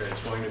 Okay,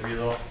 it's going to be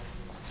though,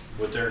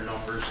 with their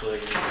numbers so they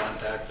can be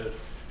contacted?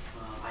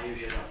 I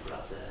usually don't put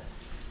up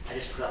I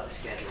just put up the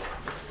schedule.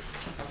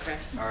 Okay.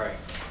 All right.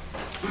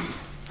 All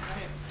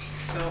right.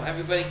 So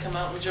everybody come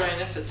out and join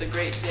us. It's a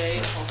great day.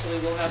 Hopefully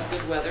we'll have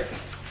good weather.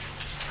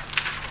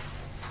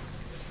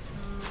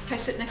 Can I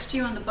sit next to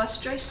you on the bus,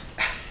 Joyce?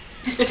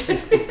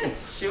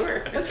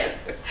 Sure. Okay.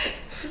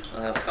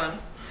 We'll have fun.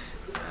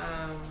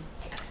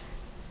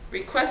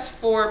 Request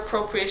for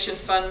appropriation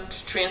fund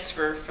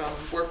transfer from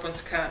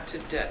workman's comp to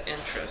debt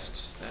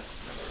interest.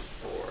 That's number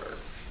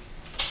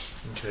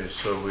 4. Okay,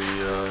 so we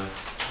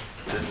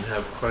didn't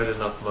have quite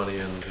enough money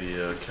in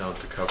the account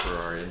to cover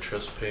our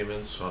interest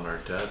payments on our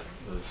debt.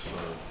 It's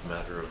a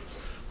matter of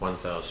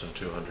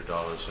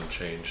 $1,200 and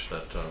change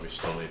that we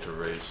still need to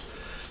raise.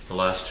 The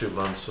last 2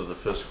 months of the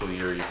fiscal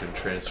year, you can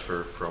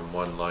transfer from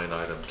one line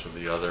item to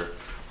the other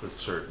with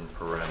certain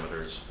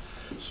parameters.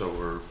 So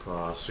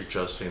we're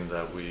suggesting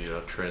that we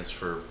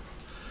transfer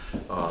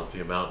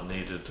the amount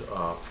needed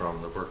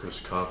from the workers'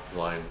 comp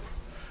line,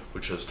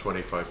 which has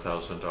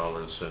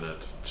 $25,000 in it,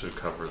 to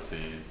cover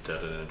the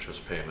debt and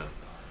interest payment.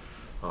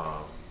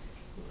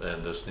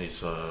 And this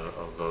needs a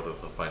vote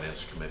of the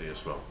Finance Committee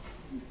as well.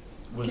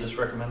 Was this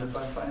recommended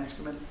by the Finance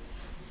Committee?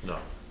 No.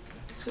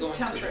 It's So going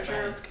town to the treasurer.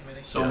 Finance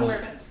Committee. So Yes.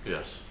 moved.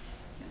 Yes.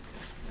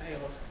 I have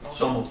a motion.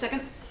 So moved.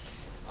 Second?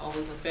 All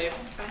those in favor?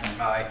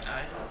 Aye.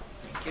 Aye.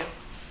 Thank you.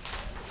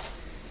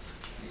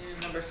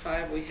 And number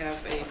 5, we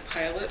have a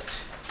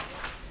pilot.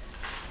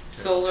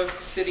 Solar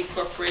City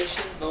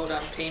Corporation, vote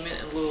on payment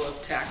in lieu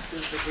of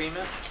taxes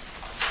agreement.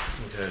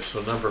 Okay,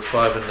 so number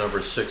 5 and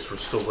number 6, we're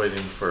still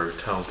waiting for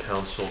town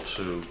council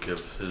to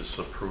give his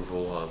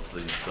approval of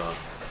these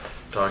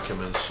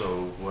documents.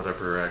 So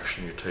whatever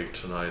action you take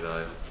tonight,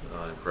 I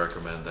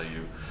recommend that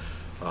you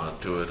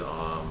do it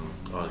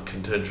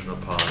contingent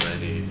upon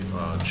any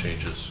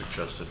changes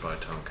suggested by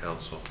town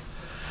council.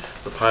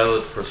 The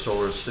pilot for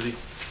Solar City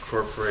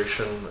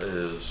Corporation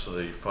is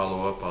the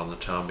follow-up on the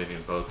town meeting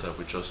vote that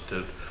we just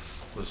did.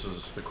 This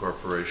is the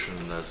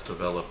corporation that's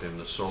developing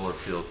the solar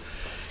field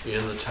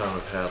in the town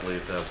of Hadley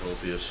that will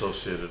be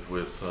associated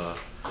with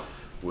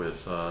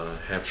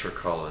Hampshire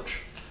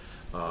College,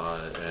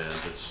 and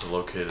it's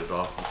located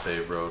off of Bay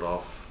Road,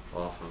 off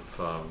of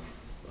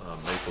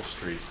Maple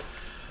Street.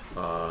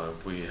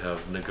 We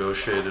have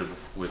negotiated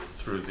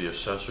through the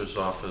assessor's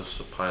office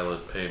a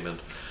pilot payment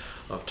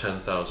of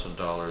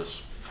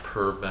 $10,000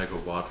 per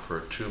megawatt for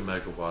a 2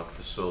 megawatt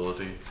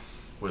facility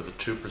with a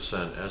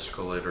 2%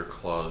 escalator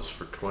clause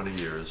for 20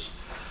 years,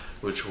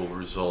 which will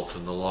result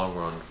in the long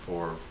run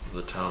for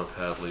the town of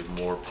Hadley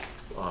more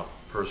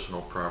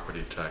personal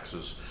property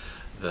taxes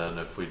than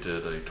if we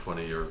did a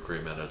 20-year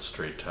agreement at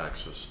straight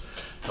taxes.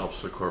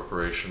 Helps the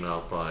corporation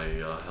out by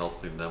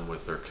helping them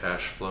with their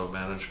cash flow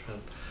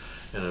management,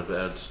 and it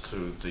adds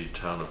to the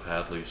town of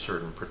Hadley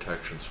certain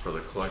protections for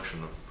the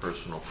collection of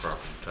personal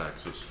property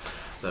taxes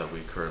that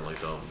we currently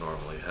don't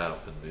normally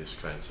have in these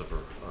kinds of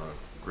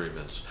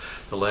agreements.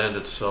 The land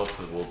itself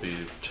will be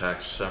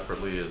taxed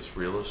separately as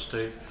real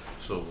estate,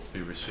 so we'll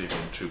be receiving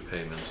 2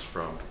 payments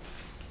from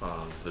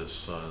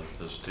this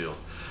deal.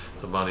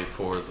 The money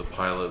for the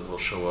pilot will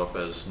show up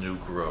as new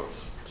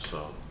growth,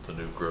 so the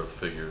new growth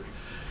figure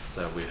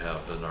that we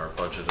have in our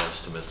budget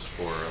estimates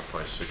for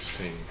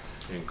FY16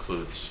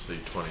 includes the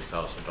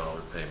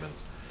 $20,000 payment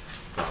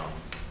from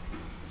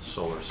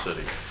Solar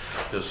City.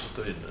 This,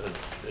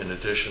 in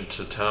addition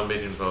to town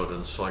meeting vote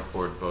and select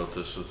board vote,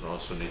 this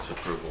also needs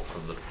approval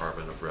from the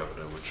Department of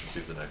Revenue, which would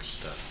be the next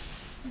step.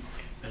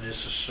 And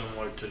this is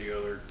similar to the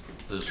other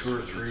This 2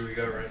 or 3 we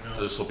got right now?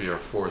 This will be our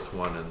 4th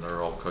one, and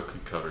they're all cookie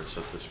cutters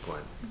at this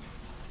point.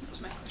 That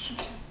was my question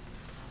too.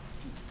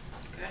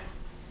 Okay.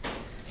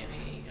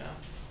 Any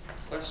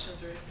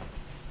questions or anything?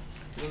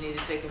 Do we need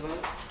to take a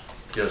vote?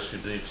 Yes, you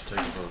need to take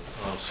a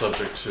vote,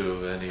 subject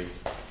to any.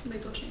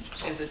 Legal changes.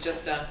 Is it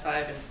just on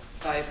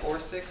 5 or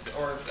 6,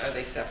 or are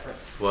they separate?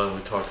 Well,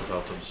 we talk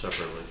about them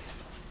separately.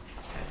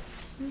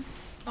 Okay.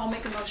 I'll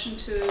make a motion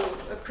to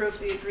approve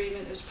the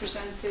agreement as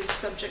presented,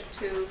 subject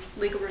to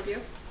legal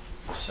review.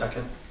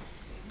 Second.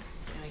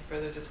 Any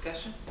further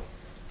discussion?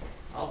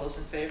 All those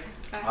in favor?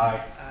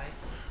 Aye. Aye.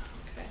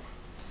 Okay.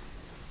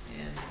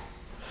 And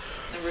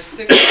number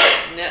 6,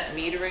 net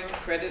metering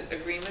credit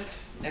agreement.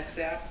 Next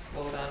app,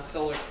 vote on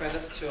solar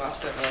credits to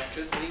offset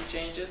electricity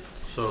changes.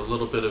 So a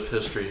little bit of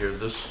history here.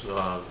 This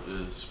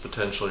is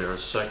potentially our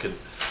 2nd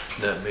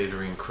net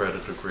metering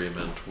credit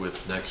agreement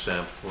with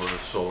Nexamp for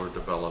solar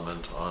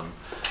development on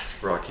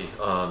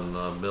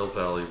Mill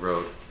Valley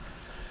Road.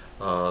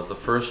 The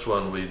first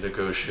one we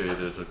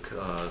negotiated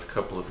a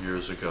couple of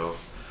years ago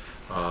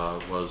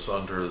was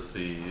under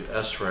the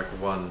SREC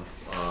 1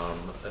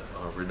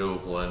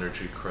 renewable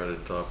energy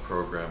credit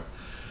program.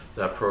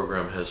 That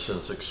program has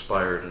since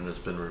expired and has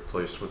been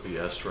replaced with the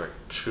SREC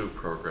 2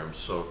 program.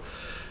 So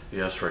the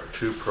SREC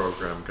 2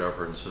 program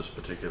governs this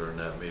particular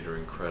net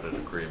metering credit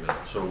agreement.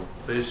 So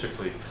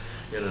basically,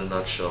 in a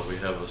nutshell, we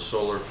have a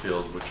solar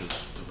field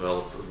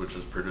which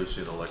is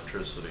producing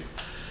electricity.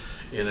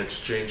 In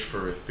exchange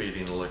for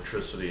feeding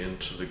electricity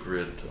into the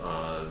grid,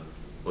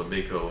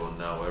 Wamico and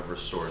now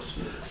Eversource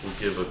will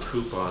give a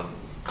coupon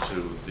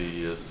to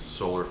the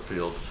solar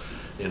field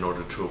in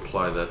order to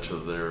apply that to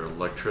their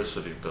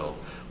electricity bill.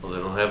 Well, they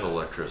don't have an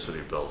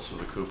electricity bill, so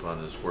the coupon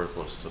is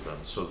worthless to them.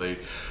 So they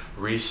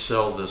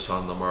resell this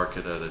on the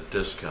market at a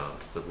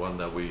discount. The one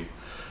that we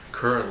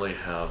currently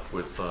have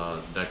with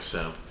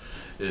Nexamp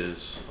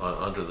is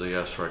under the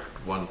SREC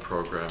 1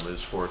 program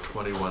is for a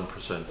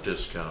 21%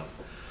 discount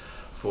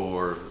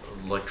for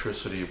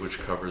electricity which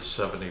covers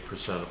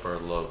 70% of our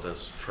load.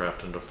 That's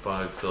trapped into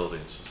 5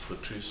 buildings. It's the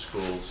 2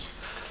 schools,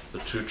 the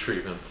 2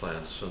 treatment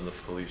plants, and the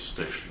police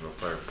station, the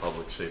fire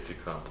public safety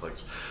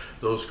complex.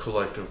 Those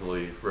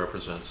collectively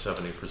represent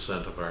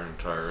 70% of our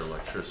entire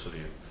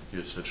electricity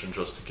usage. And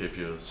just to give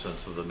you a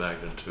sense of the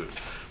magnitude,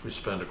 we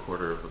spend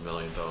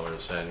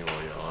 $250,000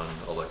 annually on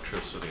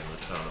electricity in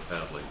the town of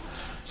Hadley.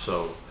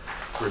 So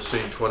we're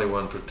seeing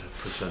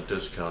 21%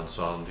 discounts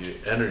on the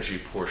energy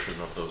portion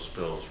of those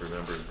bills.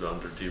 Remember,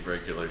 under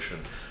deregulation,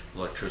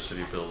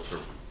 electricity bills are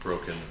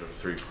broken into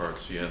 3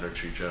 parts: the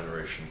energy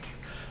generation,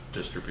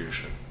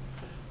 distribution,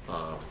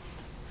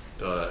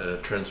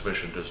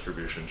 transmission,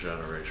 distribution,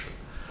 generation.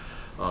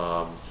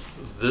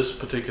 This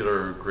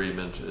particular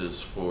agreement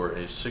is for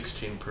a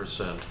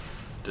 16%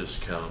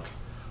 discount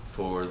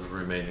for the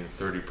remaining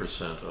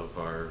 30% of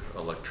our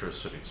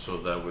electricity. So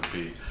that would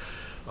be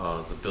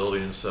the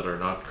buildings that are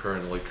not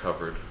currently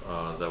covered.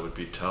 That would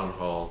be Town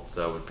Hall,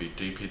 that would be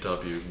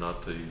DPW,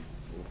 not the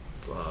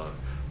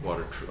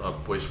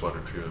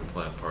wastewater treatment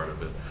plant part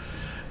of it.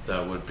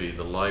 That would be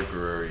the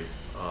library,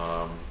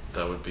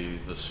 that would be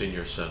the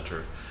senior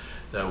center.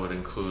 That would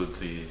include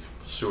the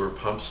sewer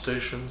pump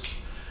stations,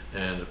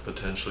 and it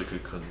potentially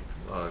could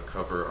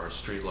cover our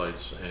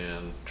streetlights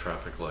and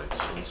traffic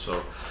lights. And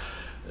so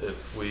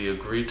if we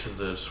agree to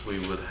this, we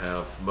would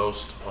have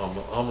almost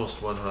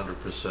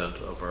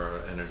 100% of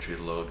our energy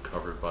load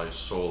covered by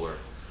solar.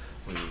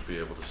 We would be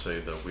able to say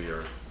that we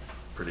are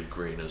pretty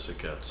green as it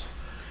gets.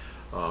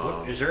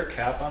 Is there a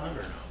cap on it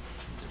or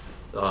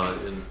no?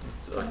 In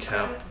a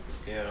cap?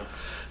 Yeah.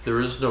 There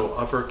is no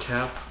upper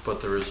cap, but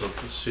there is a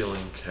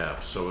ceiling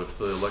cap. So if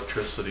the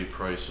electricity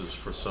prices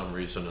for some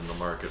reason in the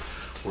market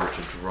were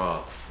to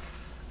drop,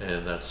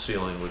 and that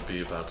ceiling would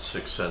be about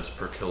 6 cents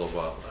per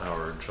kilowatt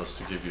hour. Just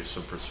to give you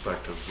some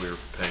perspective, we're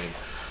paying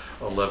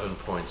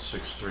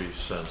 11.63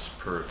 cents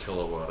per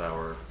kilowatt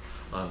hour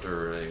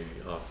under a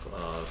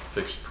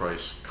fixed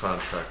price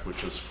contract,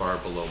 which is far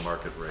below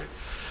market rate.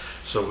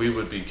 So we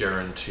would be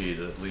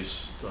guaranteed at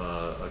least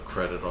a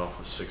credit off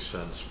of 6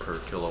 cents per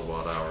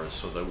kilowatt hour,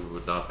 so that we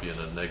would not be in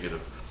a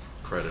negative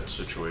credit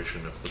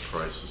situation if the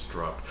prices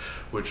dropped,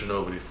 which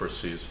nobody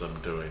foresees them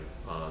doing.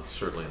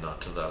 Certainly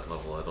not to that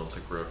level. I don't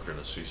think we're ever going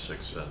to see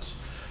 6 cents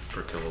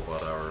per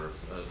kilowatt hour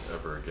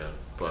ever again.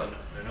 But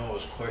I know it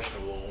was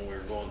questionable when we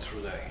were going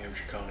through that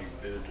Hampshire County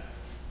bid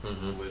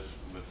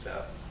with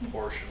that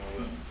portion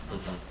of it.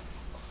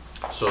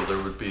 So there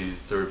would be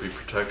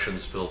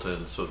protections built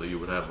in so that you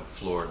would have a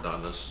floor,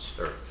 not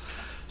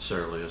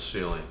necessarily a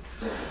ceiling.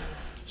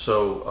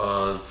 So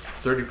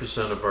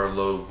 30% of our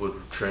load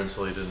would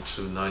translate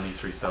into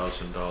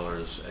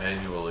 $93,000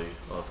 annually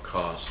of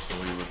costs,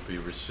 and we would be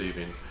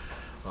receiving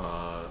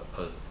a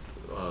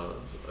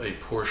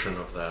portion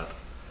of that.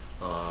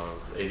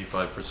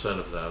 85%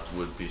 of that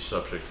would be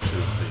subject to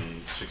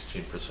the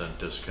 16%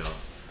 discount.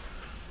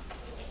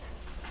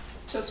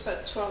 So it's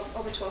about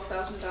over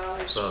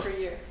 $12,000 per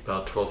year.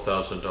 About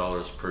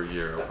 $12,000 per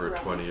year over a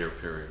 20-year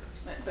period.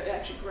 But it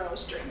actually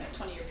grows during that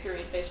 20-year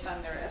period based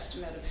on their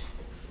estimate of...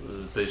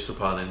 Based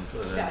upon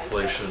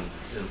inflation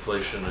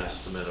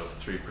estimate of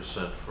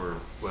 3% for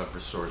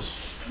Webersource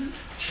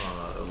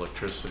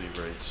electricity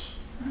rates.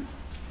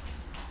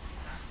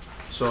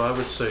 So I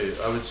would say the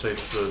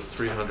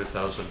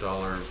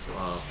 $300,000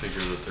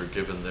 figure that they're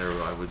given there,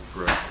 I would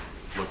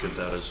look at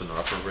that as an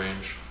upper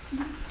range.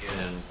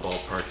 And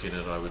ballparking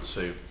it, I would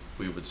say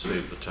we would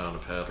save the town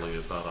of Hadley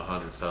about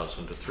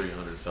 $100,000 to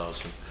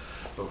 $300,000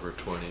 over a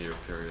 20-year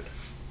period.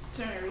 Is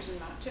there any reason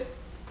not to,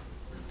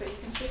 that you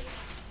can see?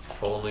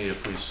 Only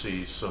if we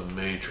see some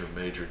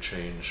major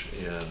change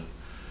in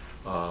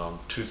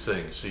two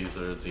things.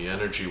 Either the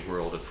energy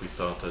world, if we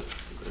thought that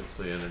if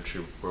the energy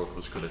world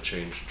was going to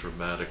change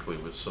dramatically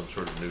with some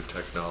sort of new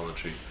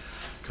technology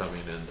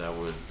coming in that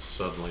would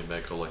suddenly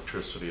make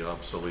electricity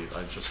obsolete.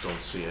 I just don't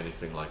see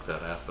anything like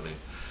that happening.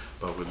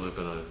 But we live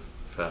in a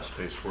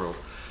fast-paced world.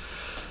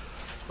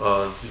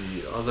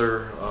 The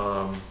other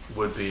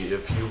would be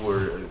if you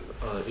were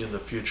in the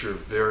future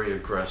very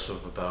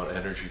aggressive about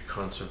energy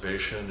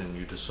conservation and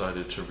you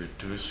decided to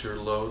reduce your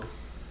load,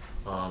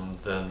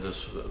 then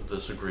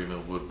this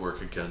agreement would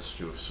work against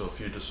you. So if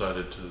you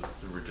decided to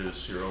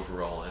reduce your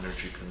overall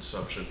energy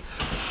consumption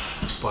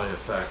by a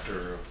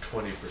factor of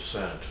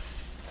 20%,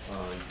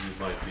 you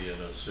might be in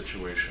a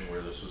situation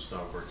where this is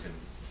not working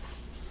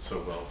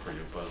so well for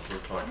you. But we're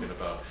talking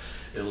about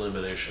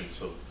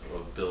eliminations of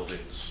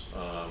buildings,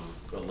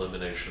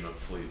 elimination of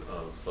fleet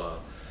of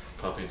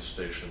pumping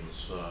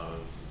stations,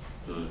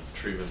 the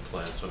treatment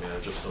plants. I mean, I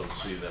just don't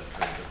see that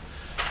kind of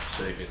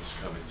savings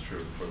coming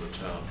through for the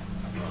town.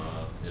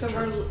 So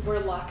we're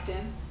locked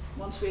in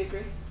once we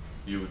agree?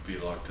 You would be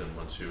locked in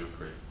once you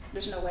agree.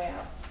 There's no way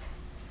out?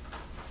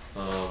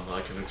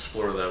 I can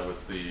explore that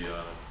with the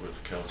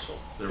council.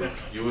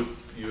 You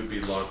would be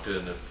locked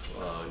in if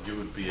you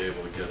would be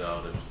able to get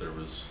out if there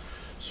was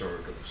some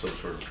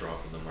sort of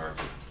drop in the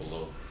market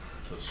below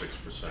the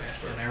 6%.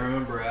 And I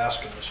remember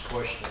asking this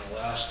question the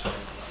last time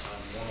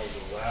on one of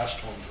the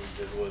last ones we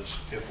did was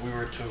if we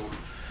were to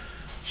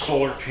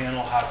solar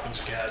panel Hopkins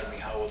Academy,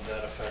 how would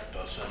that affect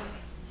us? And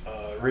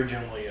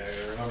originally, I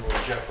remember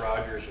when Jeff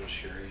Rogers was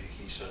here,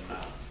 he said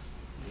not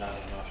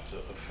enough to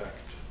affect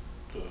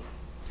the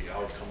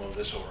outcome of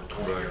this over a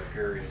 20-year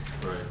period.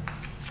 Right.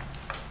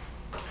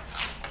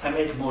 I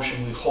make a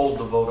motion, we hold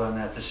the vote on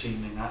that this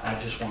evening. I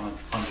just want to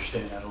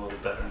understand that a little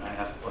better, and I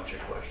have a bunch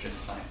of questions.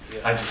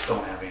 I just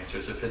don't have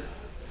answers.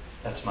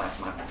 That's my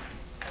motion.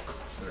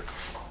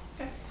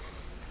 Okay.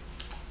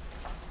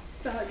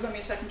 You want me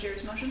to second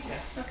Jerry's motion?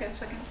 Yeah. Okay,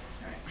 second.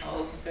 All right, all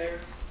those in favor?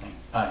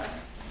 Aye.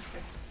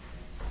 Okay.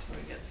 So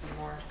we get some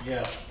more.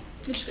 Yeah.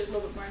 You just get a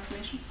little bit more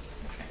information.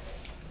 Okay.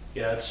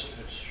 Yeah, it's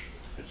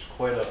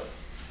quite a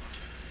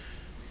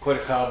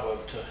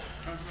cobweb to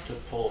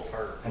pull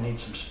apart. I need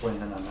some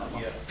splaining on that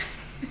one. Yeah.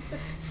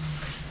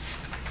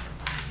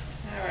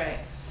 All right,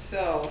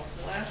 so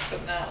last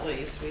but not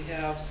least, we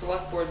have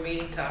select board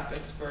meeting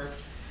topics for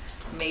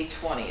May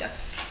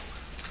 20th.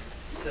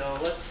 So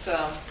let's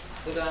go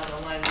down the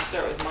line. We'll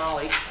start with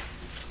Molly.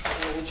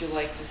 What would you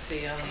like to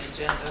see on the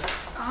agenda?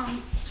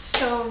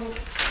 So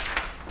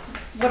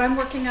what I'm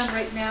working on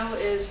right now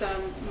is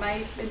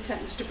my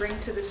intent was to bring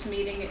to this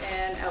meeting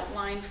an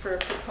outline for a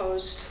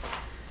proposed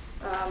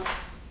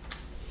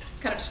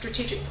kind of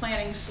strategic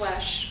planning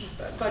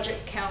 /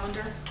 budget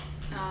calendar.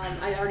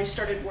 I already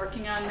started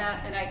working on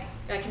that, and I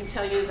can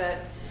tell you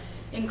that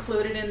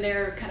included in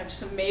there are kind of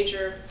some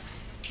major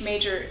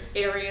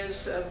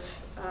areas of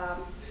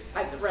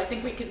where I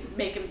think we could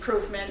make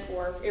improvement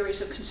or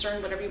areas of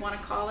concern, whatever you want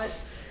to call it.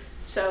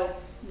 So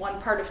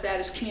one part of that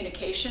is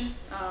communication.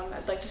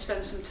 I'd like to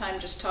spend some time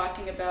just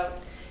talking about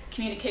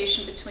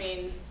communication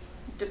between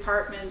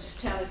departments,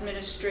 town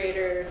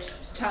administrator,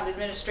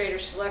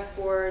 select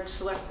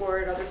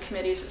board, other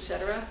committees,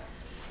 etc.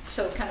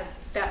 So kind of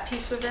that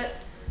piece of it.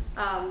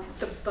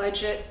 The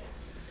budget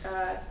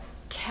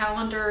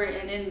calendar,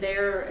 and in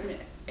there, I mean,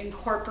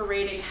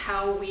 incorporating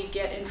how we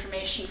get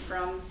information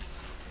from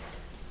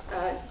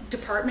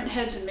department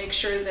heads and make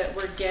sure that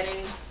we're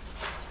getting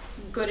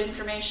good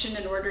information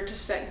in order to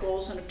set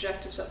goals and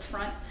objectives up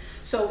front.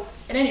 So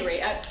at any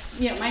rate,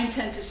 my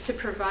intent is to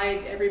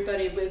provide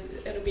everybody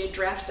with, it'll be a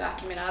draft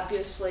document,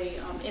 obviously,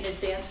 in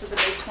advance of the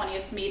May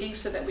 20th meeting,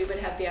 so that we would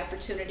have the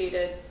opportunity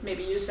to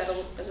maybe use that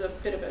as a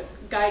bit of a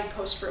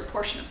guidepost for a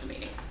portion of the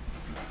meeting.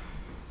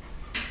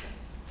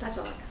 That's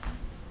all I got.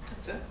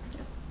 That's it?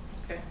 Yep.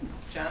 Okay.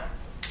 John?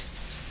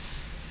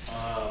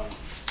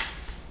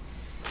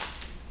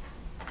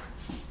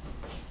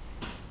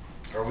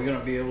 Are we gonna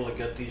be able to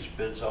get these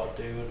bids out,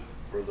 David,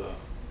 for the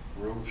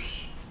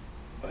roofs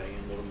by the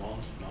end of the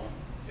month? No?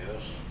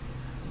 Yes?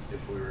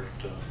 If we were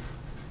to,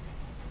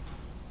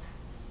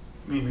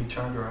 I mean,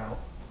 returned or out?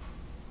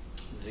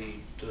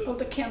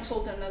 The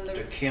canceled and then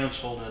the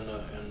canceled and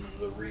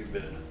the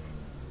rebid.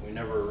 We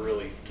never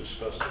really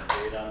discussed a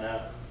date on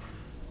that,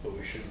 but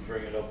we should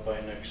bring it up by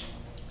next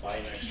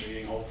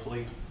meeting,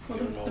 hopefully. Well,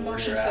 You don't know the where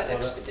motion you're at said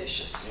with it?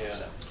 expeditious. Yeah.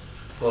 So.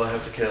 Well, I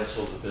have to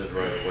cancel the bid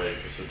right away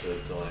because the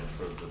deadline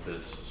for the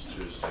bids is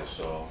Tuesday,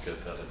 so I'll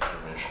get that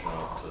information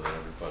out to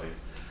everybody.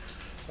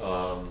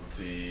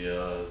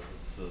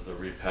 The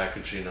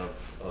repackaging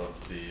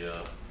of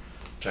the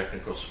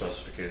technical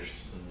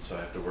specifications, I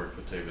have to work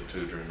with David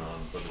Tudrin on,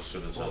 but as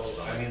soon as that's Well,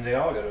 done. I mean, they're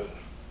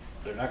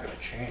not gonna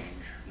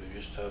change, they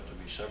just have to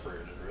be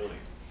separated, really.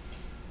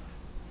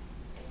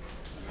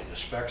 I mean, the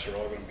specs are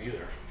all gonna be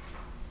there.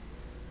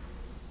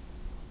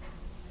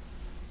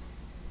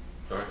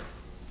 All right.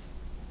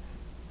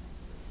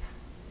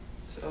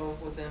 So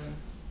within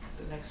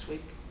the next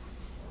week?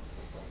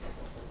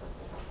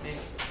 Maybe.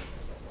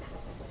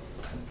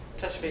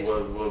 Touch base.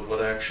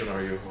 What action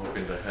are you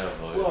hoping to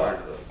have? Well,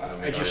 I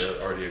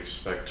already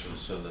expect to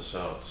send this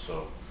out,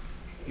 so.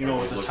 You know,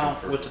 are with we the looking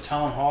for-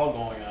 town hall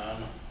going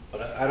on,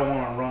 but I don't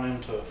wanna run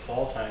into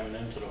fall time and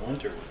into the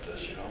winter with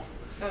this, you know?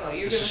 No,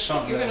 you're This is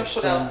something gonna that was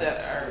put out done-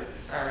 that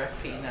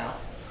RFP now,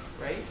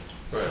 right?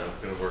 Right, I'm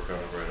gonna work on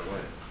it right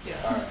away. Yeah.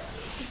 All right.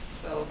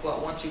 So, well,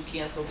 once you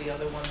cancel the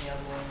other one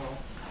will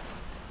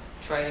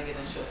try to get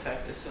into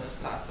effect as soon as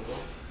possible.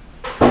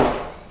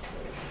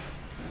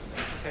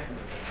 Okay.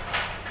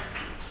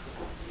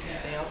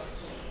 Anything else?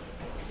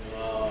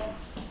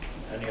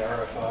 Any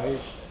RFIs?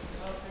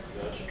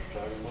 That's what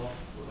you're talking about?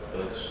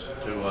 That's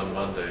due on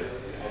Monday.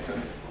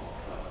 Okay.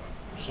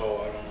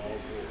 So I don't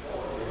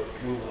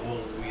know,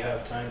 will we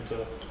have time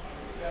to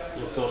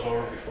look those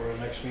over before the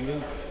next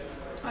meeting?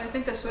 I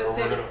think that's Or what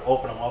we're David. gonna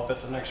open them up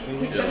at the next meeting?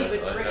 He said he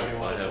would I bring it. have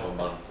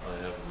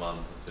a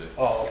month the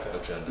Oh, okay.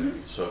 agenda.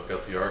 So I've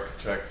got the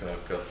architect, and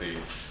I've got the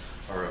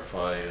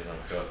RFI, and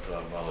I've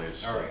got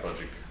Molly's All right.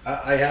 budget.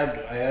 I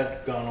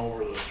had gone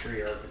over the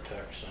three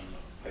architects,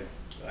 and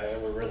I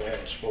really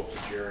hadn't spoke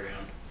to Jerry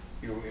on,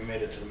 you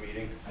made it to the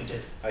meeting? I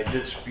did. I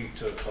did speak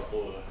to a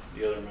couple of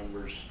the other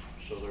members,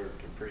 so they're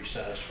pretty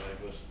satisfied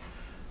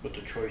with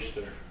the choice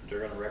they're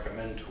gonna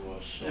recommend to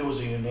us. It was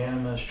a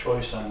unanimous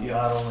choice on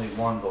not only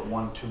one, but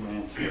 1, 2,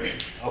 and 3.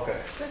 Okay,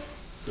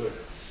 good.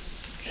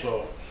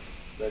 So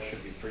that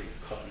should be pretty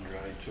cut and dry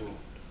too.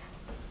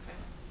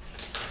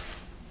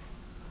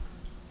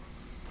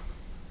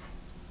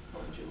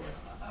 What would you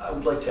like? I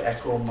would like to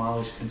echo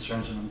Molly's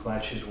concerns, and I'm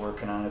glad she's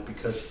working on it,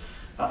 because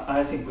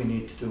I think we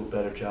need to do a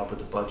better job with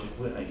the budget.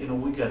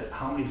 We got,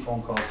 how many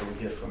phone calls do we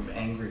get from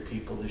angry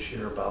people this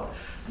year about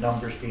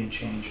numbers being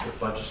changed or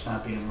budgets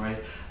not being right?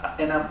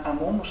 And I'm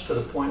almost to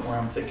the point where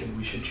I'm thinking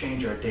we should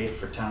change our date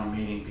for town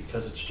meeting,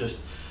 because it's just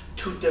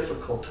too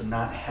difficult to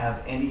not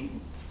have any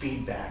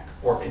feedback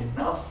or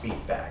enough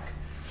feedback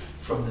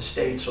from the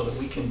state so that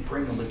we can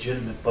bring a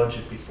legitimate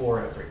budget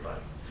before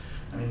everybody.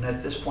 I mean,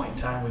 at this point in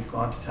time, we've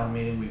gone to town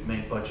meeting, we've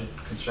made budget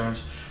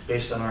concerns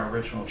based on our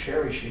original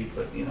cherry sheet,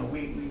 but we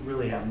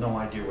really have no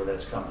idea where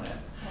that's coming in.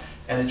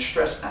 And it's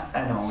stress,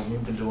 I know, and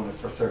you've been doing it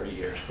for 30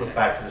 years, but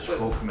back to the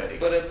school committee.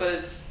 But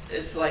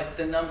it's like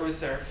the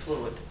numbers are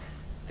fluid.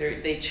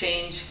 They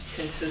change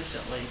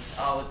consistently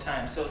all the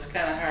time, so it's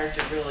kind of hard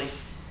to really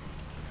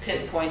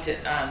pinpoint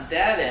it on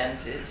that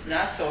end. It's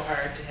not so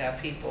hard to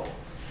have people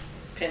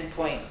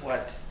pinpoint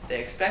what they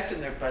expect in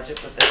their budget,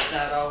 but that's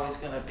not always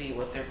going to be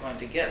what they're going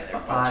to get in their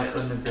budget. I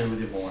couldn't agree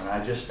with you more.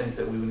 I just think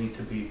that we need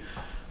to be,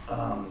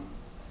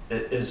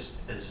 It's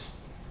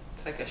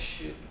like a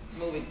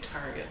moving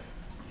target.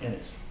 It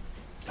is.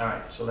 All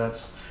right, so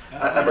that's, I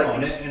I'd like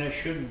know, to, and it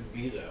shouldn't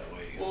be that way.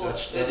 Well,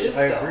 That's- it is,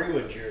 I though. agree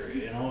with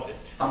Jerry, you know.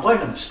 I'm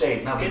blaming the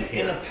state, not being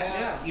In the here. past,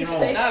 Yeah, you it's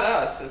know, not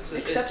us, it's the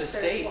Accepts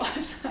their state.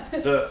 flaws.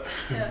 the,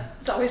 Yeah,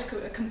 it's always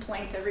a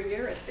complaint every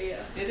year at the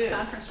It is.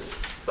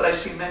 conferences. But I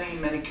see many,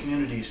 many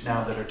communities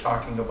now that are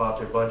talking about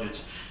their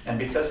budgets, and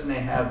because they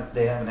haven't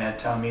had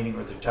town meeting,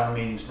 or their town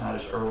meeting's not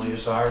as early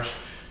as ours,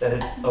 that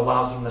it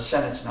allows them, the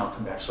Senate's now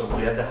come back. So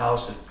we had the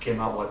House that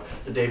came out,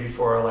 the day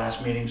before our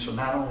last meeting, so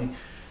not only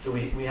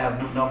we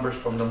have new numbers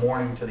from the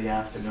morning to the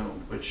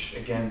afternoon, which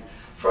again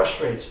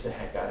frustrates the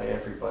heck out of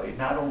everybody,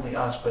 not only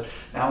us, but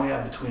now we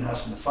have between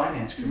us and the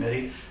finance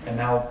committee, and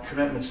now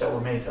commitments that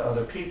were made to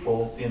other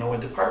people, you know, in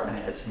department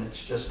heads, and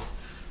it's just,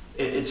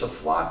 it's a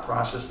flawed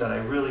process that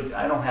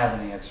I don't have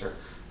an answer,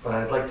 but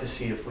I'd like to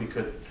see if we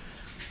could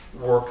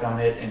work on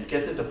it and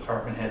get the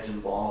department heads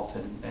involved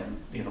and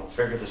you know,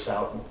 figure this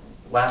out.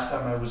 Last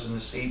time I was in the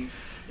seat,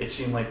 it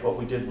seemed like what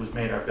we did was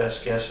made our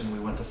best guess, and we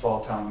went to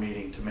fall town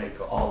meeting to make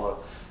all of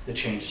the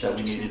changes that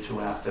we needed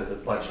to after the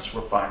budgets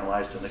were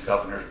finalized and the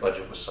governor's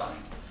budget was signed.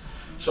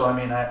 So I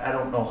mean, I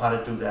don't know how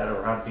to do that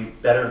or how to be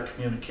better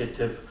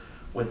communicative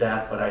with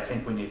that, but I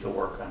think we need to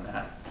work on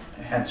that,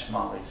 hence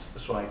Molly's.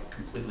 So I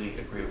completely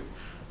agree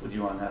with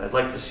you on that. I'd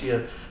like to see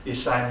the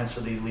assignments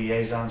of the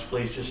liaisons,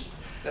 please. Just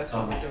That's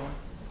what we're doing.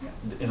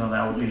 you know,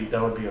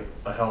 that would be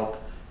a help.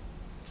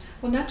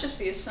 Well, not just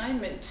the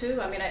assignment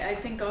too. I mean, I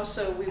think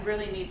also we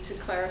really need to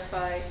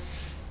clarify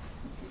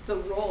the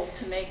role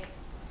to make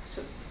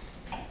so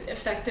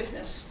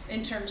effectiveness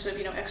in terms of,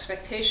 you know,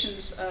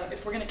 expectations.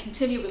 If we're going to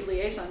continue with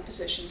liaison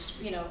positions,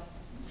 you know,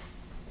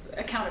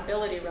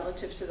 accountability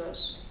relative to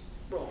those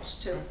roles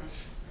too.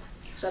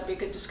 So that'd be a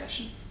good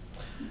discussion.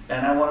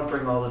 And I want to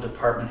bring all the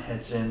department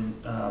heads in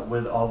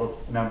with all the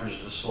members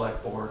of the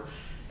select board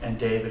and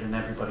David and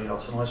everybody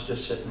else, and let's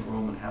just sit in the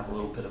room and have a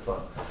little bit of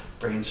a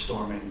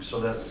brainstorming,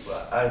 so that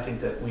I think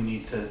that we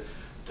need to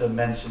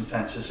mend some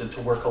fences and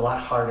to work a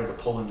lot harder to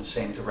pull in the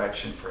same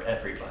direction for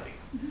everybody.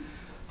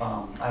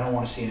 I don't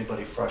want to see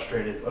anybody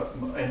frustrated,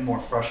 any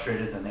more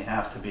frustrated than they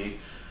have to be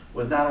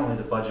with not only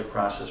the budget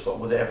process, but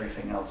with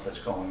everything else that's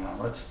going on.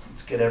 Let's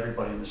get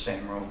everybody in the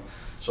same room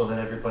so that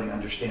everybody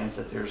understands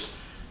that there's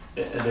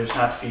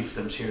not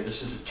fiefdoms here.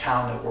 This is a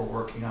town that we're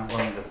working on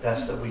running the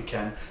best that we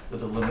can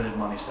with the limited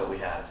monies that we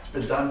have. It's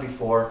been done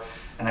before,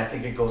 and I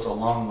think it goes a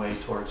long way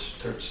towards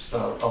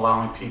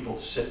allowing people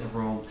to sit in a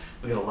room.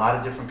 We get a lot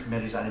of different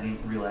committees. I didn't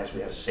even realize we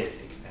had a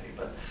safety committee,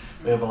 but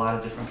we have a lot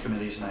of different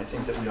committees, and I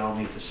think that we all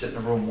need to sit in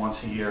a room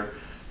once a year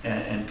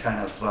and kind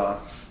of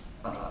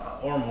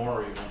Or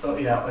more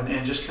even. yeah,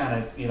 and just kind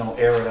of, you know,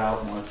 air it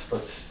out, and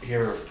let's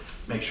hear,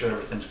 make sure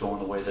everything's going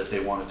the way that they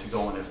want it to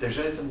go. And if there's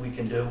anything we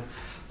can do,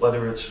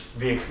 whether it's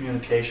via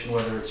communication,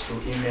 whether it's through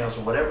emails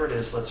or whatever it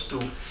is,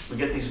 we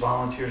get these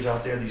volunteers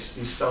out there,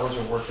 these fellows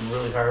are working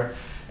really hard,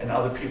 and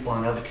other people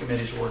on other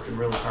committees are working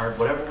really hard.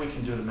 Whatever we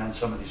can do to mend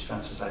some of these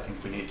fences, I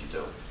think we need to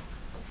do.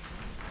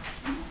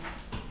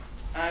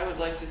 I would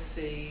like to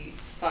see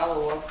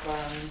follow-up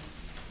on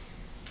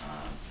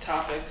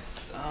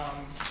topics.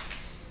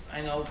 I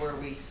know where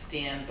we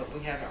stand, but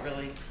we haven't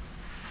really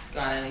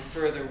gone any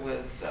further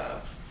with the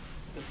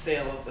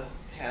sale of the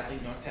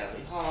North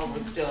Hadley Hall. We're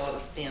still at a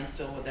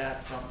standstill with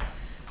that from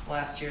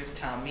last year's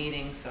town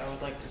meeting, so I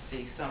would like to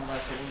see some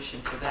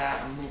resolution to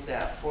that and move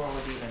that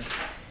forward even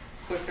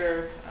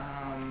quicker.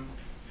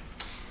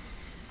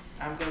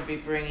 I'm going to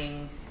be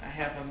I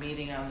have a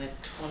meeting on the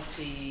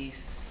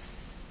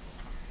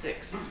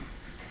 26th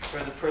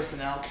for the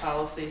personnel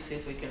policy, see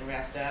if we can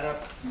wrap that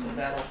up. So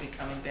that'll be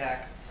coming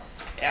back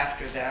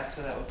after that,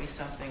 so that would be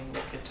something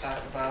we could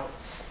talk about.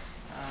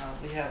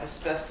 We have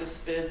asbestos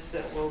bids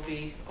that will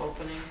be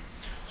opening.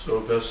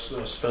 So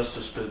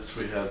asbestos bids,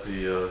 we had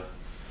the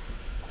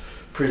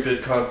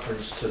pre-bid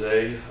conference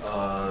today.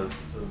 The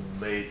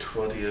May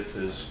 20th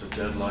is the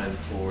deadline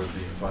for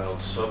the filed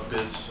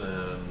sub-bids,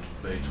 and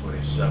May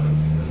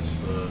 27th is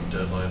the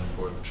deadline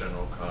for the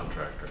general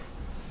contractor.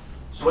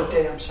 So What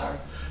day, I'm sorry?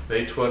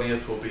 May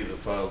 20th will be the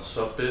filed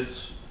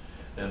sub-bids,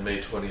 and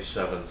May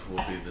 27th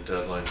will be the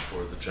deadline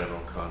for the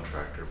general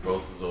contractor.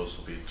 Both of those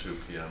will be 2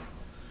 p.m.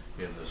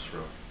 in this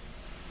room.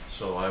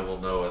 So I will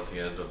know at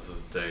the end of the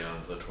day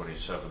on the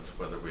 27th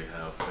whether we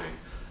have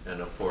an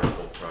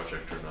affordable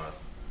project or not.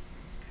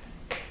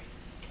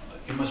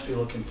 You must be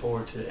looking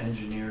forward to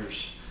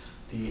engineers,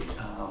 the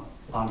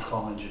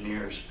on-call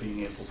engineers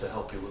being able to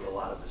help you with a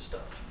lot of this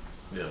stuff.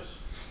 Yes.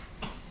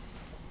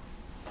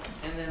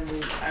 And then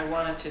I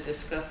wanted to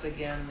discuss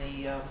again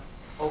the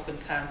open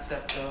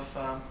concept of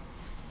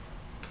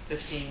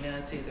 15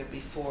 minutes either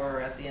before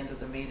or at the end of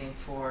the meeting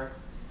for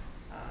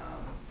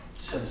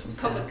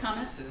Public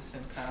comment?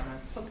 Citizen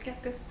comments. Public, yeah,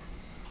 good.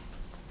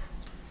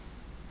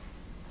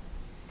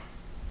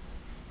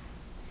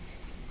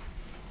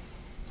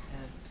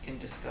 And can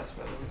discuss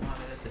whether we want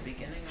it at the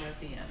beginning or at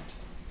the end.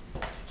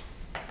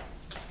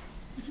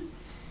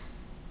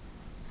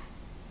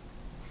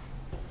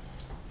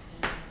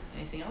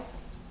 Anything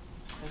else?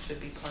 There should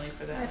be plenty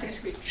for that. I think it's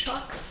going to be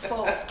chock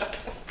full.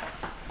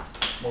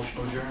 Motion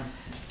to adjourn? All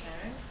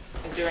right.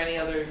 Is there any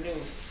other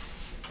news?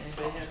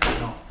 Anybody have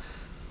No.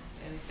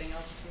 anything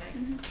else tonight?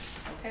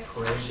 Okay.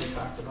 Parade we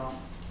talked about.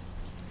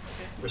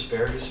 Okay.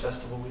 Asparagus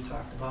Festival we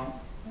talked about.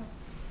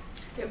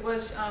 It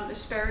was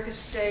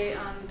Asparagus Day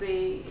on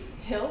the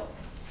Hill,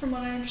 from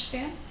what I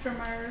understand, from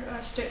our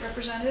state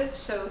representative.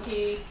 So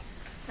he,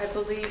 I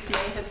believe,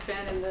 may have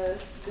been in the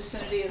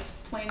vicinity of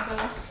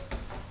Plainville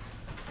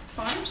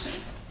Farms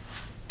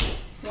and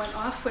went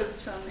off with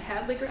some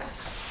Hadley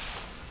grass.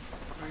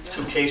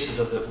 2 cases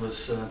of it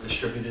was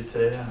distributed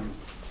today.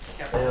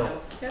 Capital.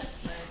 Bill. Yep,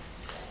 nice.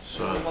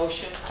 So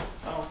Motion,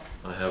 oh,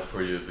 I have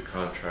for you the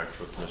contract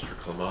with Mr.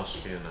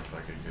 Klimowski, and if I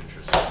could get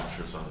your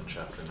signatures on the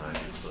chapter 90,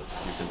 but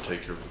you can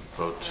take your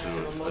vote I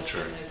have a to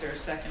motion, adjourn. is there a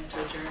second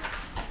to adjourn?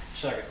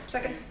 Second.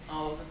 Second.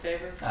 All those in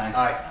favor? Aye.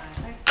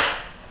 Aye. Aye.